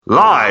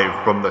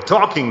Live from the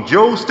Talking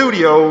Joe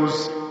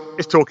Studios,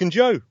 it's Talking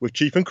Joe with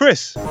Chief and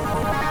Chris.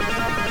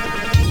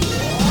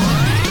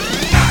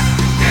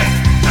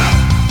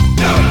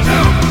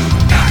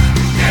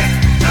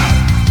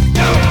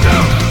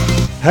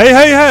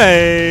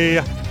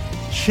 Hey!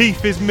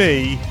 Chief is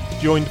me,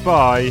 joined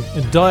by...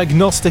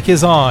 Diagnostic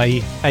is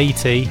I,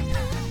 80.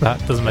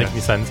 That doesn't make any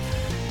sense.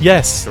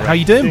 Yes, correct. How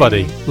you doing,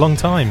 buddy? Long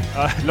time.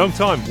 Long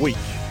time, week.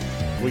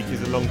 Week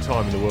is a long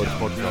time in the world of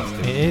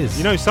podcasting. It is.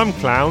 You know, some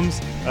clowns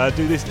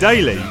do this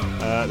daily.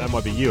 That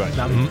might be you,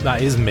 actually.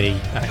 That is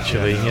me,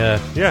 actually, yeah.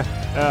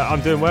 Yeah,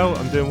 I'm doing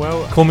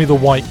well. Call me the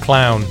white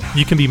clown.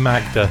 You can be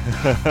Magda.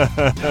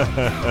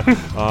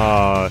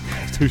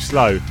 It's too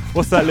slow.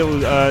 What's that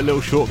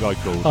little short guy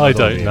called? I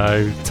don't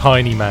know.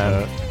 Tiny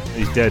man.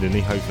 He's dead, isn't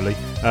he, hopefully?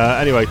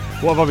 Anyway,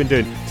 what have I been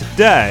doing?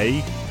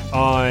 Today,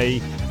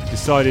 I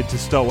decided to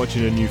start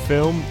watching a new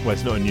film. Well,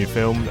 it's not a new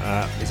film.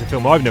 It's a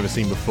film I've never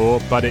seen before,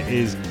 but it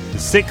is The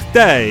Sixth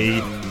Day,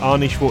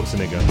 Arnie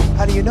Schwarzenegger.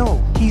 How do you know?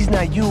 He's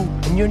not you,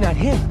 and you're not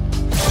him.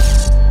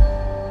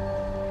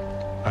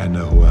 I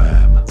know who I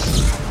am.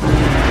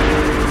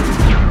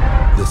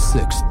 The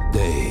Sixth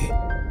Day.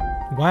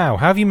 Wow,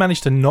 how have you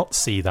managed to not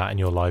see that in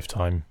your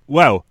lifetime?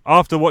 Well,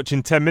 after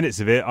watching 10 minutes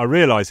of it, I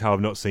realise how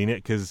I've not seen it,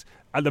 because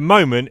at the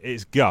moment,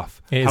 it's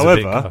guff. It is However, a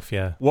bit guff,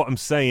 yeah. What I'm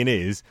saying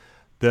is,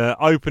 the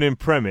opening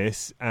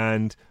premise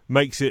and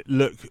makes it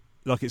look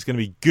like it's going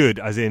to be good,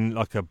 as in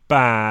like a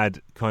bad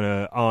kind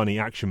of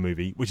Arnie action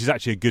movie, which is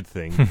actually a good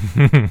thing.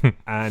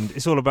 And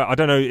it's all about, I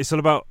don't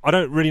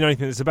really know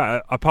anything it's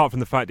about, apart from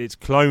the fact it's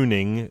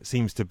cloning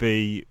seems to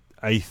be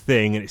a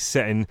thing, and it's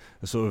set in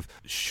a sort of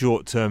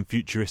short-term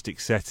futuristic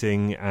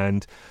setting,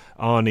 and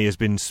Arnie has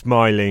been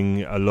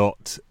smiling a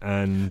lot,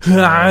 and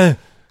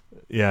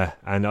yeah,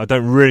 and I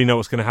don't really know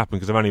what's going to happen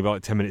because I'm only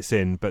about 10 minutes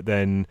in, but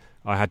then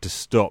I had to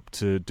stop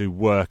to do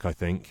work, I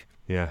think.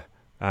 Yeah.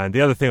 And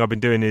the other thing I've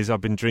been doing is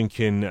I've been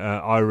drinking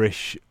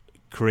Irish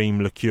cream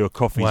liqueur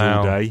coffees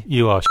all day.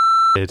 You are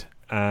shit.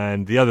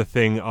 And the other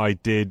thing I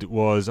did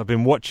was I've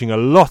been watching a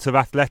lot of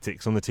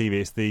athletics on the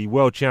TV. It's the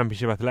World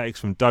Championship Athletics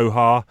from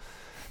Doha,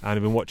 and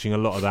I've been watching a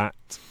lot of that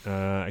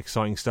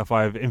exciting stuff.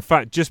 In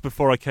fact, just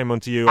before I came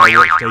onto you, I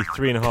watched a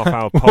 3.5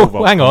 hour pole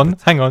vault. Hang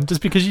on.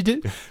 Just before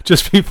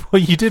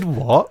you did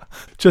what?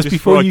 Just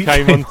before you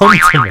came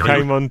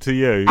onto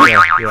you.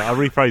 Yeah, I'll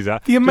rephrase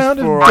that. The amount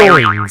of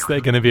doings that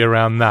are going to be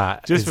around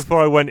that. Just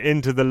before I went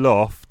into the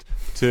loft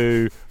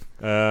to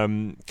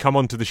come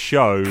onto the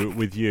show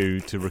with you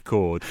to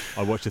record,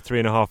 I watched a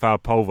 3.5 hour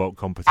pole vault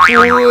competition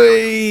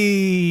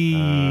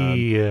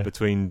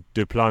between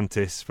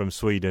Duplantis from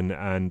Sweden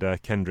and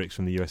Kendricks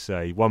from the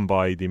USA, won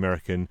by the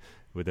American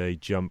with a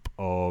jump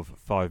of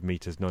 5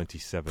 meters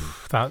 97.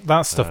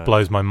 That stuff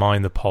blows my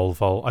mind. The pole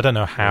vault. I don't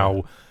know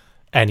how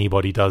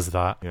anybody does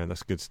that. Yeah,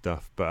 that's good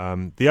stuff.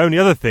 But the only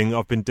other thing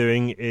I've been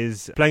doing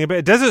is playing a bit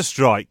of Desert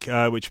Strike,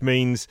 which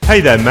means,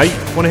 hey there, mate,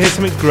 want to hear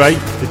something great?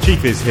 The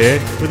Chief is here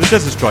with a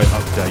Desert Strike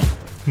update.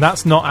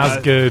 That's not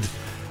as good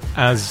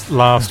as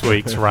last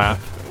week's rap,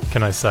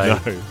 can I say?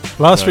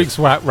 Last week's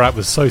rap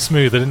was so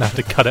smooth I didn't have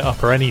to cut it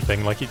up or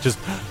anything. Like it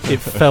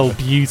fell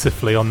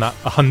beautifully on that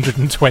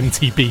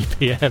 120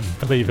 BPM,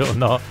 believe it or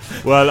not.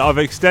 Well, I've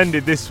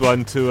extended this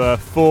one to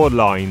 4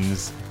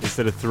 lines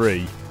instead of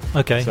 3.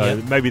 Okay, so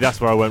maybe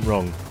that's where I went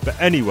wrong. But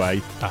anyway,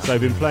 so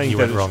I've been playing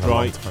Desert Strike. A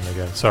long time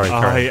ago. Sorry,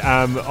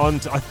 I am on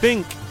to, I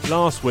think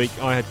last week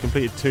I had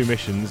completed 2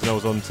 missions and I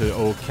was on to,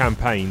 or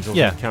campaigns, on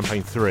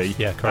campaign 3.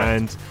 Yeah,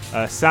 correct.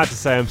 And sad to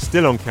say I'm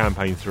still on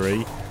campaign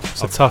 3.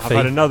 It's a toughie. I've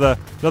had another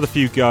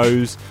few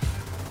goes.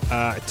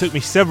 It took me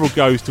several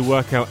goes to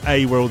work out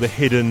where all the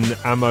hidden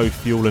ammo,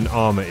 fuel and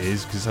armour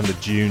is, because it's under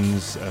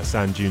dunes,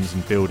 sand dunes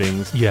and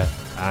buildings. Yeah.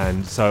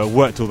 And so I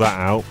worked all that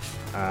out.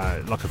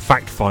 Like a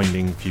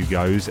fact-finding few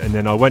goes, and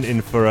then I went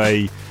in for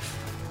a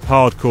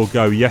hardcore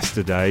go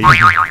yesterday.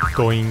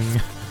 Going.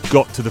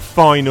 Got to the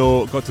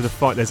final.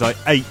 There's like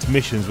 8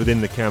 missions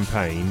within the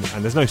campaign,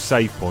 and there's no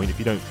save point. If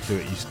you don't do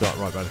it, you start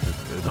right back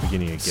at the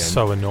beginning again.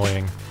 So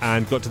annoying.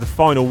 And got to the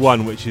final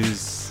one, which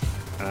is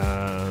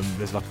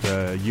there's like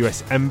a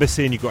US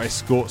embassy, and you've got to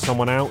escort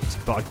someone out.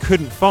 But I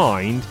couldn't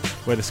find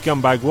where the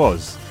scumbag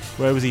was.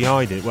 Where was he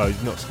hiding? Well,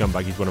 he's not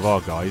scumbag. He's one of our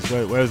guys.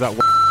 Where was that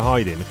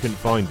hiding? I couldn't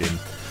find him.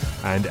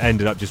 And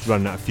ended up just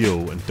running out of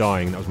fuel and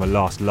dying. That was my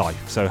last life.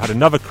 So had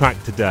another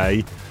crack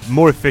today,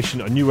 more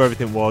efficient. I knew where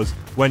everything was,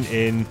 went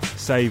in,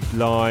 saved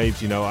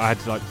lives. You know, I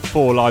had like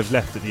 4 lives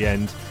left at the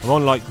end. I'm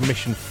on like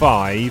mission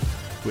 5,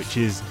 which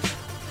is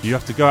you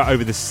have to go out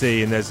over the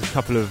sea, and there's a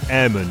couple of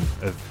airmen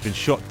have been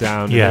shot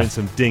down, and they're in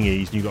some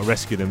dinghies, and you've got to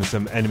rescue them. There's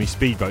some enemy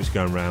speedboats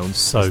going around.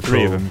 So there's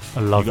 3 of them. I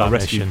love that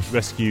mission.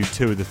 Rescue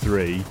 2 of the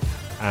 3,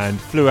 and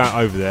flew out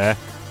over there.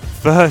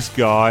 First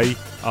guy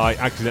I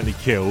accidentally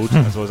killed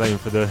as I was aiming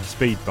for the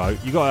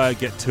speedboat. You got to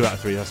get 2 out of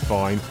 3, that's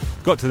fine.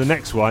 Got to the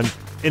next one,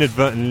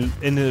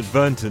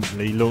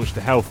 inadvertently launched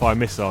a Hellfire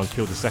missile and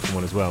killed the second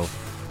one as well.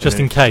 Just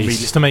in case,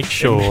 just to make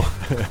sure.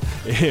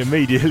 It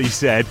immediately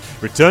said,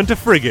 return to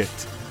frigate.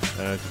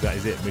 That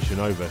is it, mission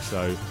over.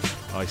 So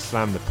I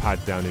slammed the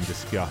pad down in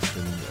disgust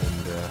and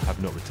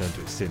have not returned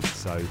to it since.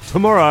 So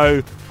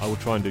tomorrow I will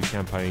try and do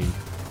campaign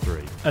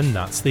 3. And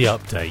that's the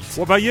update.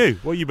 What about you?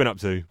 What have you been up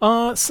to?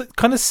 It's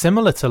kind of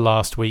similar to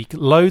last week.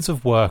 Loads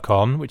of work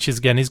on, which is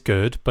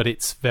good, but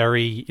it's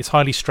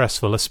highly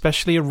stressful,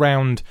 especially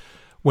around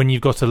when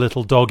you've got a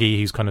little doggy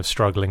who's kind of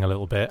struggling a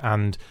little bit.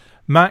 And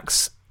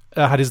Max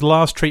had his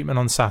last treatment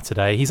on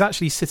Saturday. He's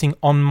actually sitting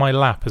on my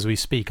lap as we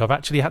speak. I've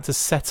actually had to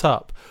set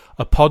up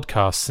a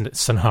podcast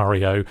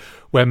scenario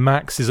where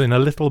Max is in a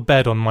little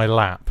bed on my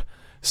lap.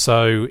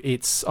 So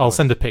I'll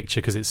send a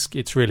picture because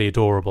it's really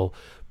adorable.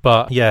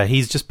 But yeah,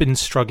 he's just been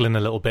struggling a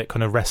little bit,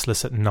 kind of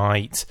restless at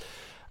night.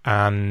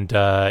 And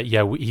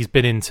he's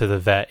been into the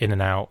vet in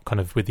and out kind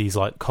of with these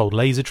like cold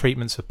laser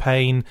treatments for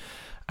pain.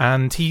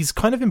 And he's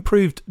kind of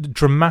improved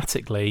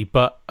dramatically,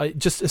 but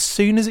just as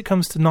soon as it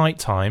comes to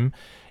nighttime,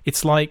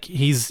 it's like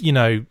he's,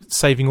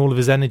 saving all of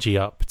his energy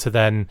up to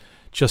then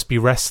just be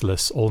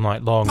restless all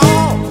night long.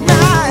 All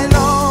night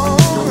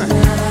long.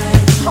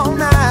 All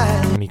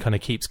night. And he kind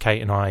of keeps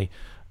Kate and I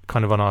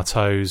kind of on our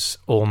toes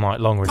all night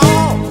long. All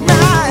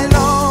night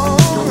long.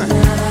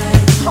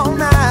 All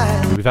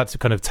night. We've had to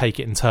kind of take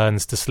it in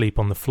turns to sleep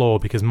on the floor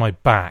because my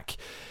back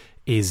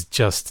is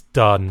just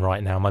done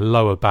right now. My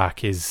lower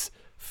back is...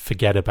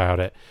 forget about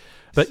it.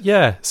 But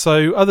yeah,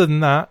 so other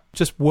than that,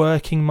 just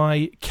working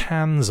my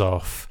cans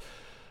off.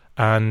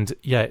 And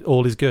yeah,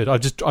 all is good.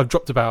 I've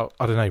dropped about,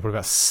 probably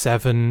about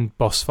 7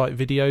 boss fight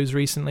videos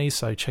recently,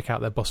 so check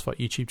out their boss fight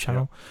YouTube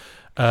channel.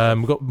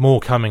 We've got more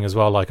coming as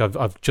well. Like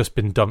I've just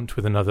been dumped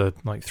with another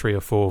like 3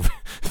 or 4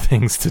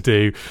 things to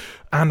do,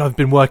 and I've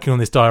been working on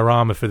this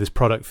diorama for this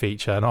product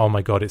feature, and oh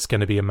my god, it's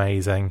going to be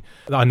amazing.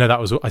 I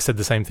know I said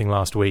the same thing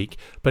last week,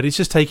 but it's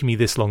just taking me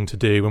this long to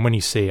do, and when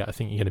you see it, I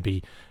think you're going to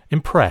be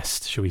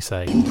impressed, shall we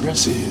say.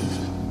 Impressive.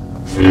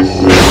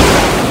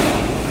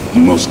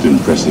 Most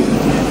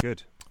impressive.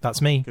 Good. That's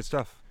me. Good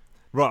stuff.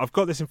 Right, I've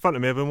got this in front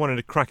of me. I've been wanting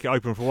to crack it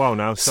open for a while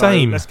now. So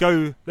Same. Let's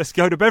go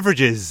to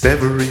beverages.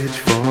 Beverage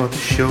for the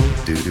show.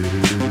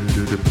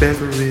 Do-do-do-do-do. The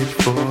beverage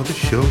for the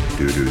show.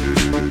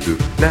 Do-do-do-do-do.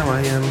 Now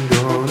I am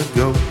gonna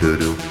go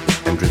do-do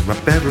and drink my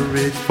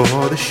beverage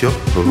for the show.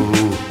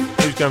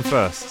 Who's going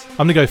first? I'm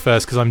going to go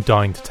first because I'm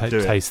dying to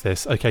taste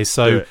this. Okay,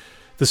 so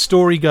the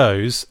story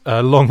goes,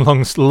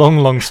 long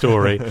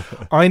story.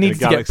 I needed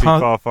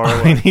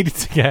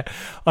to get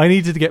I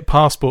needed to get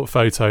passport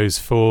photos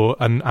for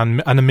and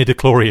a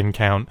midichlorian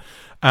count,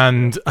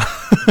 and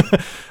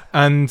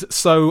and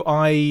so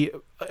I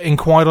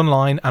inquired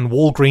online, and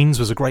Walgreens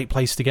was a great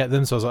place to get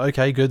them. So I was like,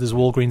 okay, good. There's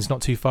Walgreens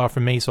not too far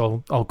from me,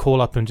 so I'll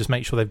call up and just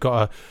make sure they've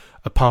got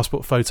a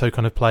passport photo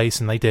kind of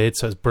place, and they did.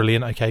 So it's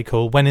brilliant. Okay,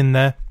 cool. Went in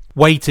there,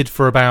 waited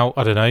for about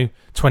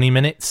 20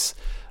 minutes.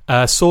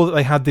 Saw that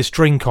they had this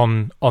drink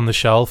on the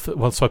shelf.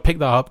 Well, so I picked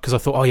that up because I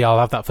thought, oh yeah, I'll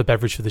have that for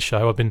beverage for the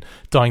show. I've been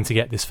dying to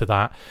get this for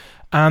that.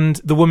 And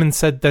the woman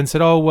said,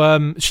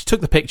 she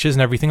took the pictures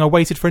and everything. I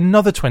waited for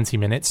another 20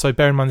 minutes. So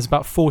bear in mind, there's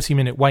about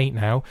 40-minute wait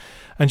now.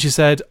 And she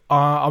said,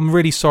 I'm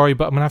really sorry,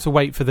 but I'm going to have to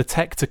wait for the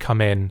tech to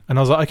come in. And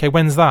I was like, okay,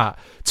 when's that?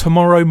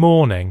 Tomorrow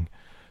morning.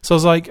 So I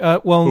was like,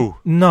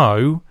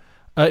 no.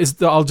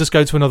 I'll just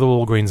go to another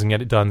Walgreens and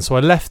get it done. So I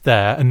left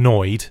there,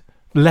 annoyed.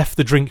 Left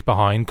the drink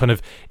behind, kind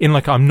of in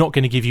like, I'm not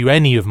going to give you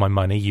any of my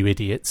money, you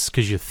idiots,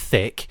 because you're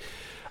thick.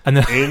 And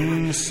then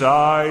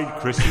inside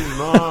Chris's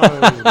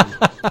mind.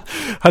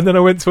 And then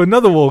I went to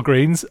another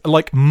Walgreens,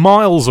 like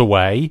miles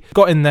away,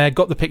 got in there,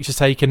 got the picture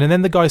taken, and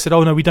then the guy said,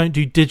 oh no, we don't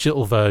do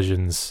digital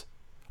versions.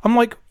 I'm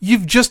like,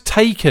 you've just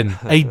taken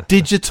a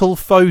digital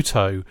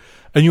photo,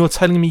 and you're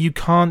telling me you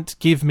can't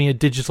give me a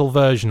digital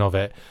version of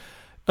it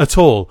at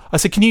all. I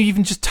said, can you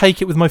even just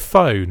take it with my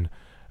phone?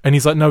 And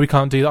he's like, no, we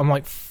can't do that. I'm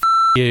like,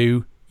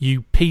 you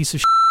piece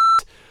of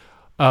shit.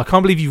 I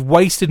can't believe you've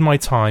wasted my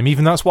time.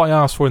 Even that's what I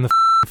asked for in the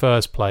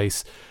first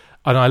place.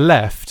 And I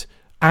left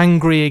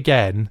angry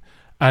again.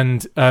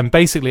 And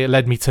basically it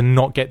led me to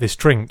not get this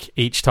drink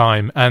each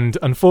time. And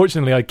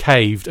unfortunately I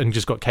caved and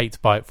just got Kate to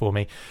buy it for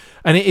me.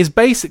 And it is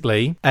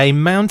basically a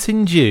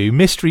Mountain Dew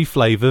mystery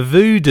flavour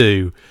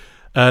Voodoo.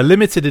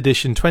 Limited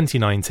edition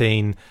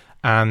 2019.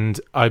 And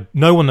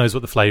no one knows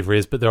what the flavour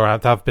is, but there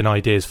have been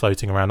ideas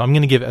floating around. I'm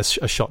going to give it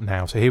a shot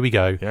now. So here we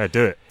go. Yeah,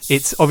 do it.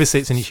 It's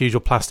in its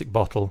usual plastic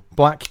bottle,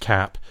 black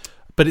cap,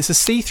 but it's a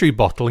see-through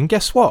bottle. And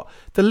guess what?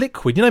 The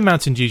liquid,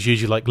 Mountain Dew's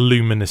usually like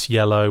luminous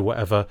yellow,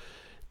 whatever.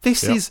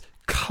 This is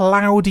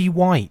cloudy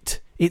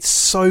white. It's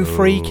so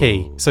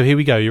freaky. So here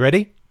we go. You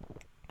ready?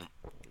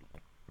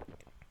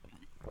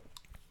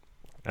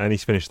 And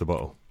he's finished the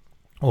bottle.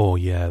 Oh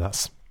yeah,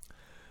 that's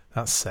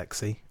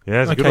sexy.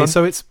 Yeah, it's a good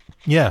one.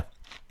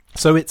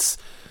 So there's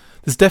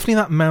definitely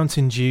that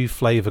Mountain Dew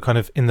flavour kind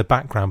of in the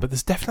background, but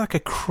there's definitely like a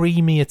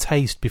creamier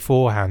taste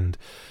beforehand.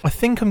 I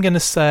think I'm going to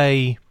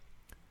say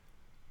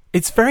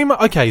it's very much...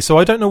 Okay, so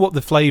I don't know what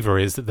the flavour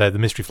is, the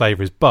mystery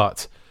flavour is,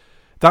 but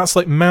that's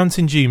like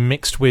Mountain Dew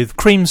mixed with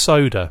cream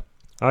soda.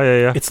 Oh,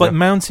 yeah. It's like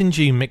Mountain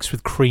Dew mixed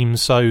with cream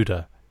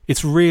soda.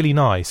 It's really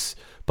nice,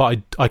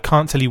 but I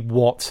can't tell you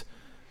what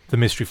the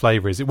mystery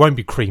flavour is. It won't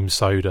be cream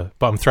soda,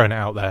 but I'm throwing it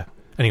out there.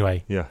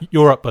 Anyway, Yeah.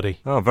 you're up, buddy.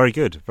 Oh, very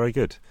good, very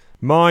good.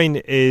 Mine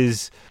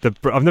is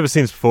I've never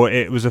seen this before.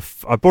 It was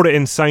I bought it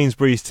in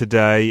Sainsbury's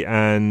today,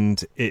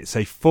 and it's a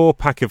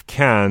 4-pack of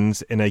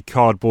cans in a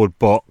cardboard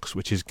box,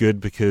 which is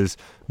good because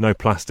no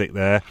plastic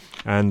there.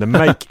 And the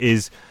make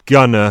is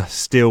Gunner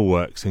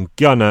Steelworks, and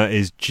Gunner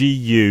is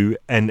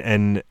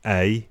Gunna.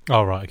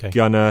 Oh, right, okay.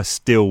 Gunner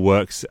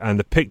Steelworks, and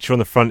the picture on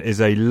the front is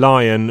a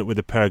lion with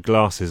a pair of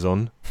glasses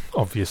on,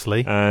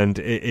 Obviously. and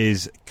it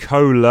is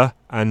cola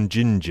and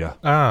ginger.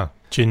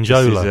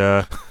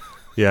 Gingola. This is,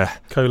 yeah.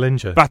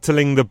 Colinga.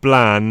 Battling the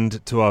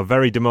bland to our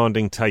very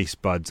demanding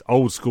taste buds,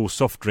 old school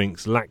soft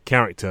drinks lack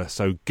character,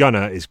 so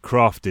Gunner is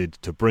crafted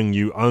to bring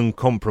you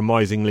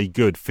uncompromisingly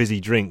good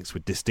fizzy drinks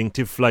with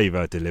distinctive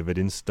flavour delivered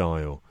in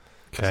style.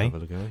 Okay. Let's have a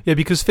look, eh? Yeah,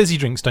 because fizzy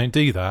drinks don't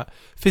do that.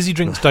 Fizzy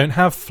drinks don't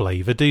have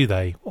flavour, do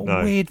they? What a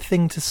No. weird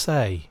thing to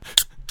say.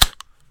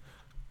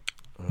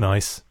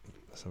 Nice.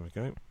 Let's have a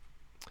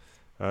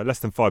go. Less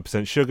than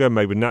 5% sugar,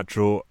 made with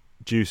natural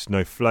juice,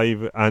 no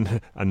flavour,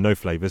 and no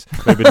flavours.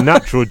 Made with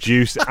natural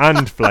juice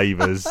and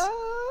flavours.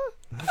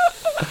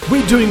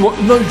 We're doing what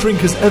no drink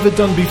has ever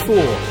done before.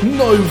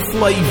 No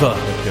flavour.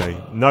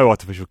 Okay, no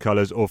artificial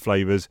colours or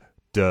flavours.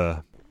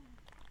 Duh.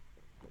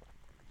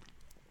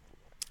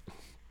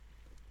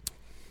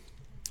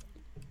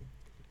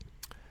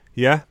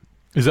 Yeah,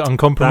 Is it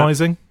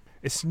uncompromising?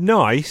 it's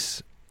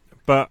nice,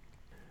 but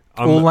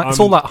All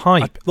that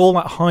hype. All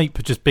that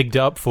hype just bigged it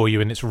up for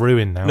you, and it's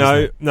ruined now.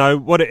 isn't it? No.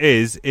 What it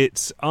is,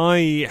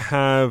 I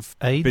have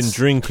AIDS? been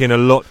drinking a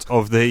lot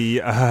of the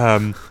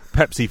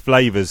Pepsi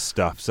flavours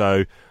stuff.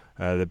 So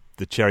the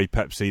cherry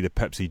Pepsi, the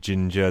Pepsi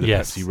ginger, the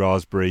Yes. Pepsi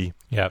raspberry,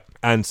 Yeah.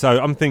 and so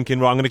I'm thinking,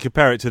 right, I'm going to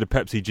compare it to the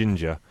Pepsi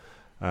ginger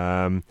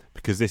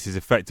because this is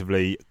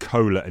effectively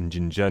cola and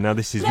ginger. Now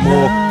this is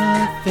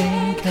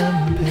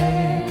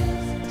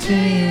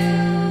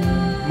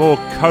more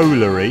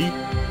cola-y,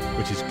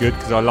 which is good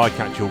because I like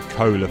actual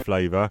cola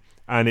flavour,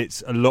 and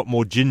it's a lot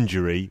more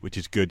gingery, which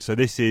is good. So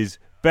this is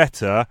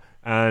better,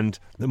 and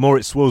the more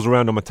it swirls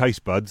around on my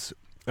taste buds,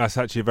 that's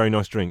actually a very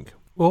nice drink.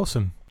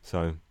 Awesome.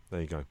 So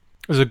there you go.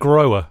 As a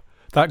grower,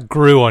 that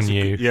grew on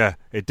you. Yeah,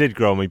 it did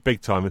grow on me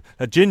big time.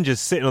 That ginger's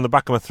sitting on the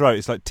back of my throat.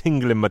 It's like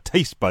tingling my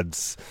taste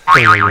buds.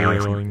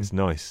 It's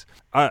nice.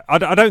 I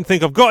don't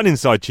think I've got an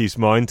Inside Chiefs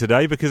mind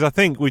today because I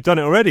think we've done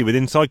it already with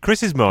Inside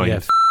Chris's mind. Yeah,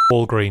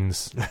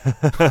 Walgreens.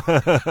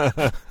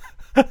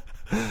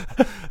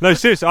 No,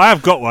 seriously, I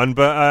have got one,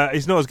 but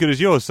it's not as good as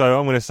yours, so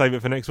I'm going to save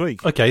it for next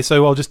week. Okay,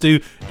 so I'll just do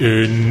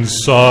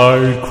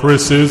Inside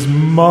Chris's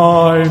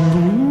Mind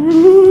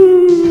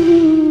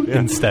Yeah.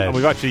 instead. And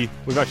we've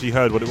actually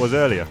heard what it was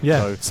earlier.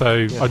 Yeah, so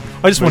yeah.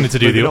 I just wanted to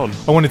do Moving on.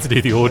 I wanted to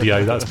do the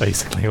audio. That's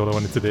basically all I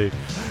wanted to do.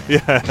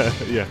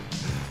 Yeah.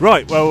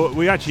 Right, well,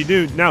 we actually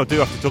do have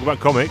to talk about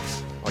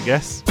comics, I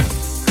guess.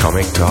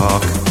 Comic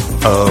talk,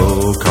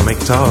 oh, comic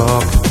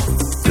talk.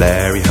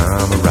 Larry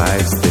Hama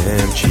writes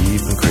them,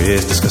 Chief and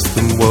Chris discuss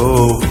them,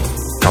 whoa.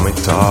 Comic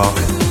talk,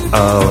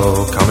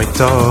 oh, comic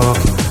talk.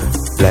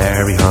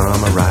 Larry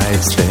Hama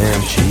writes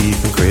them,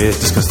 Chief and Chris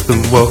discuss them,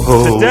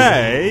 whoa.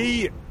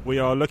 Today, we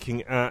are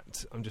looking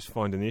at, I'm just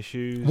finding the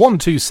issues.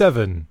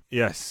 127.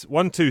 Yes,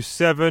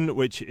 127,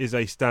 which is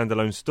a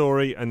standalone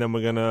story, and then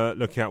we're going to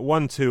look at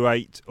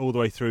 128 all the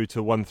way through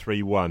to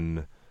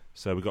 131.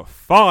 So we've got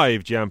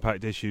 5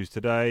 jam-packed issues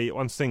today,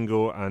 1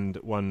 single and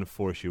 1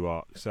 4-issue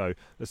arc. So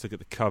let's look at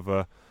the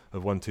cover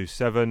of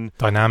 127.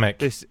 Dynamic.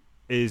 This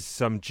is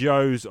some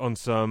Joes on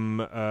some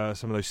of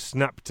those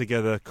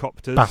snap-together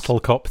copters.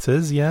 Battle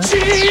copters, yeah.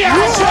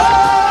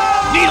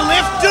 Need a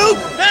lift, Duke?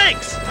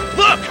 Thanks!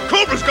 Look,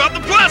 Cobra's got the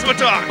plasma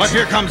talks! But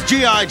here comes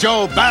G.I.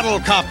 Joe Battle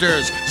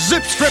Copters,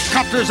 zip strip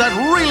copters that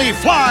really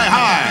fly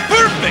high.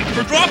 Perfect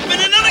for dropping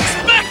in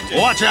unexpected!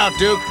 Watch out,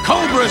 Duke.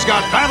 Cobra's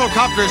got Battle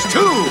Copters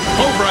too.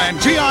 Cobra and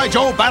G.I.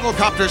 Joe Battle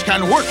Copters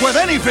can work with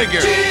any figure.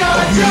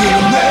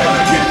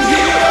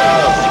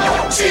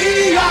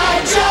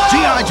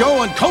 G.I.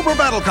 Joe and Cobra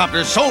Battle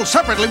Copters sold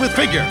separately with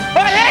figure.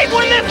 I hate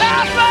when this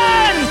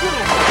happens!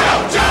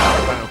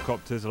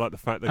 Battlecopters, I like the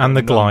fact that And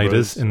the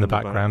gliders in the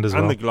background as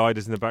well. And the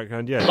gliders in the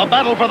background, yeah. The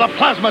battle for the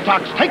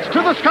Plasmatox takes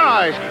to the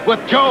skies with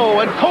Joe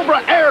and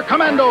Cobra Air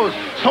Commandos,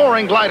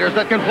 soaring gliders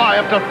that can fly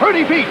up to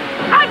 30 feet.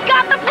 I've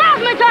got the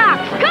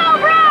Plasmatox!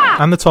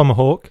 Cobra! And the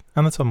Tomahawk.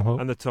 And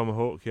the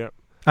Tomahawk, yeah.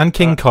 And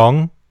King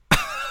Kong.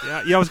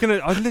 Yeah,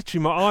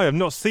 I've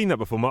not seen that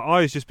before. My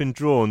eye has just been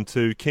drawn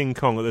to King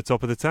Kong at the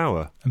top of the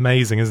tower.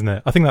 Amazing, isn't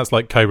it? I think that's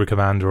like Cobra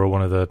Commander or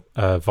one of the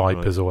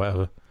Vipers or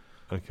whatever.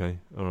 Okay,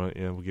 all right,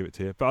 yeah, we'll give it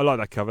to you. But I like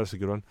that cover, that's a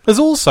good one. There's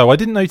also, I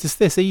didn't notice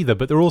this either,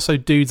 but there are also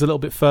dudes a little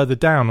bit further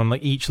down on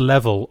like each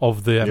level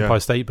of the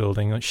Empire State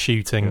Building, like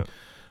shooting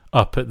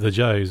up at the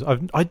Joes.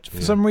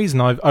 For some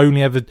reason, I've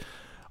only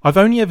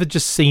ever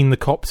just seen the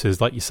copters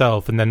like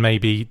yourself, and then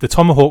maybe the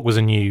Tomahawk was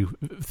a new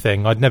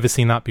thing. I'd never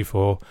seen that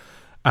before,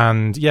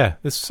 and yeah,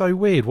 it's so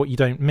weird what you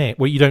don't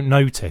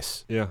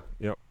notice. Yeah.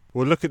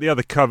 We'll look at the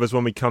other covers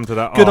when we come to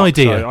that. Good arc.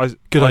 idea. So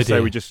Good I idea. say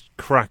we just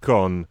crack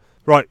on.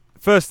 Right.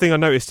 first thing I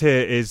noticed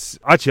here is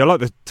actually I like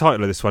the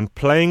title of this one,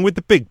 "Playing with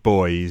the Big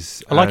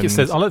Boys." I like the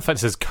fact it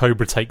says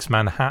Cobra Takes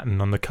Manhattan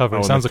on the cover.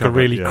 It sounds like a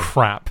really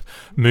crap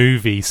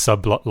movie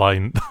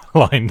subline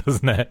line,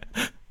 doesn't it?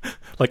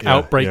 Like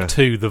Outbreak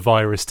 2, The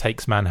Virus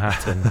Takes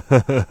Manhattan.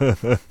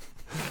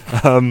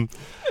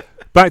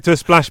 Back to a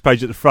splash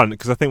page at the front,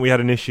 because I think we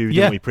had an issue,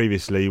 didn't we,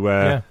 previously,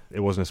 where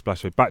it wasn't a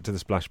splash page. Back to the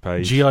splash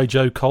page. G.I.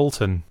 Joe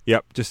Colton.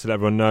 Yep, just to let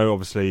everyone know,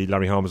 obviously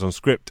Larry Hama's on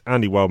script,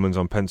 Andy Wildman's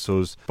on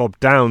pencils, Bob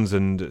Downs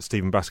and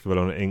Stephen Baskerville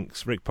on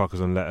inks, Rick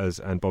Parker's on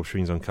letters, and Bob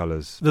Shreen's on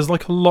colours. There's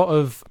like a lot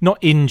of, not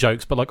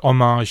in-jokes, but like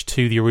homage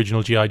to the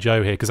original G.I.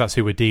 Joe here, because that's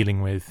who we're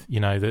dealing with, you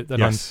know.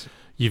 Yes.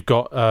 You've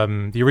got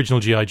the original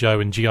G.I. Joe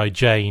and G.I.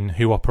 Jane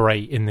who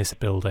operate in this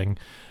building.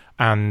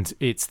 And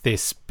it's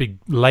this big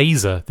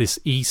laser, this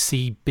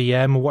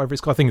ECBM or whatever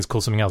it's called. I think it's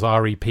called something else,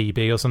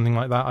 REPB or something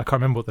like that. I can't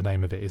remember what the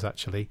name of it is,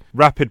 actually.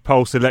 Rapid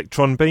Pulse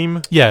Electron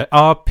Beam? Yeah,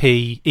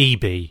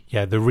 RPEB.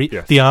 Yeah, the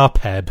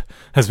RPEB,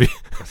 as we,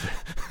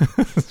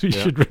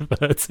 should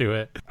refer to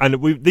it.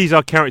 And these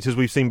are characters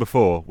we've seen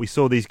before. We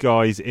saw these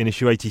guys in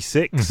issue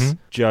 86,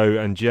 Joe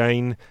and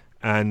Jane,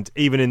 and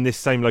even in this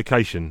same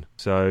location.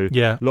 So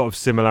a lot of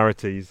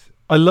similarities.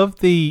 I love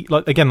the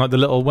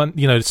little one,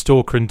 you know,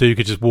 Stalker and Duke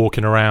are just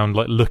walking around,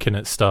 like, looking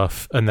at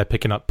stuff, and they're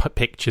picking up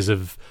pictures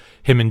of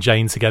him and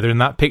Jane together,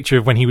 and that picture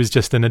of when he was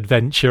just an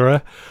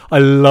adventurer. I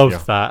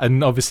love that.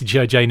 And obviously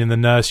G.I. Jane in the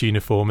nurse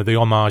uniform are the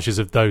homages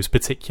of those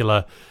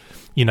particular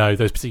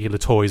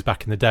toys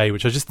back in the day,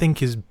 which I just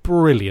think is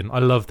brilliant. I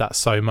love that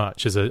so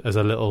much as a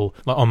little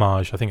like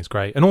homage. I think it's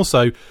great. And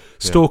also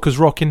Stalker's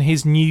rocking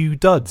his new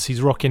duds.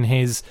 He's rocking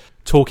his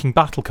Talking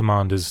Battle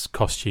Commander's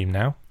costume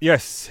now.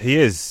 Yes, he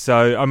is.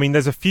 So, I mean,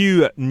 there's a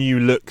few new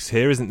looks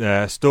here, isn't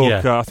there?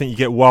 Stalker, I think you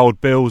get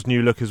Wild Bill's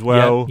new look as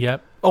well.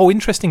 Yep. Oh,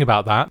 interesting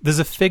about that. There's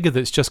a figure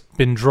that's just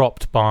been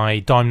dropped by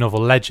Dime Novel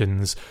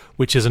Legends,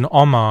 which is an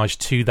homage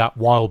to that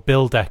Wild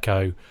Bill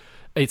deco.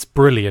 It's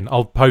brilliant.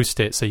 I'll post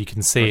it so you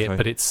can see it.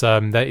 But it's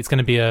going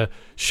to be a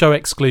show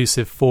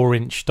exclusive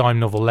 4-inch Dime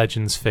Novel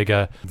Legends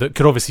figure that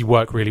could obviously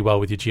work really well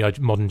with your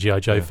modern G.I.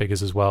 Joe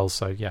figures as well.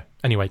 So yeah.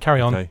 Anyway, carry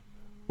on. Okay.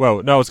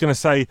 Well, no, I was going to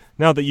say,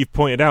 now that you've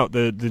pointed out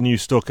the new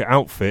Stalker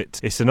outfit,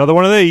 it's another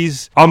one of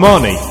these.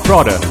 Armani,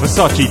 Prada,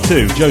 Versace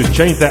too. Joe's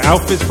changed their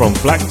outfits from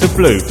black to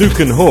blue. Duke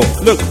and Hawk,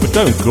 look but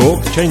don't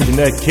gawk. Changing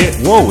their kit,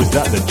 whoa, is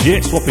that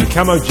legit? Swapping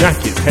camo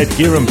jackets,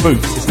 headgear and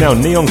boots. It's now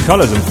neon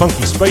colours and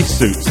funky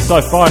spacesuits.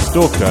 Sci-fi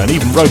Stalker and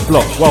even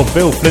Roadblock. While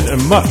Bill, Flint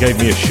and Mutt gave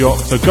me a shock.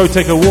 So go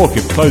take a walk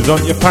if clothes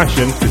aren't your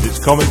passion, because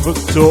it's comic book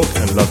talk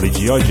and lovely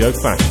G.I. Joe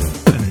fashion.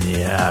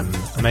 Yeah,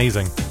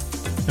 amazing.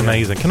 Can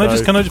I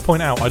just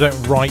point out, I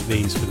don't write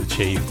these for the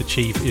Chief. The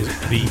Chief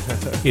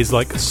is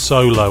like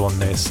solo on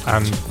this,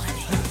 and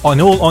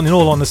in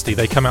all honesty,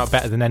 they come out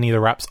better than any of the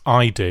raps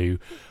I do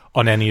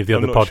on any of the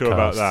other podcasts. Sure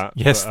about that.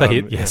 Yes,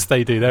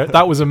 they do.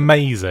 That was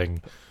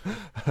amazing.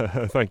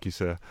 Thank you,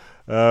 sir.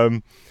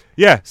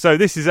 So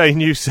this is a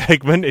new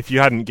segment, if you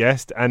hadn't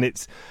guessed,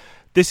 and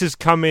this has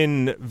come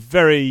in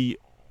very,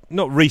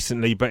 not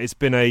recently, but it's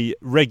been a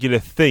regular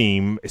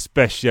theme,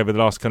 especially over the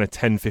last kind of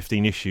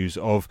 10-15 issues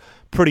of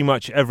pretty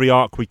much every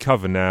arc we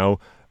cover now.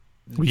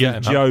 We're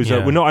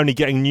not only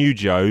getting new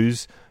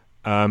Joes,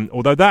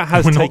 although that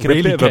has taken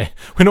a bit of a...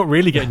 We're not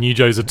really getting new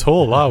Joes at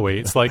all, are we?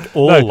 It's like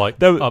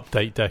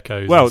update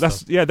decos. Well,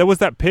 there was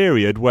that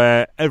period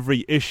where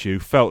every issue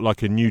felt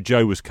like a new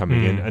Joe was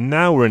coming in, and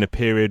now we're in a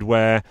period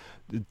where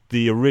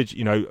the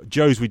original,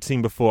 Joes we'd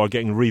seen before are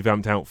getting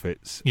revamped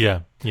outfits.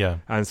 Yeah.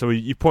 And so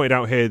you pointed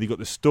out here, you've got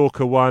the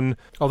Stalker one.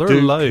 Oh, there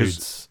are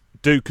loads.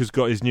 Duke has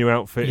got his new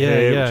outfit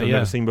here, which I've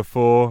never seen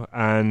before,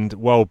 and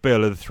Wild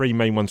Bill are the three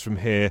main ones from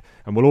here.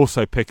 And we'll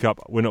also pick up,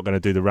 we're not going to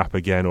do the rap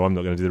again, or I'm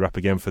not going to do the rap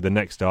again for the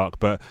next arc,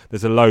 but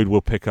there's a load we'll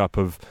pick up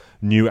of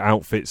new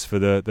outfits for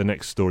the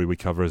next story we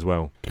cover as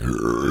well.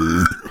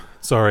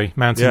 Sorry,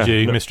 Mountain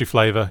Dew, mystery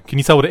flavour. Can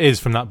you tell what it is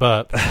from that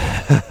burp?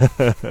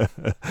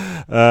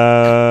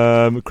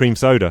 Cream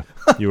soda.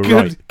 You were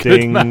right. Good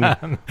Ding.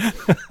 Man.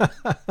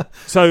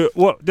 So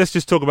let's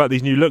just talk about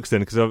these new looks then,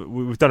 because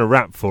we've done a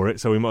rap for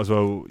it, so we might as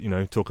well,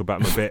 talk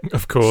about them a bit.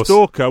 Of course.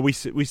 Stalker,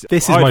 this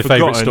is my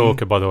favourite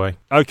Stalker, by the way.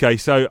 Okay,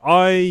 so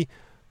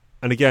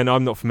and again,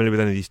 I'm not familiar with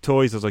any of these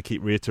toys, as I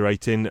keep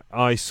reiterating.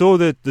 I saw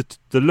the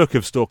look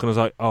of Stalker, and I was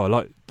like, oh,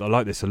 I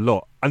like this a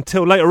lot.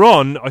 Until later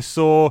on, I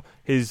saw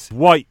his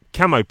white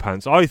camo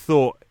pants. I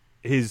thought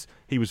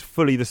he was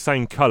fully the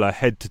same colour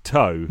head to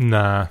toe.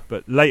 Nah.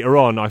 But later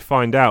on, I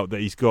find out that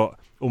he's got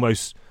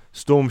almost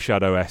Storm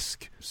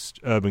Shadow-esque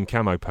urban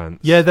camo pants.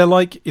 Yeah,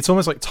 it's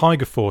almost like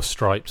Tiger Force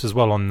stripes as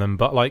well on them.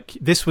 But like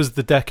this was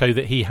the deco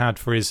that he had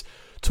for his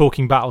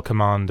Talking Battle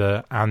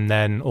Commander, and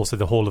then also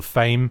the Hall of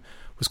Fame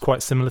was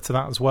quite similar to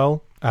that as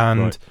well.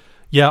 And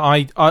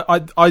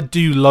I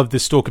do love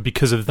this Stalker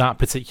because of that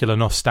particular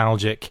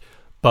nostalgic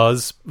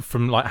buzz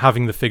from like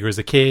having the figure as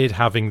a kid,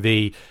 I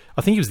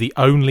think it was the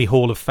only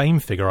Hall of Fame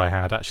figure I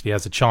had actually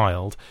as a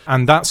child,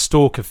 and that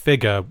Stalker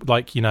figure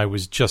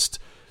was just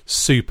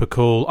super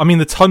cool. I mean,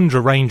 the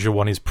Tundra Ranger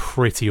one is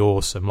pretty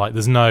awesome. Like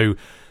there's no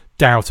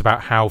doubt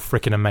about how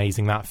freaking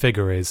amazing that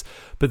figure is.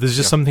 But there's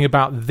just something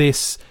about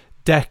this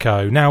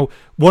deco. Now,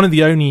 one of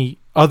the only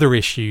other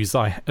issues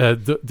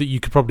that you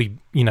could probably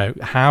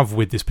have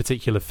with this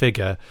particular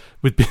figure,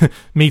 with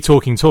me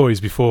talking toys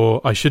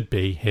before I should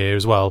be here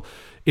as well,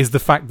 is the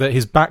fact that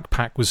his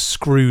backpack was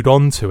screwed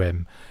onto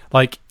him.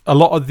 Like a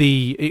lot of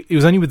it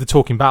was only with the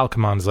talking battle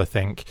commanders, I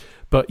think,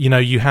 but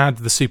you had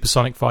the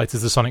supersonic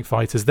fighters, the sonic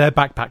fighters, their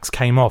backpacks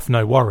came off,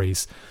 no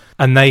worries,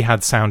 and they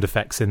had sound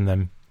effects in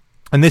them.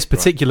 And this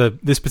particular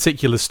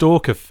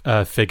Stalker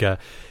figure,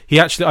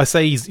 he's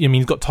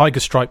got tiger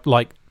stripe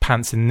like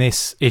pants in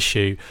this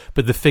issue,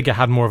 but the figure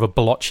had more of a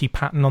blotchy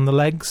pattern on the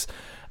legs.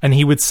 And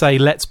he would say,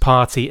 "Let's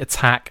party,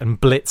 attack, and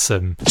blitz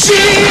them."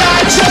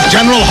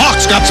 General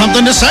Hawk's got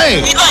something to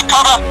say.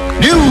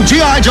 New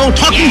G.I. Joe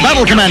Talking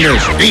Battle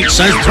Commanders. Each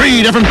says 3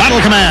 different battle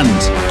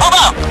commands.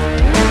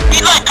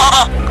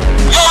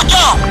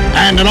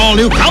 And an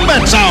all-new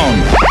combat sound.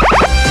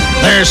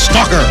 There's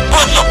Stalker.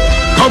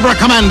 Cobra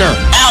Commander.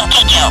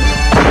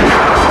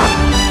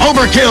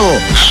 Overkill.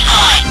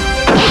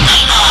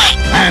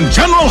 And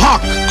General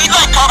Hawk.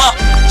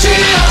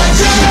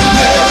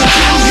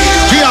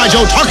 G.I.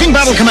 Joe Talking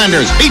Battle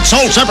Commanders, each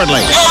sold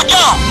separately.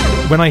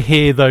 When I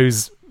hear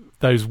those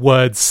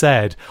words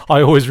said,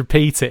 I always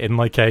repeat it in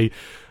like a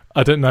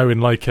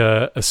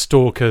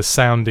Stalker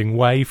sounding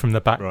way from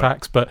the backpacks.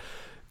 Right. But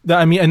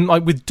and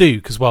like with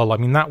Duke as well,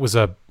 that was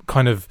a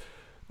kind of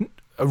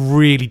a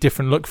really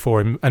different look for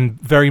him,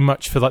 and very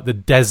much for like the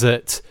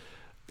desert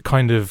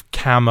kind of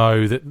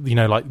camo that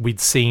like we'd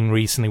seen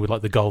recently with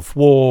like the Gulf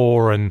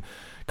War, and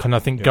kind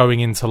of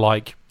going into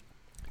like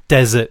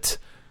desert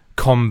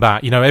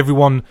combat.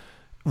 Everyone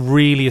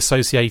really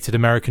associated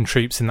American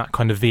troops in that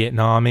kind of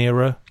Vietnam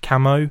era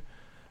camo,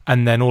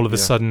 and then all of a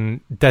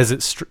sudden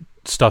desert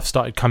stuff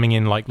started coming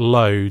in like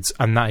loads,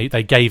 and that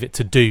they gave it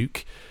to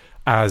Duke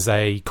as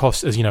a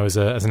cost, as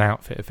as an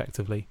outfit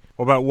effectively.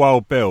 What about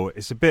Wild Bill?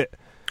 It's a bit.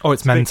 Oh,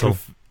 it's mental.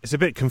 It's a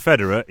bit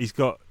Confederate. He's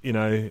got,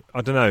 I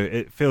don't know.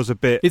 It feels a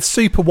bit. It's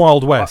super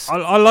Wild West.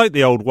 I like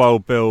the old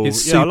Wild Bill.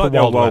 It's super I like the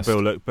Wild old Wild West.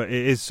 Bill look, but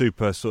it is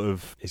super sort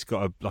of. It's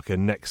got a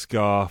neck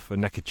scarf, a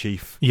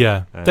neckerchief.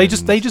 Yeah, they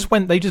just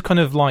kind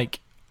of like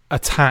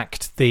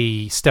attacked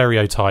the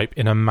stereotype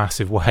in a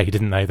massive way,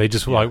 didn't they? They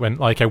just went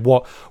like, okay,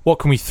 what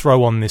can we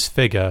throw on this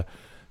figure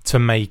to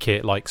make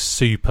it like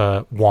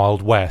super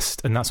Wild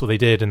West? And that's what they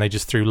did, and they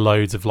just threw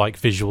loads of like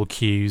visual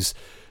cues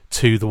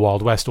to the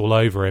Wild West all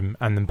over him,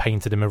 and then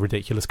painted him a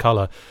ridiculous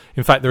colour.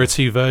 In fact, there are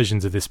 2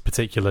 versions of this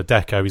particular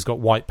deco. He's got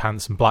white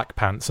pants and black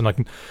pants, and I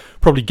can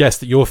probably guess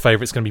that your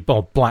favourite's going to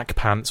be black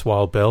pants,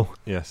 Wild Bill.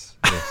 Yes.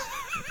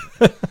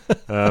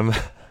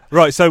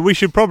 Right, so we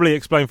should probably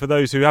explain for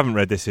those who haven't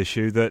read this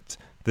issue that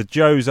the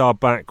Joes are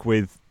back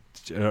with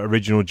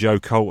original Joe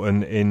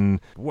Colton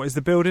in, what is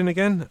the building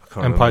again?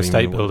 Empire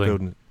State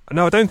Building.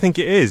 No, I don't think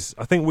it is.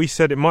 I think we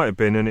said it might have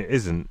been, and it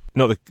isn't.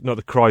 Not the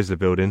Chrysler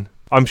Building.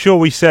 I'm sure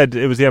we said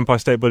it was the Empire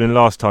State Building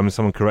last time and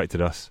someone corrected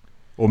us.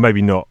 Or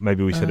maybe not.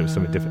 Maybe we said it was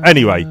something different.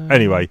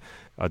 Anyway,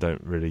 I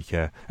don't really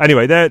care.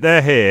 Anyway,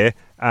 they're here,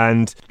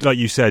 and like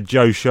you said,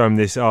 Joe showed them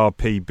this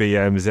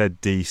RPBM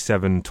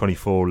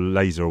ZD724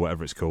 laser or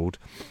whatever it's called.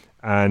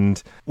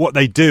 And what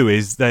they do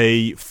is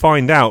they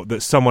find out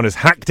that someone has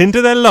hacked into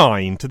their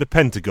line to the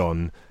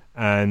Pentagon.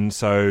 And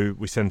so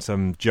we send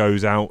some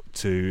Joes out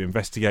to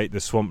investigate the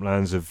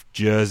swamplands of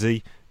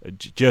Jersey.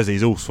 Jersey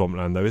is all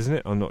swampland, though, isn't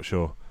it? I'm not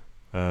sure.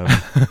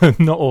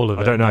 Not all of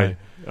it. I don't know.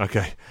 No.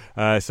 Okay.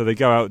 So they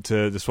go out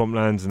to the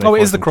swamplands. And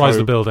it is the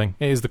Chrysler Building.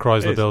 It is the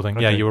Chrysler Building.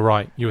 Okay. Yeah, you were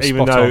right. You were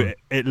Even spot though on.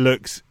 it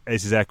looks,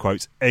 this is air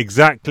quotes,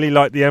 exactly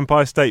like the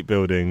Empire State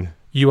Building.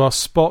 You are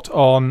spot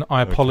on.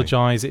 I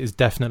apologise. It is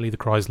definitely the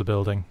Chrysler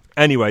Building.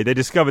 Anyway, they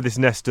discover this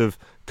nest of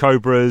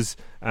cobras,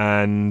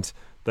 and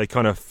they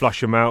kind of flush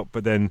them out,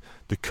 but then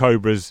the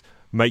cobras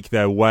make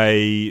their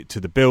way to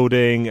the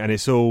building, and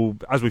it's all,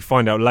 as we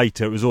find out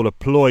later, it was all a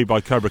ploy by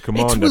Cobra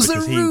Commander. It was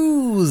a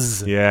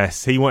ruse!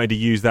 Yes, he wanted to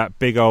use that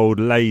big old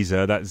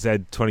laser, that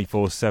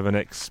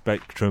Z247X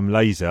Spectrum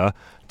laser,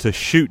 to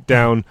shoot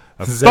down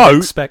a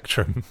boat.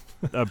 Spectrum.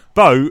 A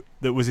boat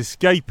that was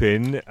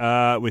escaping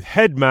with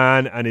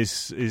Headman and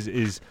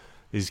his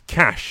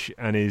cash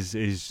and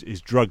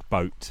his drug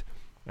boat.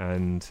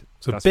 And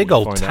it's a big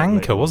old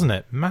tanker, wasn't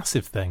it?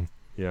 Massive thing.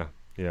 Yeah.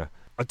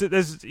 I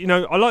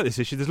like this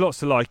issue. There's lots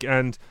to like,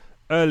 and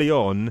early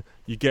on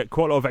you get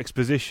quite a lot of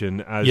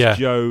exposition as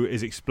Joe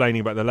is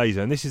explaining about the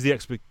laser, and this is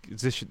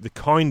the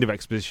kind of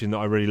exposition that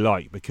I really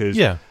like, because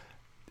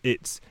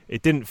it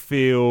didn't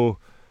feel,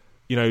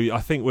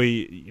 I think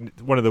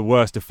one of the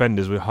worst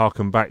offenders would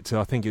harken back to,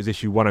 I think it was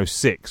issue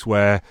 106,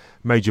 where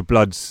Major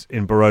Blood's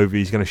in Barovia.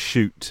 He's going to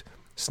shoot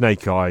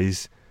Snake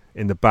Eyes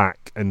in the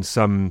back, and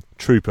some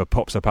trooper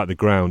pops up out the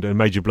ground, and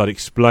Major Blood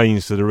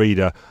explains to the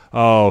reader,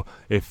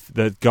 if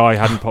the guy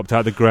hadn't popped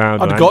out the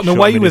ground, I'd have gotten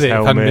away with it,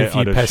 hadn't been a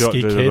few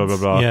pesky kids. Blah, blah,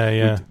 blah.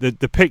 Yeah.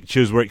 The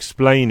pictures were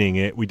explaining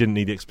it. We didn't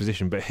need the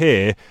exposition, but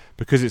here,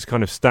 because it's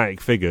kind of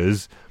static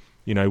figures,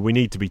 we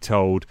need to be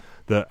told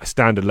that a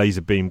standard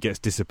laser beam gets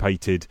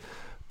dissipated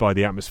by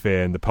the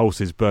atmosphere, and the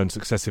pulses burn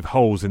successive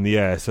holes in the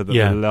air so that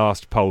the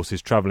last pulse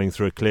is travelling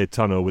through a clear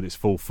tunnel with its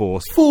full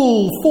force.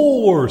 Full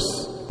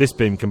force! This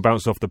beam can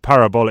bounce off the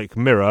parabolic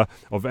mirror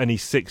of any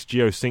 6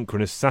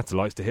 geosynchronous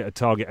satellites to hit a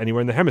target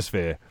anywhere in the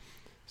hemisphere.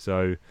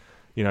 So,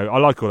 you know, I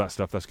like all that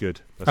stuff. That's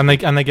good. They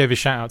gave a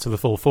shout out to the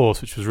full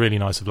force, which was really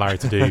nice of Larry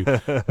to do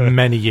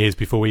many years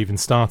before we even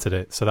started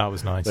it. So that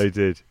was nice. They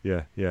did,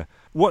 yeah.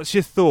 What's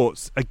your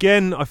thoughts?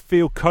 Again, I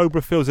feel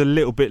Cobra feels a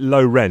little bit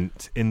low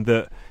rent in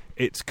that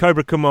it's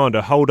Cobra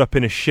Commander holed up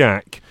in a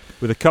shack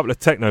with a couple of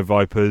Techno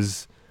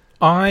Vipers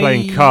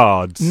playing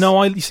cards. No,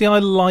 I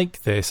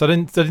like this. I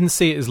didn't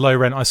see it as low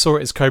rent. I saw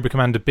it as Cobra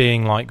Commander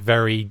being like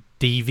very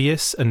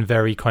devious and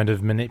very kind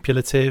of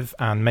manipulative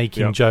and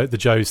making the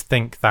Joes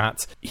think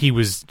that he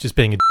was just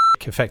being a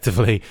dick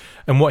effectively,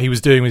 and what he was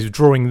doing was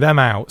drawing them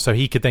out so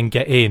he could then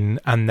get in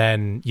and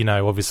then, you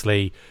know,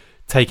 obviously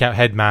take out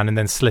Headman and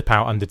then slip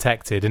out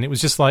undetected. And it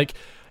was just like,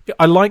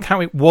 I like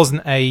how it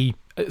wasn't a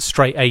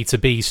straight A to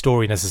B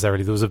story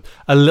necessarily. There was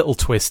a little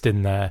twist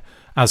in there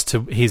as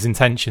to his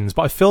intentions,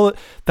 but I feel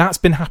that's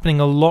been happening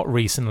a lot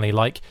recently.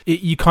 Like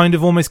you kind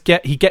of almost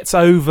he gets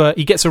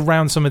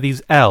around some of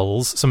these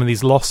L's, some of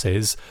these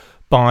losses,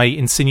 by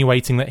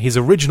insinuating that his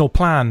original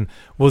plan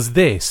was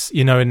this,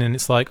 you know, and then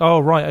it's like, oh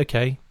right,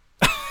 okay.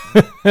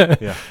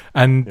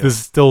 There's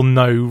still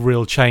no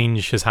real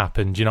change has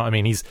happened. You know what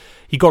I mean?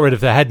 He got rid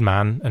of the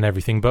Headman and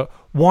everything, but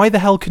why the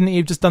hell couldn't he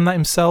have just done that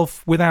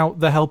himself without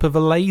the help of a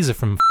laser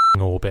from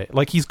orbit?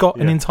 Like, he's got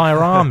an entire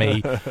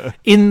army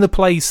in the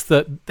place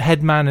that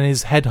Headman and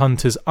his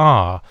headhunters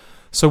are.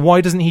 So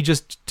why doesn't he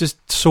just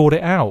sort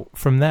it out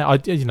from there?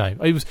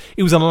 It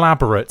was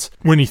elaborate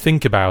when you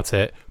think about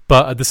it,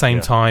 but at the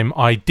same time,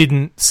 I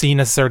didn't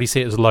necessarily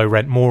see it as low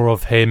rent. More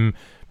of him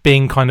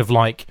being kind of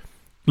like,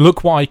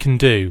 look what I can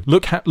do.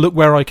 Look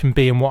where I can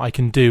be and what I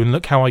can do, and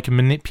look how I can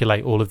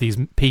manipulate all of these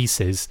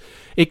pieces.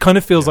 It kind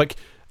of feels like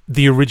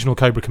the original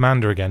Cobra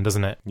Commander again,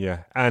 doesn't it?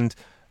 Yeah, and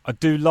I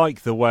do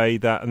like the way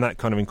that, and that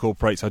kind of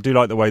incorporates, I do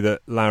like the way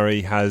that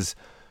Larry has,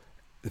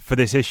 for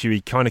this issue,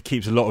 he kind of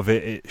keeps a lot of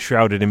it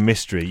shrouded in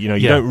mystery. You know,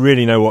 you don't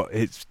really know what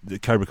the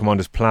Cobra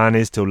Commander's plan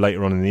is till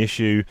later on in the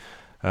issue.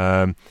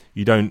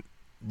 You don't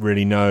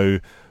really know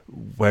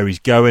where he's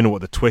going or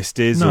what the twist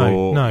is, you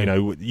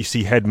know, you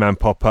see Headman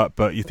pop up,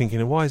 but you're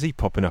thinking, why is he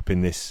popping up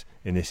in this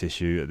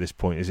issue at this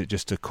point? Is it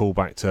just a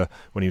callback to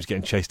when he was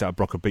getting chased out of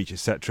Brocker Beach,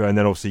 etc.? And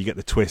then obviously you get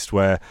the twist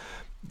where,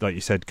 like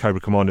you said,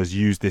 Cobra Commander's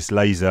used this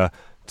laser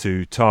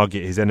to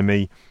target his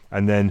enemy,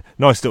 and then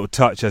nice little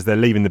touch as they're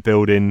leaving the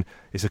building.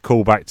 It's a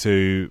callback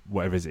to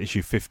whatever it is,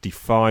 issue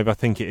 55, I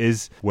think it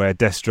is, where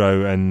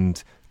Destro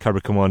and Cobra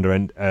Commander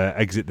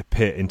exit the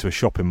pit into a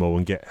shopping mall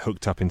and get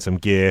hooked up in some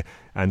gear,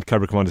 and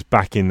Cobra Commander's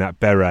back in that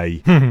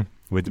beret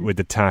with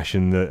the tash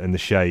and the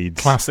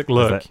shades. Classic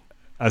look.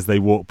 As they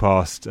walk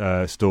past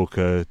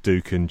Stalker,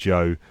 Duke and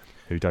Joe,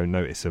 who don't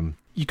notice them.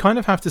 You kind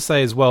of have to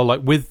say as well, like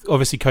with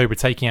obviously Cobra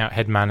taking out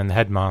Headman and the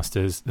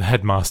Headhunters,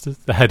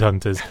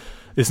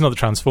 it's not the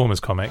Transformers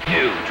comic.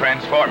 New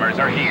Transformers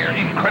are here.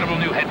 Incredible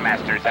new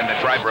headmasters, and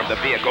the driver of the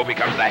vehicle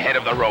becomes the head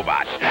of the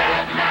robot.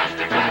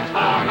 Headmaster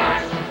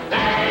Transformers,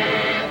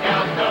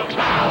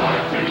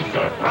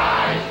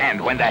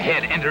 and when the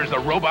head enters the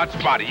robot's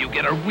body, you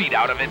get a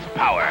readout of its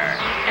power.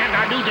 And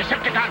our new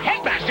Decepticon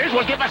headmasters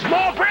will give us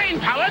more brain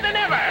power than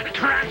ever.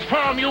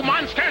 Transform, you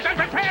monsters, and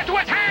prepare to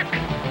attack!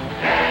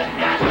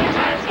 Headmaster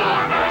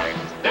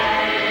Transformers,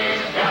 they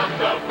have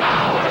the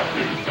power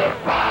to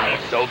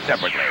surprise. Sold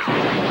separately.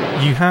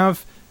 You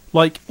have,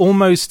 like,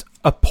 almost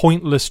a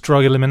pointless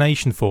drug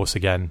elimination force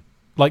again.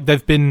 Like,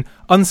 they've been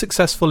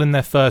unsuccessful in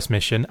their first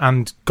mission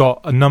and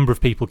got a number of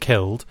people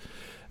killed.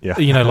 Yeah.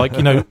 You know, like,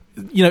 I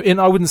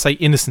wouldn't say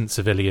innocent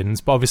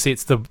civilians, but obviously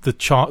it's the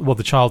child. Well,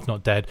 the child's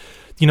not dead.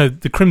 You know,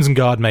 the Crimson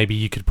Guard, maybe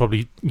you could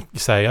probably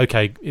say,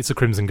 okay, it's a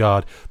Crimson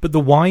Guard. But the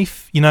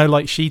wife, you know,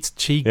 like she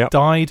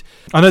died.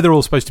 I know they're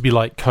all supposed to be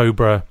like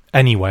Cobra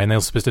anyway, and they're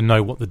all supposed to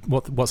know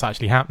what's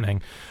actually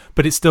happening.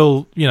 But it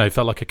still, you know,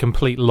 felt like a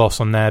complete loss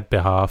on their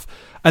behalf.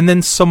 And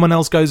then someone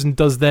else goes and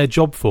does their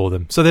job for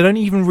them, so they don't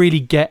even really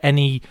get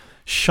any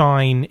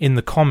shine in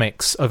the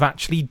comics of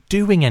actually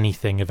doing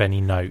anything of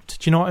any note.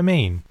 Do you know what I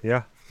mean?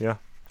 Yeah.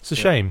 It's a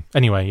shame.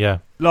 Anyway, yeah.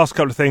 Last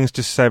couple of things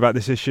just to say about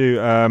this issue.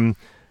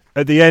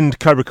 At the end,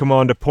 Cobra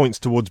Commander points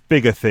towards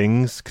bigger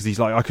things because he's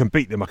like, I can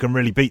beat them. I can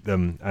really beat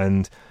them.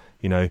 And,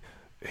 you know,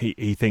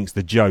 he thinks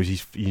the Joes,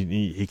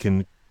 he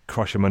can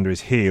crush them under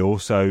his heel,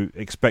 so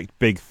expect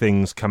big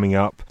things coming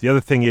up. The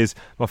other thing is,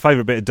 my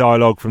favourite bit of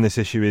dialogue from this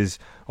issue is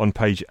on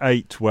page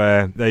 8,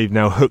 where they've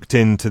now hooked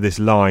into this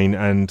line,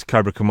 and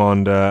Cobra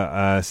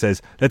Commander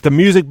says, "Let the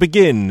music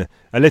begin.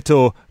 A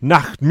little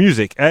Nacht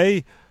music,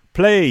 eh?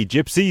 Play,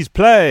 gypsies,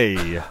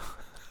 play."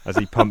 As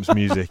he pumps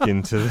music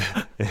into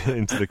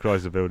the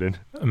Chrysler Building.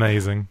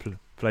 Amazing.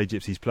 Play,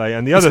 gypsies, play.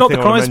 And the other thing, it's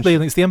not the Chrysler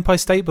Building, it's the Empire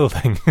State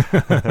Building.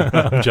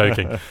 I'm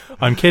joking.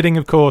 I'm kidding,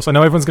 of course. I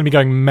know everyone's going to be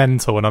going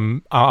mental when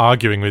I'm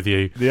arguing with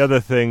you. The other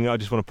thing I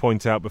just want to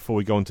point out before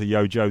we go on to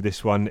Yo-Jo,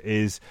 this one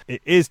is,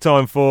 it is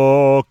time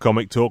for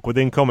Comic Talk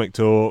within Comic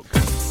Talk.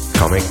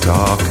 Comic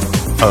Talk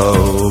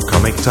Oh,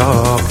 Comic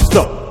Talk.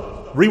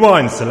 Stop.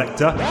 Rewind,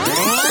 selector.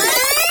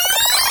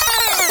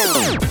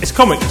 It's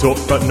Comic Talk,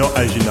 but not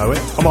as you know it.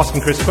 I'm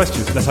asking Chris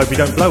questions, let's hope he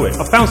don't blow it.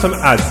 I found some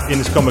ads in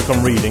this comic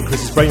I'm reading.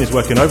 Chris's brain is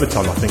working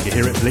overtime, I think you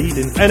hear it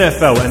bleeding.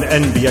 NFL and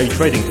NBA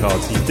trading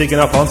cards. He's digging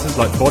up answers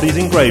like bodies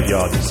in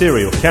graveyards,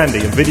 cereal,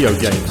 candy and video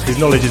games. His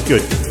knowledge is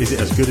good. Is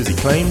it as good as he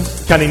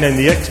claims? Can he name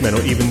the X-Men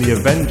or even the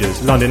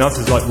Avengers? Landing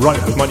answers like, right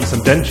hook might need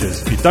some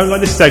dentures. If you don't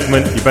like this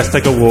segment, you best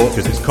take a walk,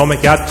 because it's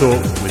Comic Ad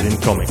Talk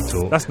within Comic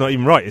Talk. That's not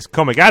even right, it's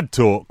Comic Ad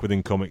Talk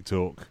within Comic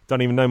Talk.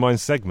 Don't even know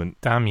mine's segment.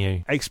 Damn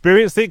you.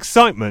 Experience the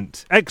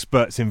excitement.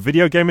 Experts in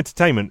video game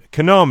entertainment.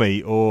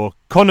 Konami or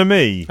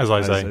Konami,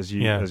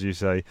 as you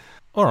say.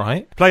 All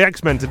right. Play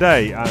X-Men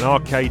today at an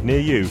arcade near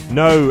you.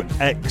 No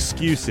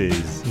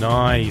excuses.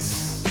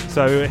 Nice.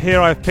 So here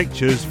I have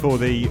pictures for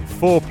the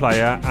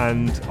 4-player,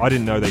 and I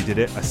didn't know they did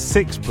it, a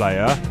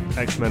 6-player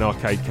X-Men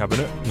arcade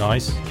cabinet.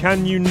 Nice.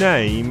 Can you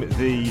name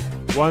the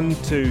 1,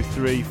 2,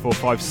 3, 4,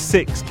 5,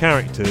 6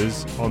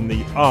 characters on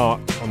the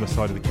art on the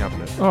side of the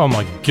cabinet? Oh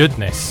my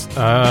goodness!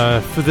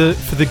 For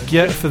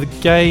the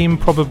game,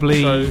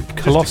 probably so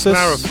Colossus.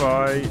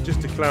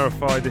 Just to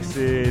clarify,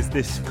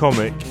 this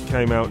comic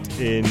came out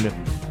in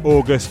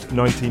August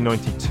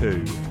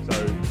 1992.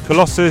 So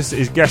Colossus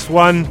is guess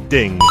 1.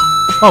 Ding.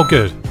 Oh,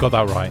 good. Got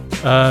that right.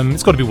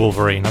 It's got to be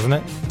Wolverine, hasn't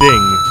it?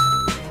 Ding.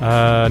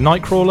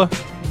 Nightcrawler.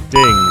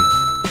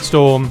 Ding.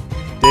 Storm.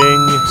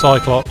 Ding.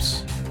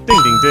 Cyclops.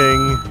 Ding, ding,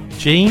 ding.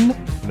 Jean?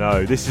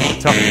 No, this is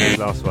the toughest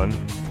last one.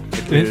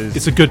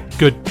 It's a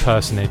good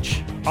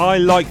personage. I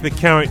like the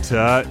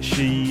character.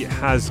 She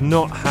has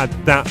not had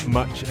that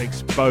much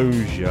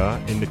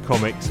exposure in the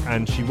comics,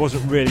 and she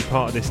wasn't really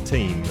part of this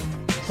team.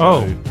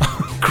 So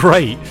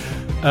Great.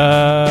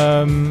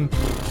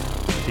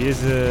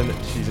 She's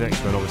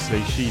X-Men,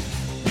 obviously. She's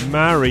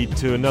married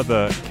to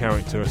another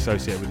character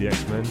associated with the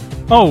X-Men.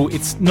 Oh,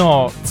 it's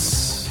not.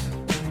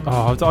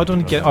 Oh, I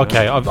don't get.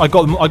 Okay, I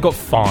got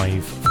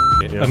 5.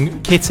 Yeah.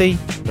 Kitty.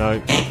 No.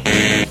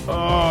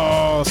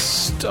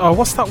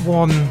 What's that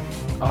one?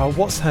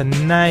 What's her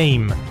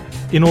name?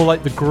 In all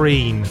like the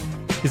green.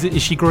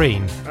 Is she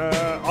green?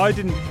 I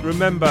didn't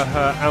remember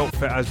her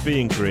outfit as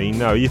being green.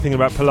 No, are you thinking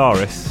about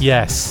Polaris?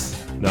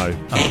 Yes. No.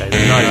 Okay,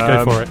 then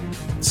no, go for it.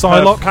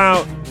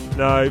 Psylocke.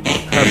 No,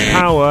 her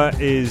power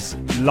is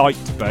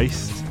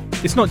light-based.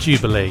 It's not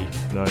Jubilee.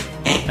 No.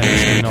 And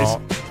it's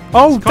not...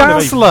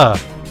 Dazzler!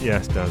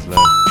 Yes, Dazzler.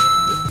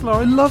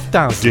 I love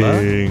Dazzler.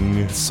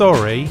 Ding.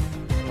 Sorry.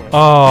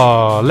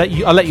 I'll let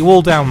you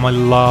all down my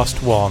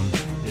last one.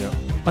 Yeah.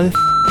 I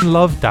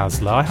love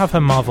Dazzler. I have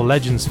her Marvel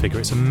Legends figure.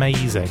 It's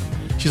amazing.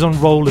 She's on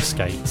roller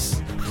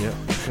skates. Yeah.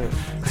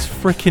 It's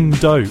freaking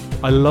dope.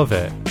 I love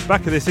it.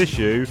 Back of this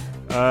issue...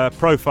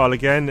 profile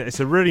again. It's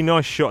a really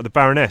nice shot of the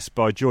Baroness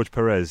by George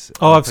Perez.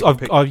 I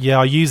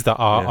used that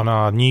art on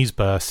our news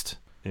burst.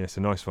 Yeah, it's a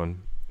nice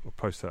one. We'll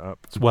post that up.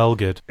 It's well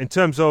good. In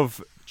terms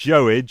of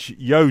Joe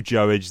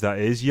Joage, that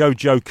is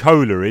Joe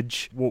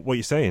Coleridge. What are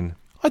you saying?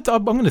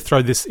 I'm going to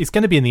throw this. It's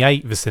going to be in the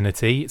 8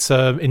 vicinity. It's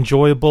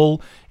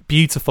enjoyable,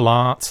 beautiful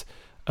art.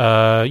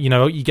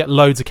 You get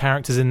loads of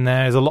characters in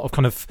there. There's a lot of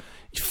kind of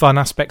fun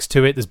aspects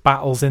to it. There's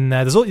battles in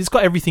there. It's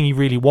got everything you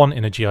really want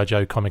in a G.I.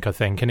 Joe comic, I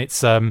think. And it's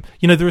there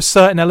are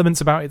certain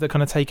elements about it that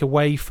kind of take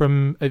away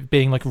from it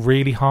being like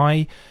really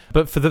high.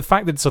 But for the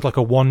fact that it's sort of like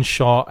a one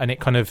shot and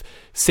it kind of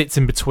sits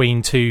in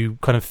between 2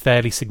 kind of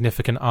fairly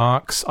significant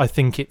arcs, I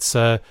think it's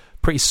a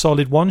pretty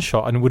solid one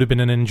shot and would have been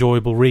an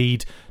enjoyable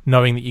read,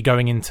 knowing that you're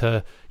going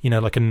into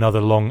like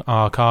another long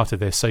arc after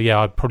this. So yeah,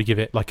 I'd probably give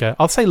it like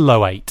I'll say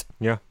low 8.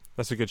 Yeah.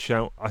 That's a good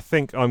shout. I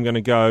think I'm going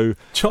to go...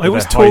 I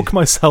always talk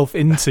myself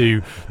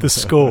into the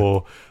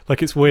score.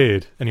 Like, it's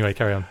weird. Anyway,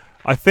 carry on.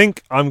 I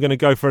think I'm going to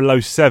go for a low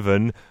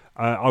 7.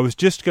 I was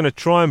just going to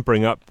try and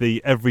bring up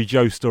the Every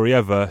Joe Story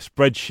Ever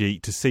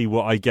spreadsheet to see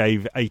what I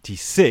gave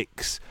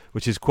 86,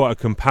 which is quite a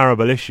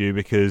comparable issue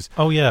because...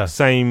 Oh, yeah.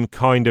 Same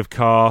kind of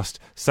cast,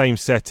 same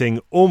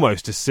setting,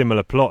 almost a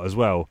similar plot as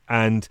well.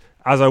 And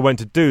as I went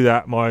to do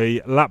that,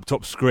 my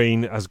laptop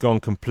screen has gone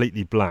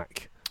completely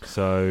black.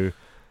 So...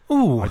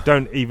 Ooh. I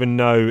don't even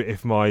know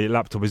if my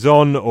laptop is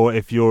on or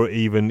if you're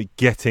even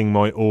getting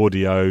my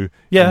audio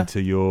into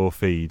your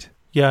feed.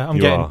 Yeah,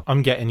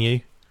 I'm getting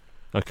you.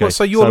 Okay.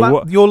 So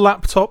your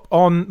laptop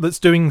on that's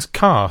doing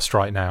cast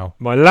right now?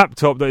 My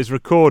laptop that is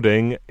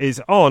recording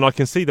is on. I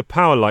can see the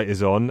power light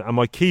is on and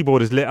my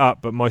keyboard is lit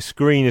up, but my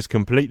screen is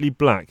completely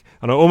black.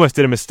 And I almost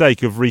did a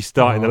mistake of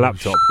restarting the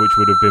laptop, which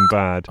would have been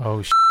bad.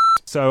 Oh,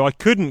 So I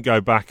couldn't go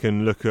back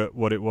and look at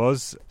what it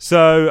was.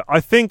 So I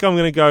think I'm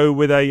going to go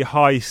with a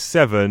high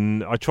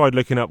 7. I tried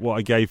looking up what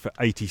I gave for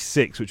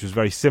 86, which was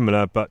very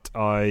similar, but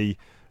I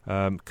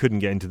couldn't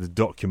get into the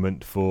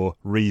document for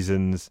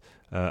reasons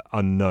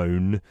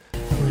unknown.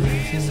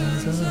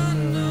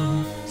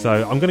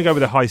 So I'm going to go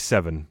with a high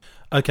 7.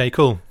 Okay,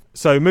 cool.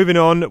 So moving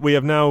on, we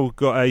have now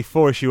got a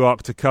 4-issue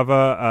arc to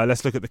cover.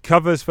 Let's look at the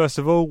covers first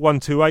of all.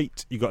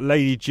 128, you've got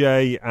Lady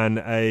J and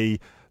a...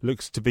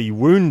 looks to be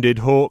wounded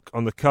Hawk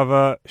on the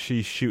cover.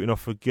 She's shooting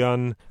off a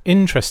gun.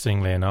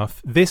 Interestingly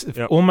enough, this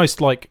almost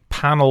like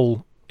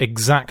panel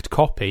exact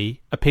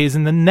copy appears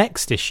in the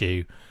next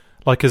issue,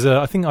 like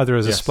I think either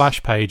as a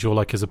splash page or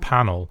like as a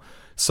panel.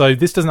 So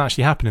this doesn't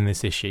actually happen in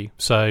this issue.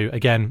 So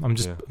again, I'm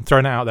just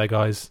throwing it out there,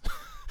 guys.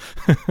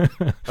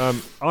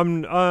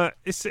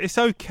 It's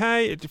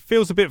okay. It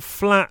feels a bit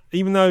flat,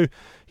 even though,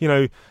 you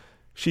know,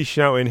 she's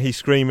shouting, he's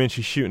screaming,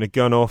 she's shooting a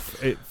gun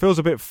off. It feels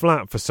a bit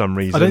flat for some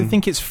reason. I don't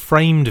think it's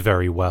framed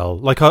very well.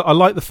 Like, I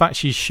like the fact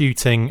she's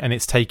shooting and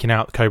it's taking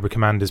out Cobra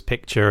Commander's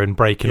picture and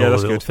breaking all the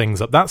little things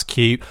up. That's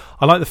cute.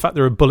 I like the fact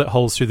there are bullet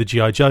holes through the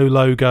G.I. Joe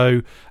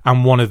logo,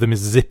 and one of them is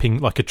zipping,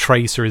 like a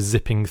tracer is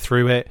zipping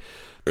through it.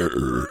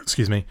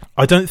 Excuse me.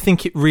 I don't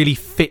think it really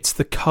fits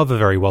the cover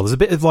very well. There's a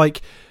bit of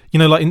like, you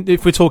know, like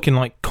if we're talking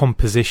like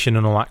composition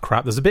and all that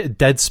crap, there's a bit of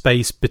dead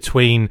space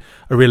between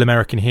a real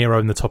American hero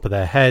and the top of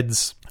their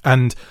heads.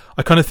 And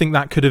I kind of think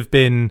that could have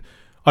been,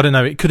 I don't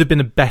know, it could have been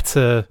a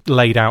better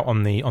laid out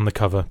on the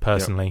cover,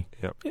 personally.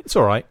 Yep. It's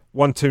all right.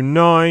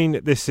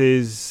 129, this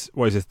is,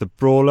 what is this, the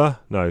Brawler?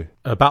 No.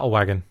 Battle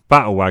Wagon.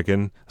 Battle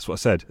Wagon, that's what I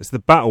said. It's the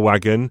Battle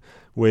Wagon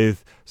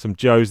with some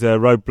Joes there,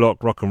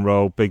 Roadblock, Rock and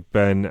Roll, Big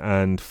Ben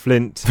and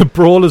Flint. The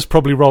Brawler's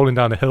probably rolling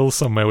down a hill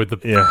somewhere with the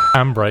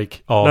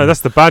handbrake on. No,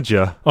 that's the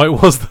Badger. Oh,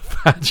 it was the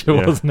Badger,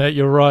 wasn't it?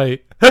 You're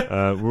right.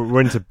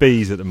 We're into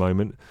bees at the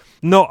moment.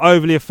 Not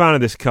overly a fan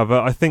of this cover.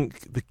 I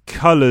think the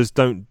colours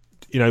don't,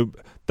 you know,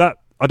 that,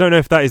 I don't know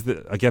if that is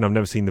the, again, I've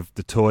never seen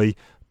the toy,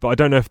 but I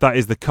don't know if that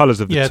is the colours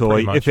of the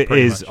toy. If it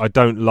is, I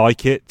don't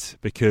like it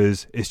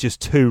because it's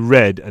just too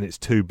red and it's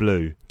too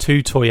blue.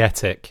 Too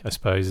toyetic, I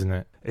suppose, isn't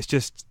it? It's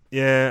just,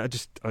 I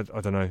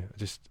don't know.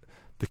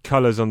 The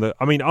colours on the,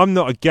 I mean, I'm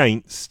not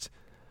against,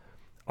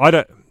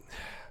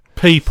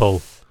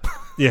 people.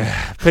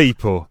 Yeah,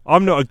 people.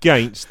 I'm not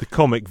against the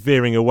comic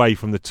veering away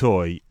from the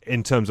toy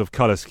in terms of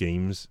colour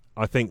schemes.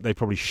 I think they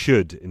probably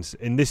should.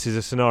 And this is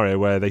a scenario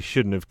where they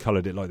shouldn't have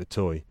coloured it like the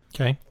toy.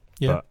 Okay,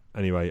 yeah. But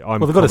anyway,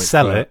 they've got to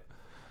sell it.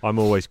 I'm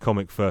always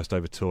comic first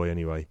over toy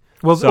anyway.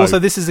 Well, also,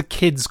 this is a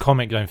kid's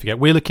comic, don't forget.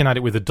 We're looking at it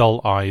with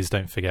adult eyes,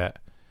 don't forget.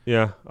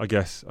 Yeah, I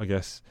guess.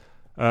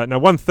 Now,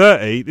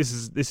 130, this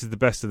is the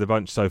best of the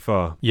bunch so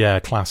far. Yeah,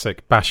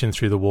 classic. Bashing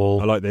through the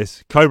wall. I like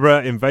this.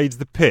 Cobra invades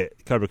the pit.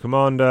 Cobra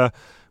Commander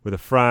with a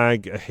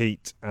frag, a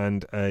heat,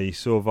 and a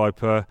Saw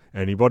Viper.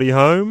 Anybody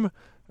home?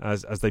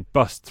 As they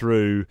bust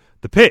through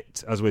the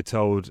pit, as we're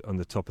told on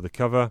the top of the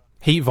cover.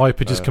 Heat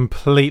Viper just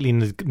completely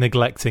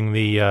neglecting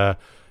the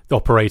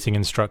operating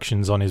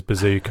instructions on his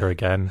bazooka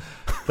again.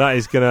 That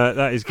is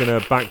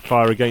gonna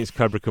backfire against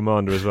Cobra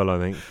Commander as well, I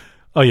think.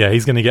 Oh yeah,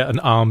 he's gonna get an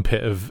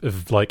armpit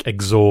of like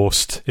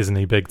exhaust, isn't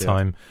he? Big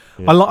time.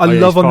 Yeah. I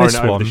love on this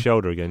one over the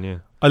shoulder again. Yeah.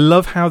 I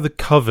love how the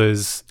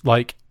covers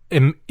like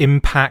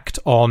impact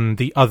on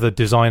the other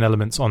design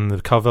elements on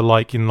the cover.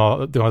 Like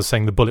I was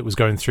saying, the bullet was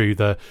going through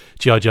the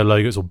G.I. Joe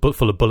logo. It's all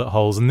full of bullet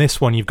holes. And this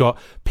one, you've got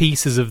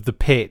pieces of the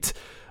pit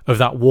of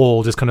that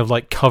wall just kind of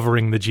like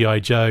covering the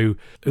G.I. Joe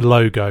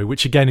logo,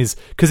 which again is,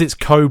 because it's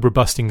Cobra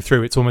busting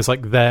through, it's almost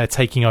like they're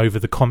taking over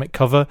the comic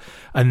cover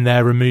and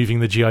they're removing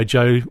the G.I.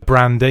 Joe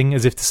branding,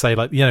 as if to say,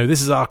 like, you know,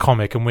 this is our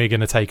comic and we're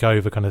going to take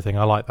over kind of thing.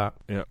 I like that.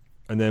 Yeah.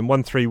 And then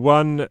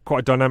 131,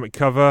 quite a dynamic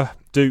cover.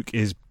 Duke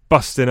is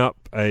busting up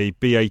a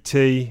BAT,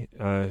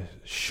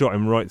 shot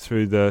him right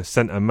through the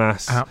centre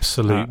mass.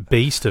 Absolute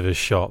beast of a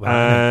shot.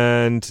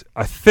 And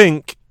I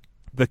think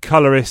the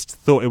colorist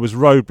thought it was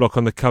Roadblock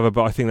on the cover,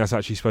 but I think that's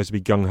actually supposed to be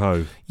Gung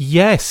Ho.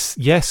 Yes,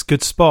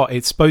 good spot.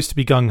 It's supposed to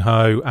be Gung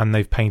Ho, and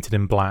they've painted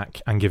him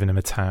black and given him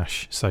a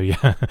tash. So yeah,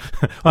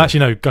 well, actually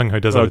no, Gung Ho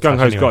does. Well, Gung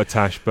Ho's got a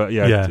tash, but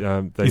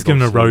yeah, he's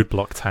given a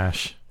Roadblock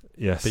tash.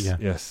 Yes,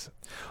 yes.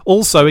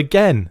 Also,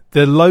 again,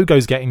 the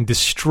logo's getting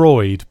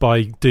destroyed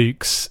by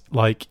Duke's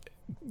like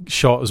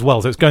shot as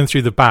well. So it's going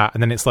through the bat,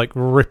 and then it's like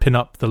ripping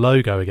up the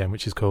logo again,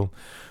 which is cool.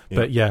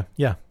 But yeah.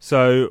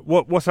 So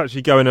what's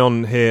actually going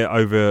on here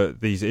over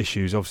these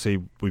issues?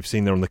 Obviously, we've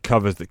seen there on the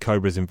covers that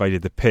Cobra's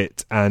invaded the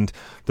pit. And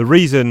the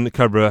reason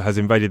Cobra has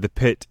invaded the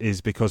pit is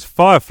because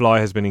Firefly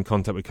has been in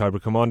contact with Cobra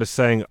Commander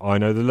saying, I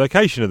know the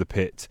location of the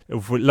pit.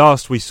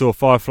 Last we saw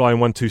Firefly in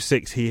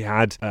 126, he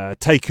had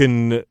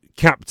taken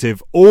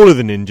captive all of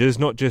the ninjas,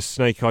 not just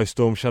Snake Eye,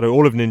 Storm Shadow,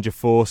 all of Ninja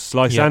Force,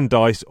 Slice and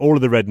Dice, all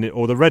of the red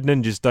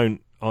ninjas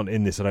aren't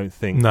in this, I don't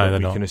think. No, they're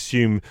not. We can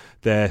assume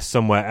they're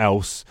somewhere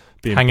else.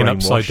 Hanging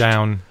upside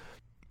down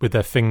with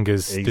their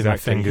fingers. Exactly. Doing their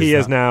fingers. He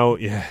is now,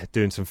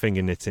 doing some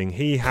finger knitting.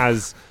 He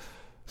has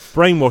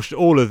brainwashed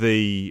all of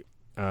the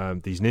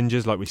these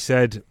ninjas, like we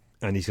said,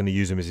 and he's going to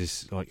use them as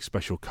his like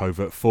special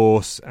covert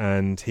force.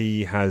 And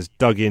he has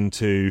dug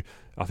into,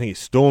 I think it's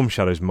Storm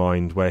Shadow's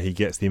mind, where he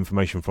gets the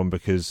information from,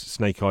 because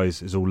Snake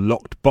Eyes is all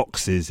locked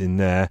boxes in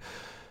there,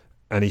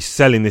 and he's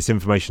selling this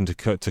information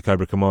to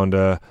Cobra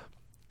Commander.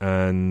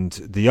 And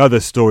the other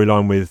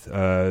storyline with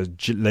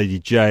Lady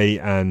J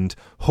and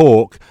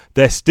Hawk,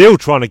 they're still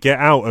trying to get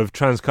out of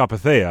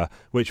Transcarpathia,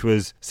 which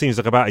seems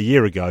like about a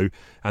year ago,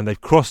 and they've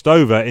crossed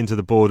over into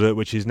the border,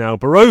 which is now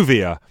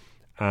Barovia.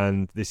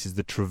 And this is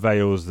the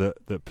travails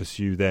that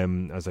pursue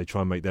them as they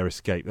try and make their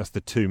escape. That's the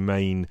two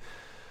main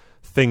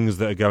things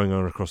that are going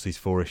on across these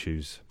 4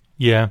 issues.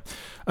 Yeah,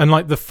 and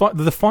like the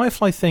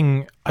Firefly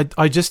thing,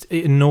 I just,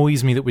 it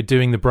annoys me that we're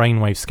doing the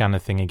brainwave scanner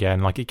thing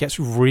again. Like, it gets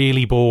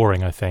really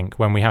boring, I think,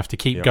 when we have to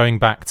keep going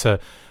back to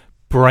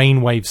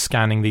brainwave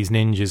scanning these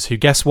ninjas who,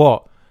 guess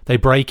what? They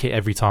break it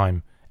every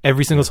time.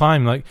 Every single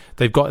time. Like,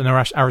 they've got an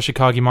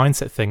Arashikage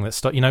mindset thing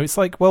that's, it's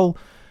like, well,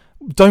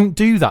 don't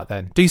do that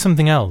then. Do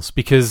something else,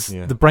 because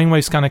the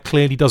brainwave scanner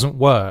clearly doesn't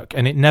work,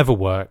 and it never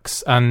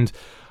works. And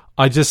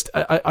I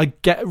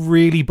get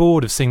really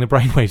bored of seeing the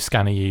brainwave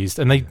scanner used,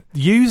 and they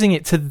using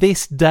it to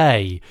this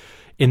day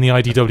in the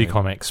IDW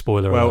comics.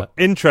 Spoiler alert. Well,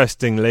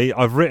 interestingly,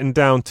 I've written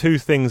down 2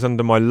 things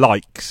under my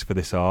likes for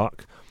this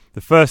arc.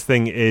 The first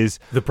thing is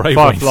the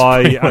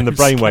Firefly and the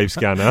brainwave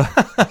scanner.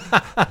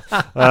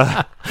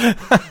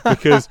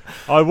 Because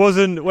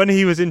when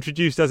he was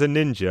introduced as a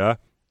ninja,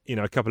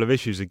 a couple of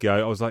issues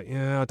ago, I was like,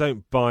 I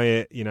don't buy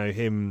it.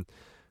 Him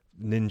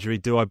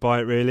ninja, do I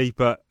buy it really?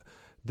 But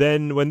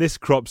then when this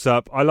crops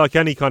up, I like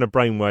any kind of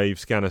brainwave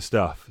scanner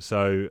stuff.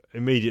 So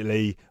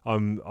immediately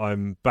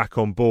I'm back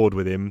on board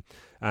with him,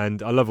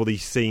 and I love all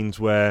these scenes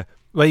where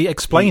they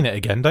explain it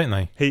again, don't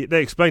they?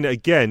 They explain it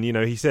again.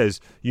 He says,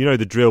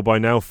 the drill by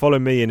now. Follow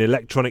me in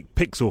electronic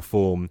pixel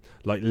form,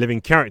 like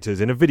living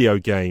characters in a video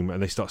game,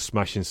 and they start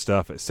smashing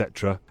stuff,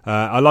 etc.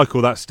 I like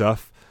all that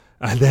stuff.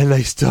 And then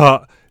they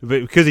start,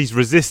 because he's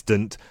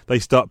resistant, they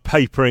start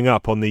papering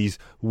up on these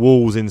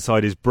walls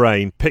inside his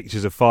brain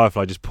pictures of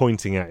Firefly just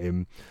pointing at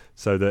him,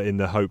 so that in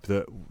the hope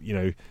that,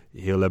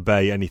 he'll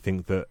obey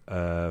anything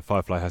that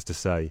Firefly has to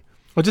say.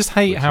 I just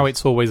hate how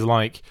it's always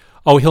like,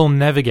 oh, he'll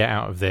never get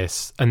out of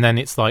this. And then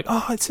it's like,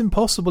 oh, it's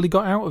impossible, he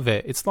got out of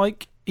it. It's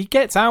like, he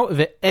gets out of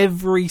it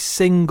every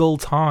single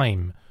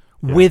time,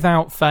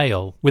 without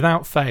fail.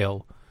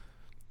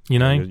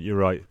 You're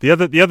right. The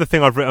other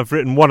thing I've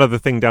written one other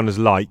thing down as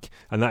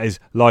and that is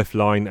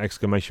Lifeline !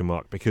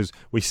 Because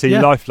we see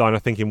Lifeline, I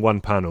think, in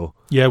one panel.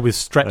 Yeah, with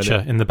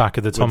Stretcher in the back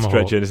of the Tomahawk.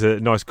 Stretcher, it's a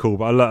nice call,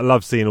 but I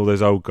love seeing all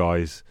those old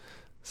guys.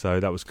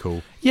 So that was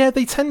cool. Yeah,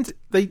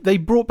 they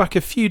brought back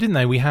a few, didn't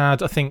they? We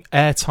had, I think,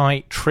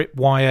 Airtight,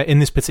 Tripwire in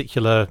this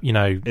particular,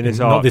 in this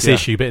not this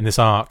issue, but in this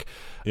arc.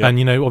 Yeah.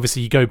 And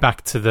obviously you go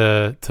back to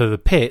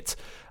the pit,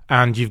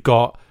 and you've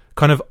got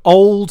kind of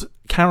old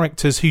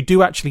characters who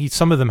do actually,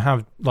 some of them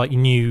have like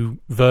new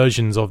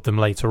versions of them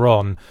later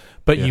on,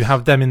 but you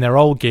have them in their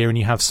old gear, and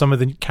you have some of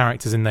the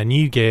characters in their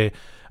new gear.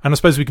 And I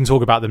suppose we can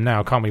talk about them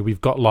now, can't we? We've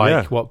got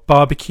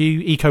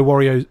Barbecue, Eco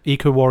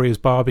Warriors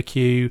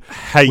Barbecue.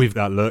 Hate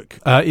that look.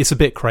 It's a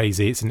bit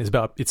crazy. It's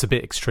a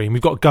bit extreme.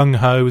 We've got Gung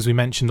Ho, as we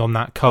mentioned on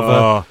that cover.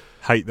 Oh,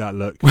 hate that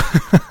look.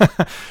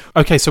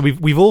 Okay, so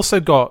we've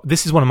also got,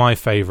 this is one of my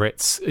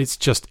favourites. It's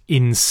just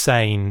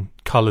insane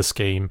colour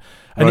scheme,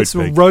 and it's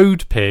a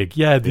Road Pig.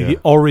 Yeah, the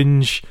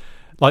orange,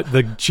 like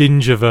the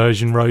ginger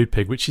version Road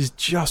Pig, which is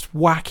just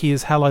wacky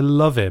as hell. I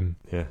love him.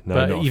 Yeah, no,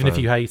 but not even a fan.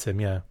 if you hate him,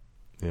 yeah.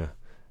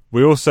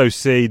 We also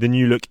see the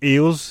new look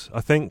Eels, I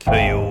think.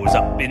 Eels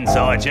up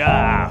inside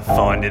ya,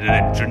 finding an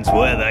entrance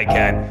where they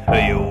can.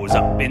 Eels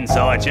up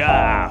inside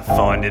ya,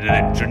 finding an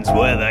entrance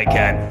where they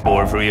can.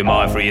 Boring through your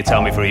mind, through your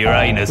tummy, through your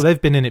anus. Well, they've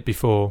been in it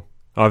before.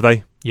 Oh, have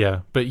they?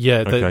 Yeah, but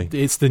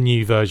it's the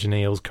new version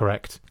Eels,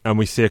 correct. And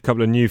we see a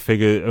couple of new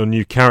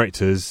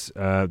characters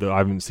that I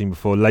haven't seen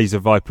before, Laser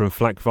Viper and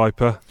Flak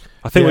Viper.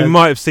 I think we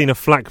might have seen a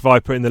Flak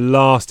Viper in the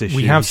last issue.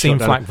 We have seen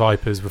Flak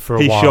Vipers for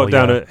a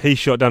while. He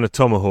shot down a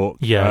Tomahawk,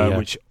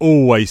 which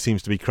always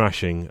seems to be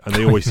crashing, and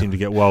they always seem to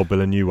get Wild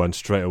Bill a new one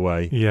straight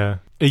away. Yeah.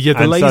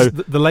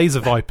 The Laser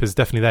Viper's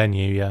definitely their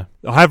new, yeah.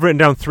 I have written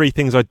down 3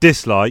 things I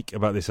dislike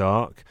about this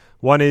arc.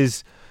 One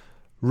is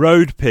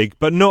Road Pig,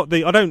 but not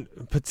the. I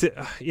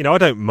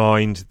don't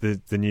mind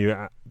the new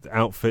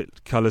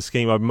outfit colour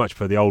scheme. I much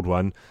prefer the old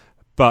one.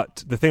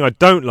 But the thing I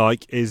don't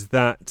like is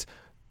that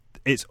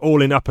it's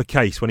all in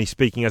uppercase when he's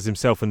speaking as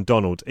himself and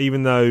Donald.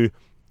 Even though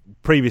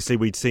previously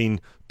we'd seen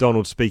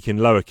Donald speak in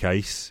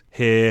lowercase,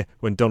 here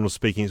when Donald's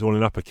speaking it's all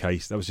in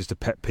uppercase. That was just a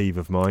pet peeve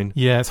of mine.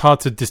 Yeah, it's hard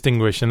to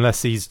distinguish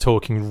unless he's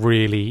talking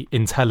really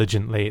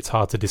intelligently. It's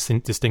hard to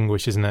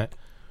distinguish, isn't it?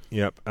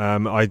 Yep.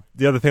 The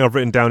other thing I've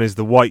written down is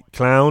the White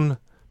Clown,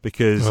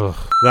 because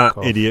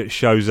idiot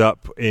shows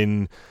up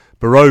in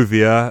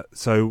Barovia.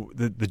 So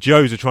the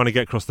Joes are trying to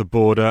get across the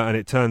border, and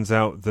it turns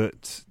out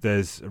that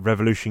there's a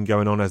revolution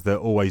going on, as there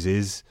always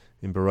is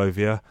in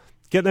Barovia.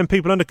 Get them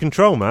people under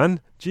control,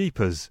 man.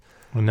 Jeepers.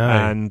 No,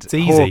 and it's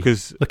easy.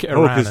 Look at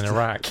Iran and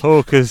Iraq.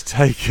 Hawker's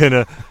taken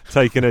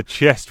a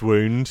chest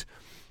wound,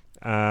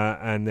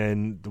 and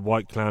then the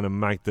White Clown and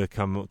Magda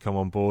come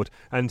on board.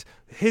 And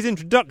his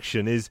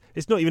introduction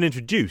it's not even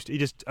introduced. He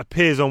just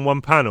appears on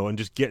one panel and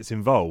just gets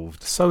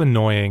involved. So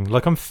annoying.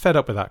 Like, I'm fed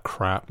up with that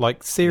crap.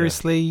 Like,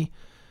 seriously. Yeah.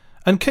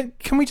 And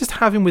can we just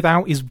have him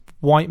without his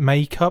white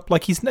makeup?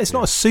 Like, it's not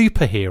a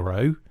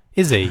superhero,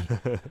 is he?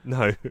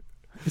 No.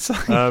 It's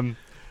like, the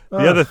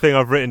other thing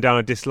I've written down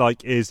I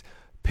dislike is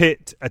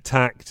Pit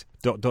attacked ...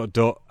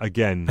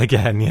 again.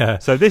 Again, yeah.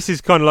 So this is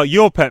kind of like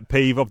your pet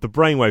peeve of the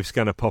brainwave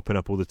scanner popping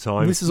up all the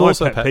time. This is My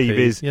also pet peeve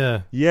is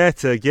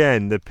yet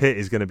again the Pit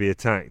is going to be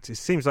attacked. It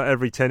seems like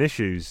every 10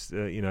 issues,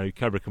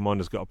 Cobra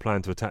Commander's got a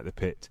plan to attack the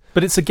Pit.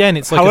 But it's like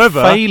a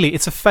failure.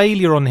 It's a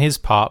failure on his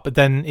part, but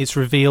then it's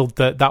revealed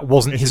that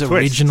wasn't his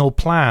original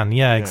plan.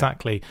 Yeah,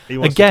 exactly. He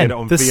wants again, to get it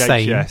on the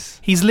VHS.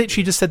 same. He's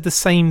literally just said the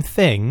same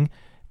thing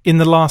in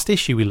the last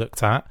issue we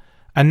looked at.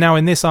 And now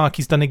in this arc,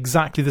 he's done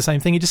exactly the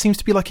same thing. It just seems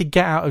to be like a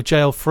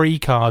get-out-of-jail-free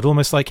card,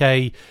 almost like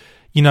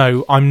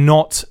I'm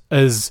not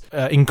as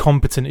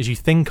incompetent as you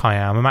think I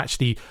am. I'm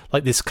actually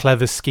like this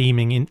clever,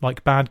 scheming,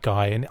 bad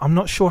guy. And I'm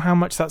not sure how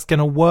much that's going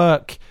to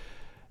work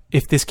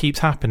if this keeps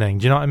happening.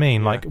 Do you know what I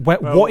mean? Yeah.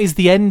 What is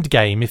the end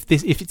game if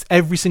it's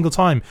every single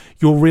time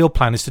your real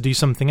plan is to do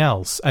something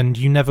else and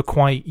you never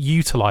quite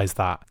utilise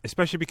that?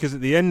 Especially because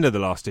at the end of the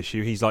last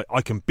issue, he's like,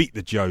 I can beat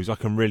the Joes. I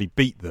can really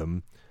beat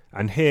them.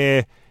 And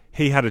here...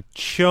 he had a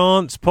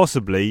chance,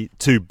 possibly,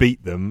 to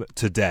beat them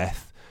to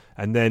death,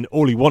 and then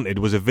all he wanted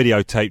was a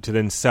videotape to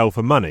then sell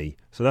for money.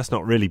 So that's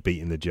not really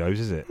beating the Joes,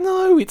 is it?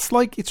 No, it's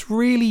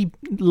really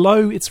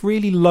low. It's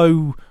really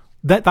low.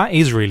 That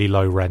is really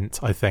low rent,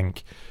 I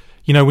think.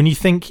 When you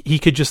think he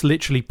could just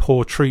literally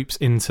pour troops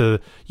into...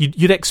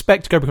 You'd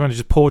expect Cobra Commander to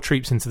just pour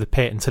troops into the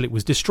Pit until it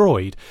was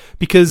destroyed,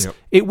 because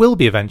it will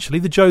be eventually.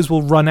 The Joes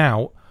will run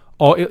out.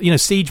 Or,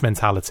 siege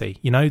mentality,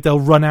 they'll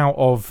run out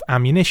of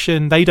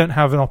ammunition. They don't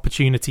have an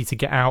opportunity to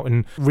get out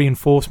and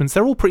reinforcements.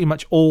 They're all pretty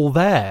much all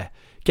there,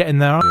 getting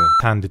their ass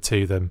handed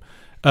to them,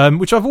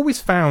 which I've always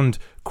found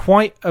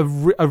quite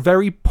a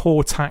very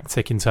poor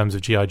tactic in terms of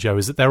G.I. Joe,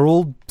 is that they're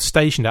all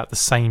stationed at the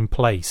same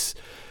place.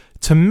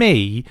 To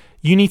me,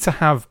 you need to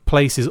have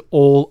places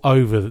all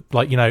over,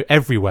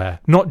 everywhere,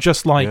 not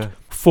just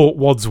Fort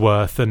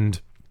Wadsworth and,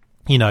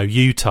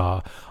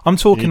 Utah. I'm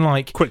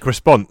talking quick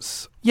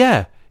response.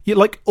 Yeah.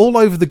 All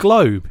over the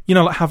globe,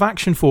 have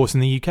Action Force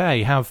in the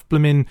UK, have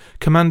blimmin'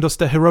 Commandos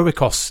de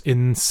Heroicos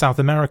in South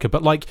America,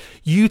 but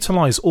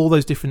utilise all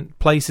those different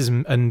places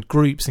and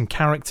groups and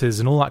characters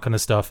and all that kind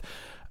of stuff,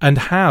 and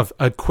have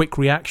a quick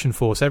reaction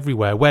force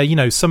everywhere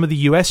where, some of the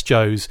US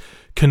Joes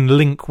can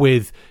link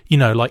with,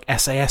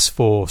 SAS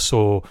Force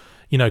or,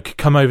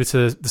 come over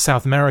to the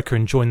South America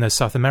and join those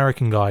South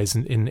American guys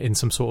in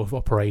some sort of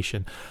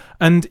operation.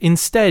 And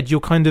instead, you're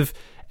kind of...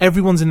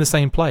 everyone's in the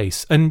same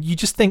place, and you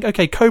just think,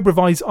 okay, Cobra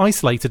Vi's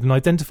isolated and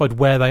identified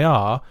where they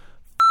are.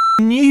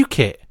 Nuke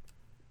it,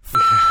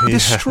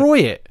 destroy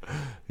it,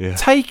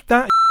 take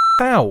that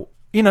out.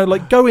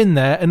 Go in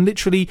there and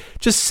literally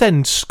just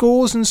send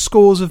scores and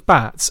scores of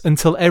bats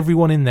until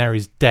everyone in there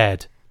is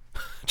dead.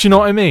 Do you know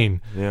what I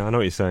mean? Yeah, I know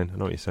what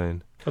you're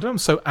saying. I'm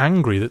so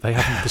angry that they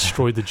haven't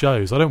destroyed the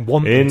Joes. I don't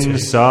want them to.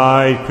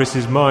 Inside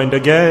Chris's mind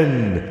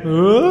again.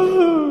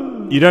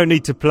 You don't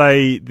need to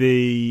play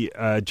the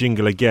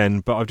jingle again,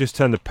 but I've just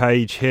turned the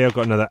page here. I've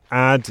got another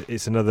ad.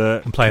 It's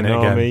another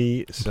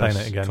Konami.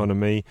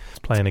 It's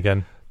playing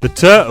again. The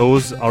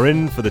Turtles are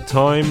in for the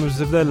times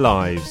of their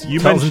lives. You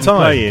mentioned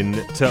playing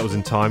Turtles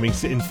in Time.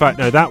 In fact,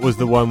 no, that was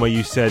the one where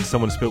you said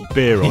someone spilt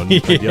beer on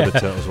the other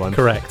Turtles one.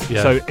 Correct,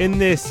 yeah. So in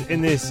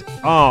this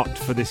art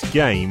for this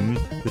game,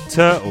 the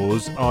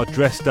Turtles are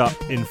dressed up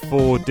in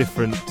 4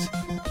 different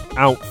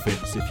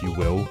outfits, if you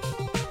will,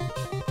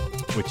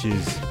 which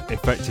is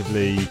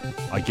effectively,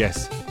 I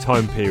guess,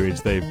 time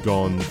periods they've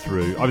gone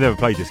through. I've never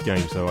played this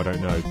game, so I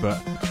don't know.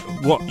 But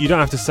you don't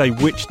have to say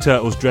which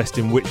Turtles dressed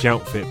in which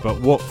outfit,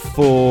 but what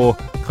 4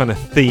 kind of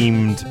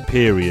themed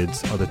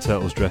periods are the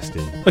Turtles dressed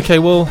in? Okay,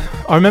 well,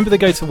 I remember they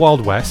go to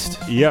Wild West.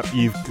 Yep,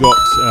 you've got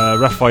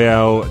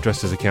Raphael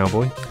dressed as a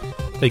cowboy.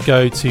 They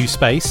go to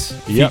space,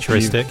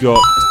 futuristic. You've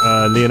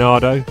got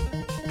Leonardo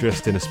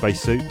dressed in a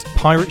spacesuit.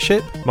 Pirate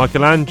ship.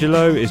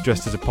 Michelangelo is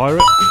dressed as a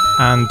pirate.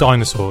 And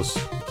dinosaurs.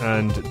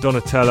 And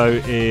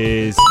Donatello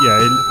is,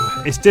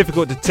 it's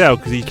difficult to tell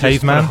because he's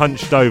just kind of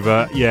hunched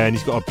over, and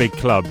he's got a big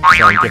club, so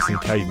I'm guessing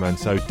caveman.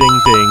 So ding,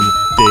 ding,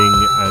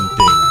 ding, and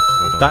ding.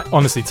 Well that,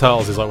 honestly,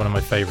 Turtles is one of my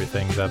favourite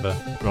things ever.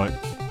 Right.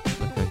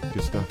 Okay,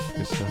 good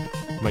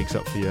stuff. Makes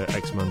up for your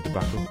X-Men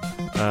debacle.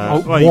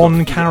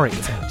 One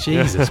character.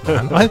 Jesus,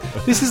 man.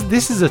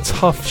 This is a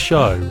tough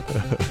show.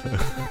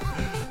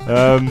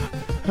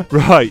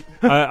 Right.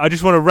 I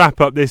just want to wrap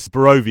up this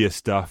Barovia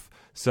stuff.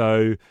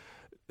 So...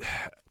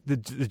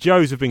 The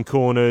Joes have been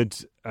cornered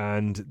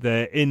and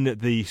they're in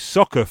the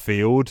soccer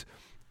field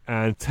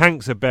and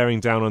tanks are bearing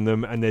down on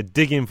them and they're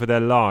digging for their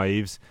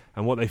lives,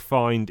 and what they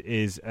find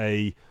is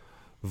a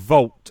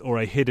vault or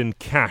a hidden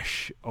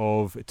cache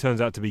of, it turns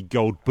out to be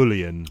gold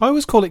bullion. I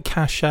always call it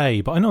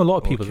cachet, but I know a lot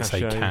of people that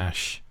say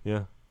cache.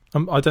 Yeah.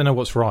 I don't know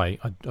what's right.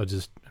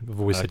 I've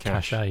always said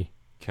cachet.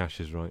 Cache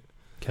is right.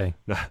 Okay.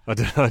 No, I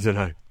don't know.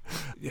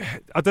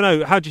 I don't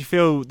know. How do you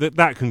feel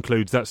that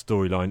concludes that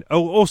storyline?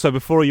 Oh, also,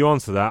 before you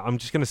answer that, I'm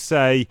just going to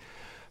say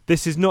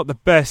this is not the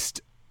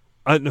best.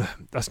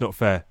 That's not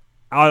fair.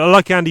 I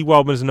like Andy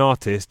Wildman as an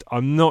artist.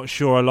 I'm not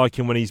sure I like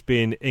him when he's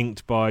being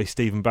inked by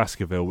Stephen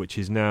Baskerville, which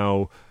is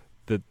now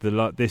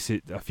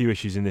a few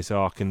issues in this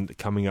arc and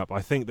coming up.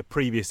 I think the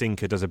previous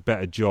inker does a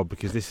better job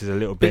because this is a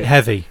little bit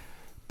heavy.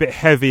 bit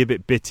heavy, a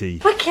bit bitty.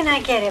 What can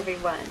I get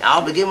everyone?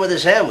 I'll begin with a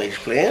sandwich,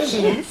 please.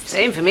 Yes.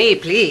 Same for me,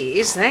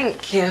 please.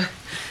 Thank you. Are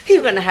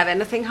you going to have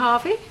anything,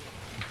 Harvey?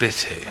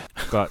 Bitty.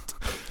 But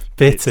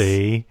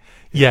bitty.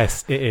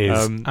 Yes, it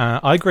is.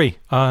 I agree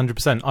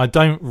 100%. I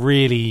don't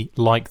really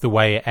like the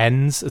way it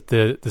ends,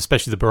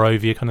 especially the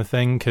Barovia kind of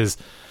thing, because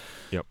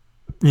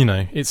you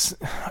know, it's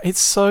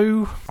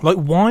so like,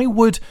 why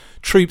would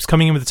troops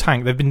coming in with a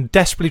tank, they've been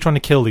desperately trying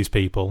to kill these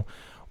people,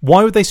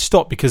 why would they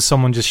stop because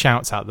someone just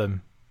shouts at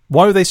them?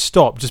 Why would they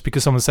stop just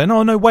because someone's saying,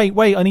 oh no, wait,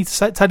 I need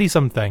to tell you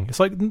something? It's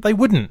like, they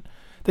wouldn't.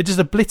 They just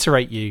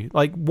obliterate you.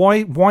 Like,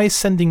 why is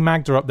sending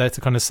Magda up there to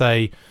kind of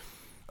say,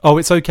 oh,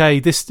 it's okay,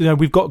 this, you know,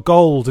 we've got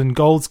gold and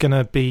gold's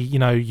gonna be, you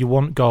know, you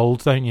want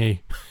gold, don't you?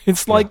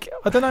 It's like,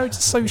 I don't know, it's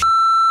just so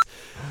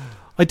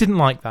I didn't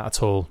like that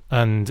at all,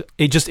 and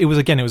it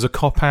was a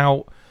cop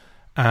out,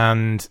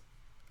 and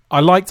I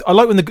like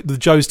when the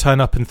Joes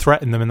turn up and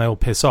threaten them and they all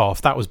piss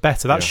off. That was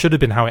better. That should have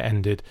been how it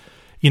ended.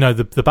 You know,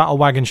 the battle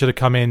wagon should have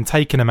come in,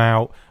 taken them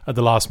out at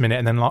the last minute,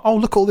 and then like, oh,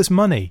 look at all this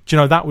money. Do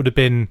you know, that would have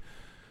been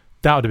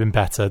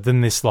better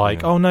than this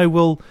like, oh no,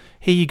 well,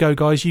 here you go,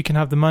 guys, you can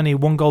have the money,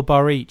 1 gold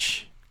bar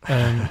each.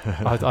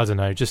 I don't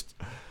know, just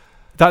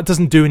that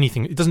doesn't do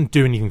anything. It doesn't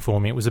do anything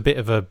for me. It was a bit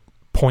of a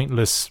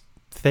pointless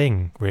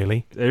thing,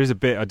 really. There is a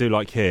bit I do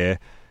like here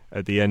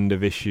at the end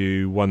of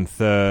issue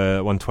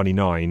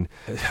 129.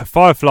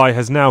 Firefly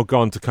has now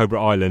gone to Cobra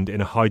Island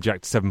in a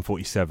hijacked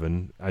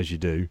 747, as you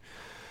do.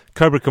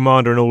 Cobra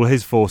Commander and all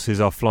his forces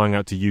are flying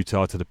out to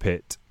Utah to the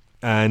pit,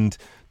 and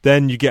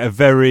then you get a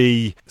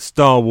very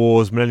Star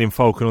Wars Millennium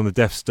Falcon on the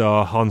Death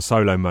Star Han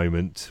Solo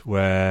moment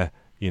where,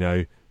 you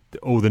know,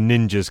 all the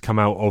ninjas come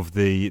out of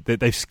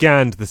they've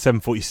scanned the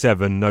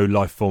 747, no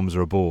life forms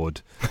are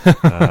aboard.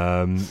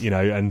 You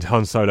know, and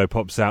Han Solo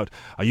pops out,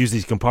 I use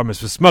these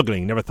compartments for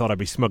smuggling, never thought I'd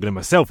be smuggling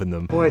myself in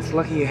them. Boy, it's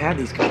lucky you had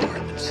these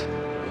compartments.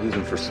 I use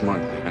them for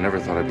smuggling. I never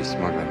thought I'd be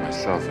smuggling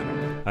myself in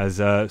them.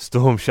 As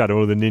Storm Shadow,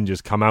 all the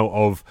ninjas come out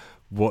of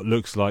what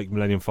looks like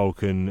Millennium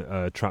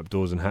Falcon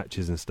trapdoors and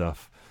hatches and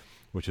stuff,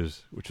 which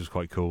was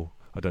quite cool.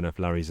 I don't know if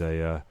Larry's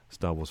a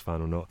Star Wars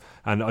fan or not.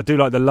 And I do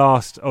like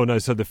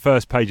the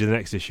first page of the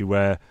next issue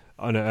where,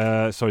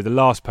 the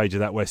last page of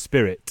that where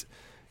Spirit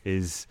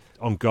is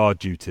on guard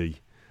duty.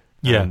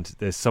 Yeah. And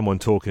there's someone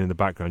talking in the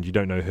background. You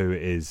don't know who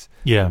it is.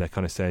 Yeah. And they're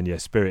kind of saying, yeah,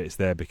 Spirit's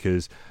there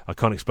because, I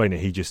can't explain it,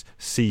 he just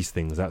sees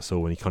things, that's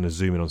all. And he kind of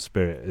zoom in on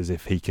Spirit as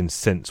if he can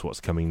sense what's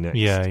coming next.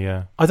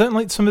 Yeah. I don't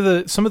like some of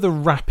the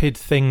rapid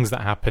things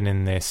that happen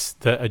in this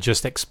that are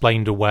just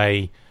explained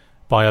away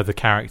by other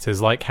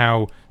characters, like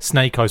how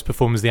Snake Eyes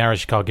performs the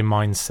Arashikage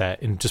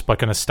mindset and just by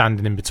kind of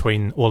standing in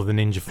between all of the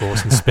ninja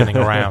force and spinning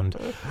around.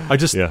 I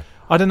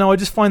don't know, I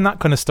just find that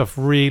kind of stuff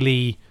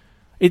really,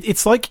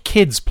 it's like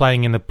kids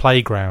playing in the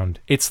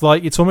playground. It's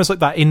almost like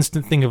that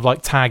instant thing of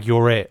like, tag,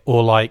 you're it,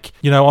 or like,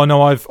 you know, I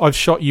know I've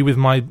shot you with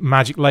my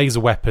magic laser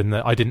weapon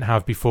that I didn't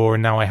have before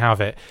and now I have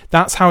it.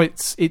 That's how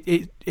it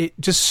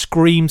just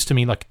screams to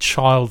me like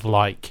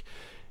childlike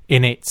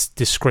in its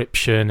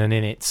description and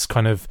in its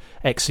kind of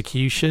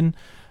execution,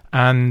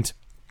 and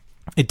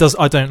it does.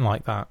 I don't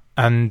like that,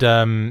 and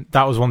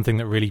that was one thing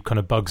that really kind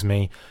of bugs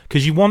me,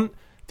 because you want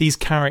these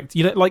characters,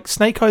 you know, like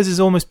Snake Eyes has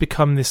almost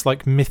become this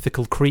like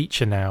mythical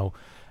creature now,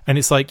 and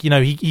it's like, you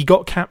know, he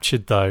got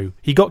captured though.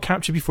 He got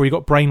captured before he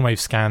got brainwave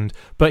scanned,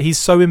 but he's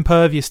so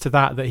impervious to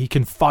that he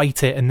can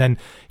fight it, and then,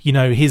 you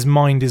know, his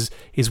mind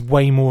is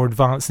way more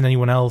advanced than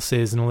anyone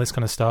else's and all this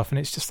kind of stuff, and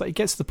it's just like, it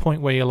gets to the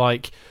point where you're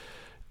like,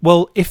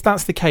 well, if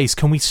that's the case,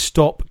 can we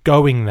stop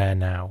going there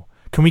now?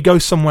 Can we go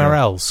somewhere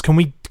else? Can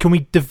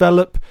we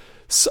develop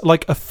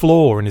like a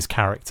flaw in his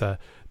character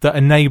that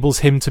enables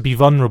him to be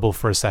vulnerable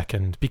for a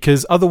second?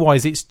 Because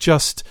otherwise, it's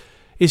just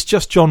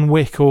John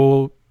Wick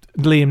or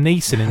Liam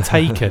Neeson in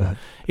Taken.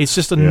 It's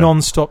just a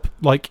non-stop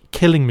like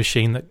killing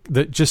machine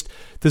that just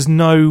there's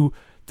no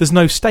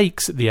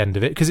stakes at the end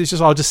of it, because it's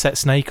just, I'll just set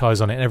Snake Eyes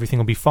on it and everything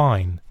will be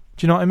fine.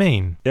 Do you know what I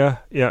mean? Yeah.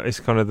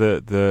 It's kind of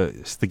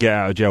the get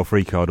out of jail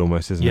free card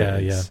almost, isn't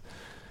it? Yeah.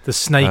 The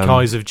Snake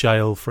Eyes of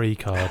jail free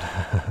card.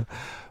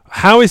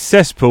 How is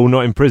Cesspool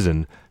not in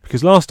prison?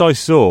 Because last I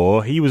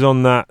saw, he was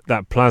on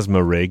that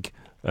plasma rig,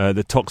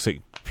 the toxic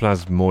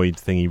plasmoid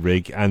thingy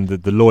rig, and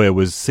the lawyer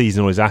was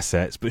seizing all his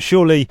assets. But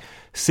surely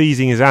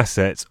seizing his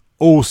assets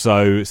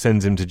also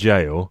sends him to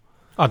jail.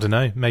 I don't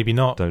know. Maybe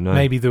not. Don't know.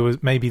 Maybe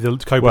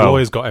the Cobra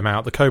lawyers got him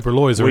out. The Cobra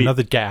lawyers are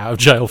another get out of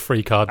jail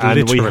free card. And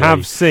literally. We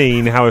have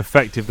seen how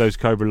effective those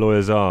Cobra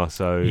lawyers are.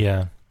 So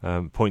yeah.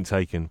 Point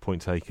taken.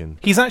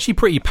 He's actually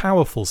pretty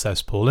powerful,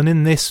 Cesspool, and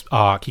in this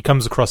arc he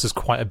comes across as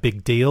quite a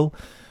big deal,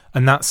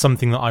 and that's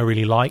something that I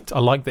really liked. I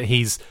like that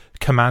he's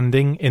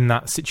commanding in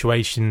that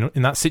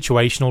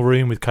situational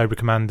room with Cobra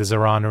Commander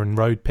Zarana and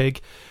Road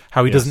Pig.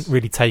 How he doesn't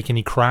really take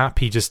any crap.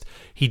 He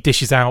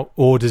dishes out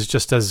orders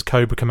just as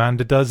Cobra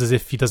Commander does, as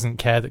if he doesn't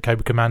care that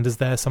Cobra Commander's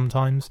there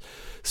sometimes.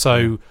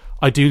 So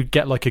I do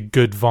get like a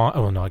good vibe.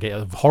 Oh no, I get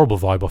a horrible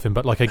vibe off him,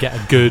 but like I get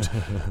a good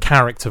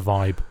character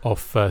vibe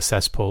off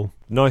Cesspool.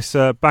 Nice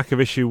back of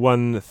issue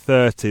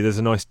 130. There's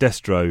a nice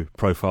Destro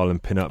profile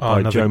and pin up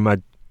by Joe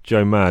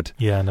Mad.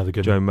 Yeah, another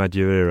good Joe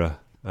Madureira.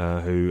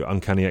 who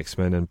Uncanny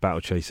X-Men and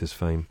Battle Chasers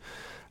fame.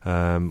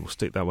 We'll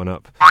stick that one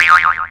up.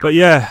 But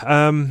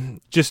yeah,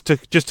 just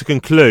to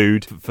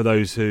conclude, for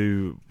those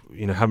who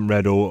haven't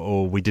read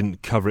or we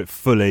didn't cover it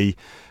fully,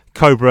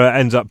 Cobra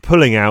ends up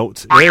pulling out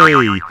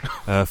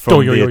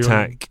from the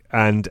attack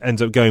and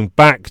ends up going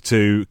back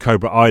to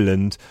Cobra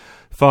Island.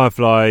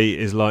 Firefly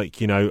is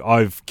like,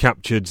 I've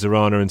captured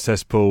Zarana and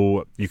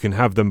Cesspool. You can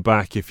have them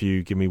back if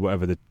you give me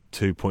whatever the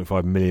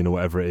 2.5 million or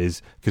whatever it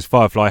is, because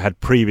Firefly had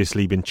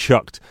previously been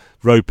chucked.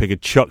 Road Pig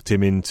had chucked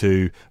him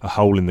into a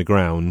hole in the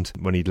ground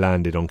when he'd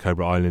landed on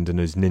Cobra Island, and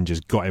his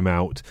ninjas got him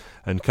out.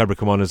 And Cobra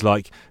Commander's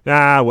like,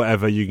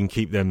 whatever, you can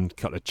keep them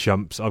couple of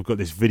chumps. I've got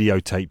this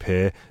videotape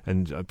here,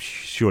 and I'm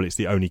sure it's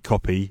the only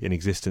copy in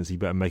existence. He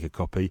better make a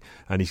copy,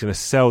 and he's going to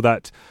sell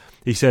that.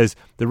 He says,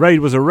 the raid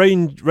was a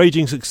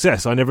raging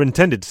success. I never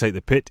intended to take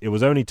the pit. It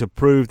was only to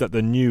prove that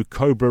the new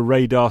Cobra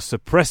radar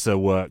suppressor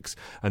works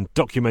and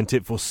document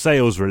it for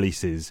sales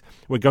releases.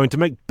 We're going to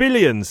make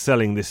billions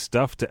selling this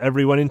stuff to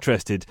everyone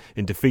interested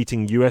in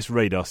defeating US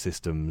radar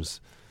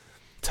systems.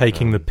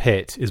 Taking the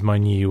pit is my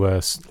new,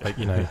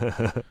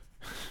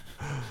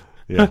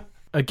 Yeah.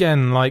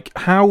 Again,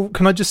 how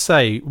can I just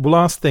say,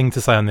 last thing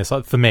to say on this,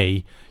 for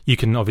me, you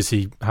can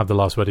obviously have the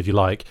last word if you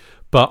like,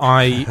 but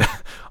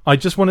I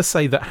just want to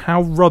say that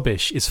how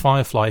rubbish is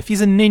Firefly? If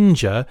he's a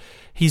ninja,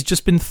 he's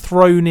just been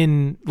thrown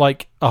in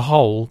a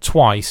hole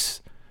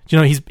twice.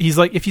 He's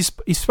like, if he's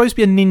supposed to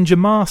be a ninja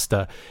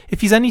master.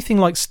 If he's anything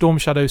like Storm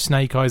Shadow,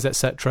 Snake Eyes,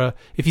 etc.,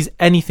 if he's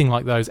anything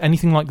like those,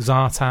 anything like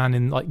Zartan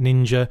in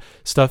ninja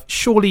stuff,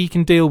 surely he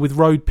can deal with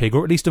Road Pig,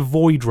 or at least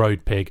avoid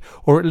Road Pig,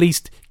 or at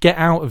least get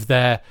out of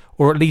there,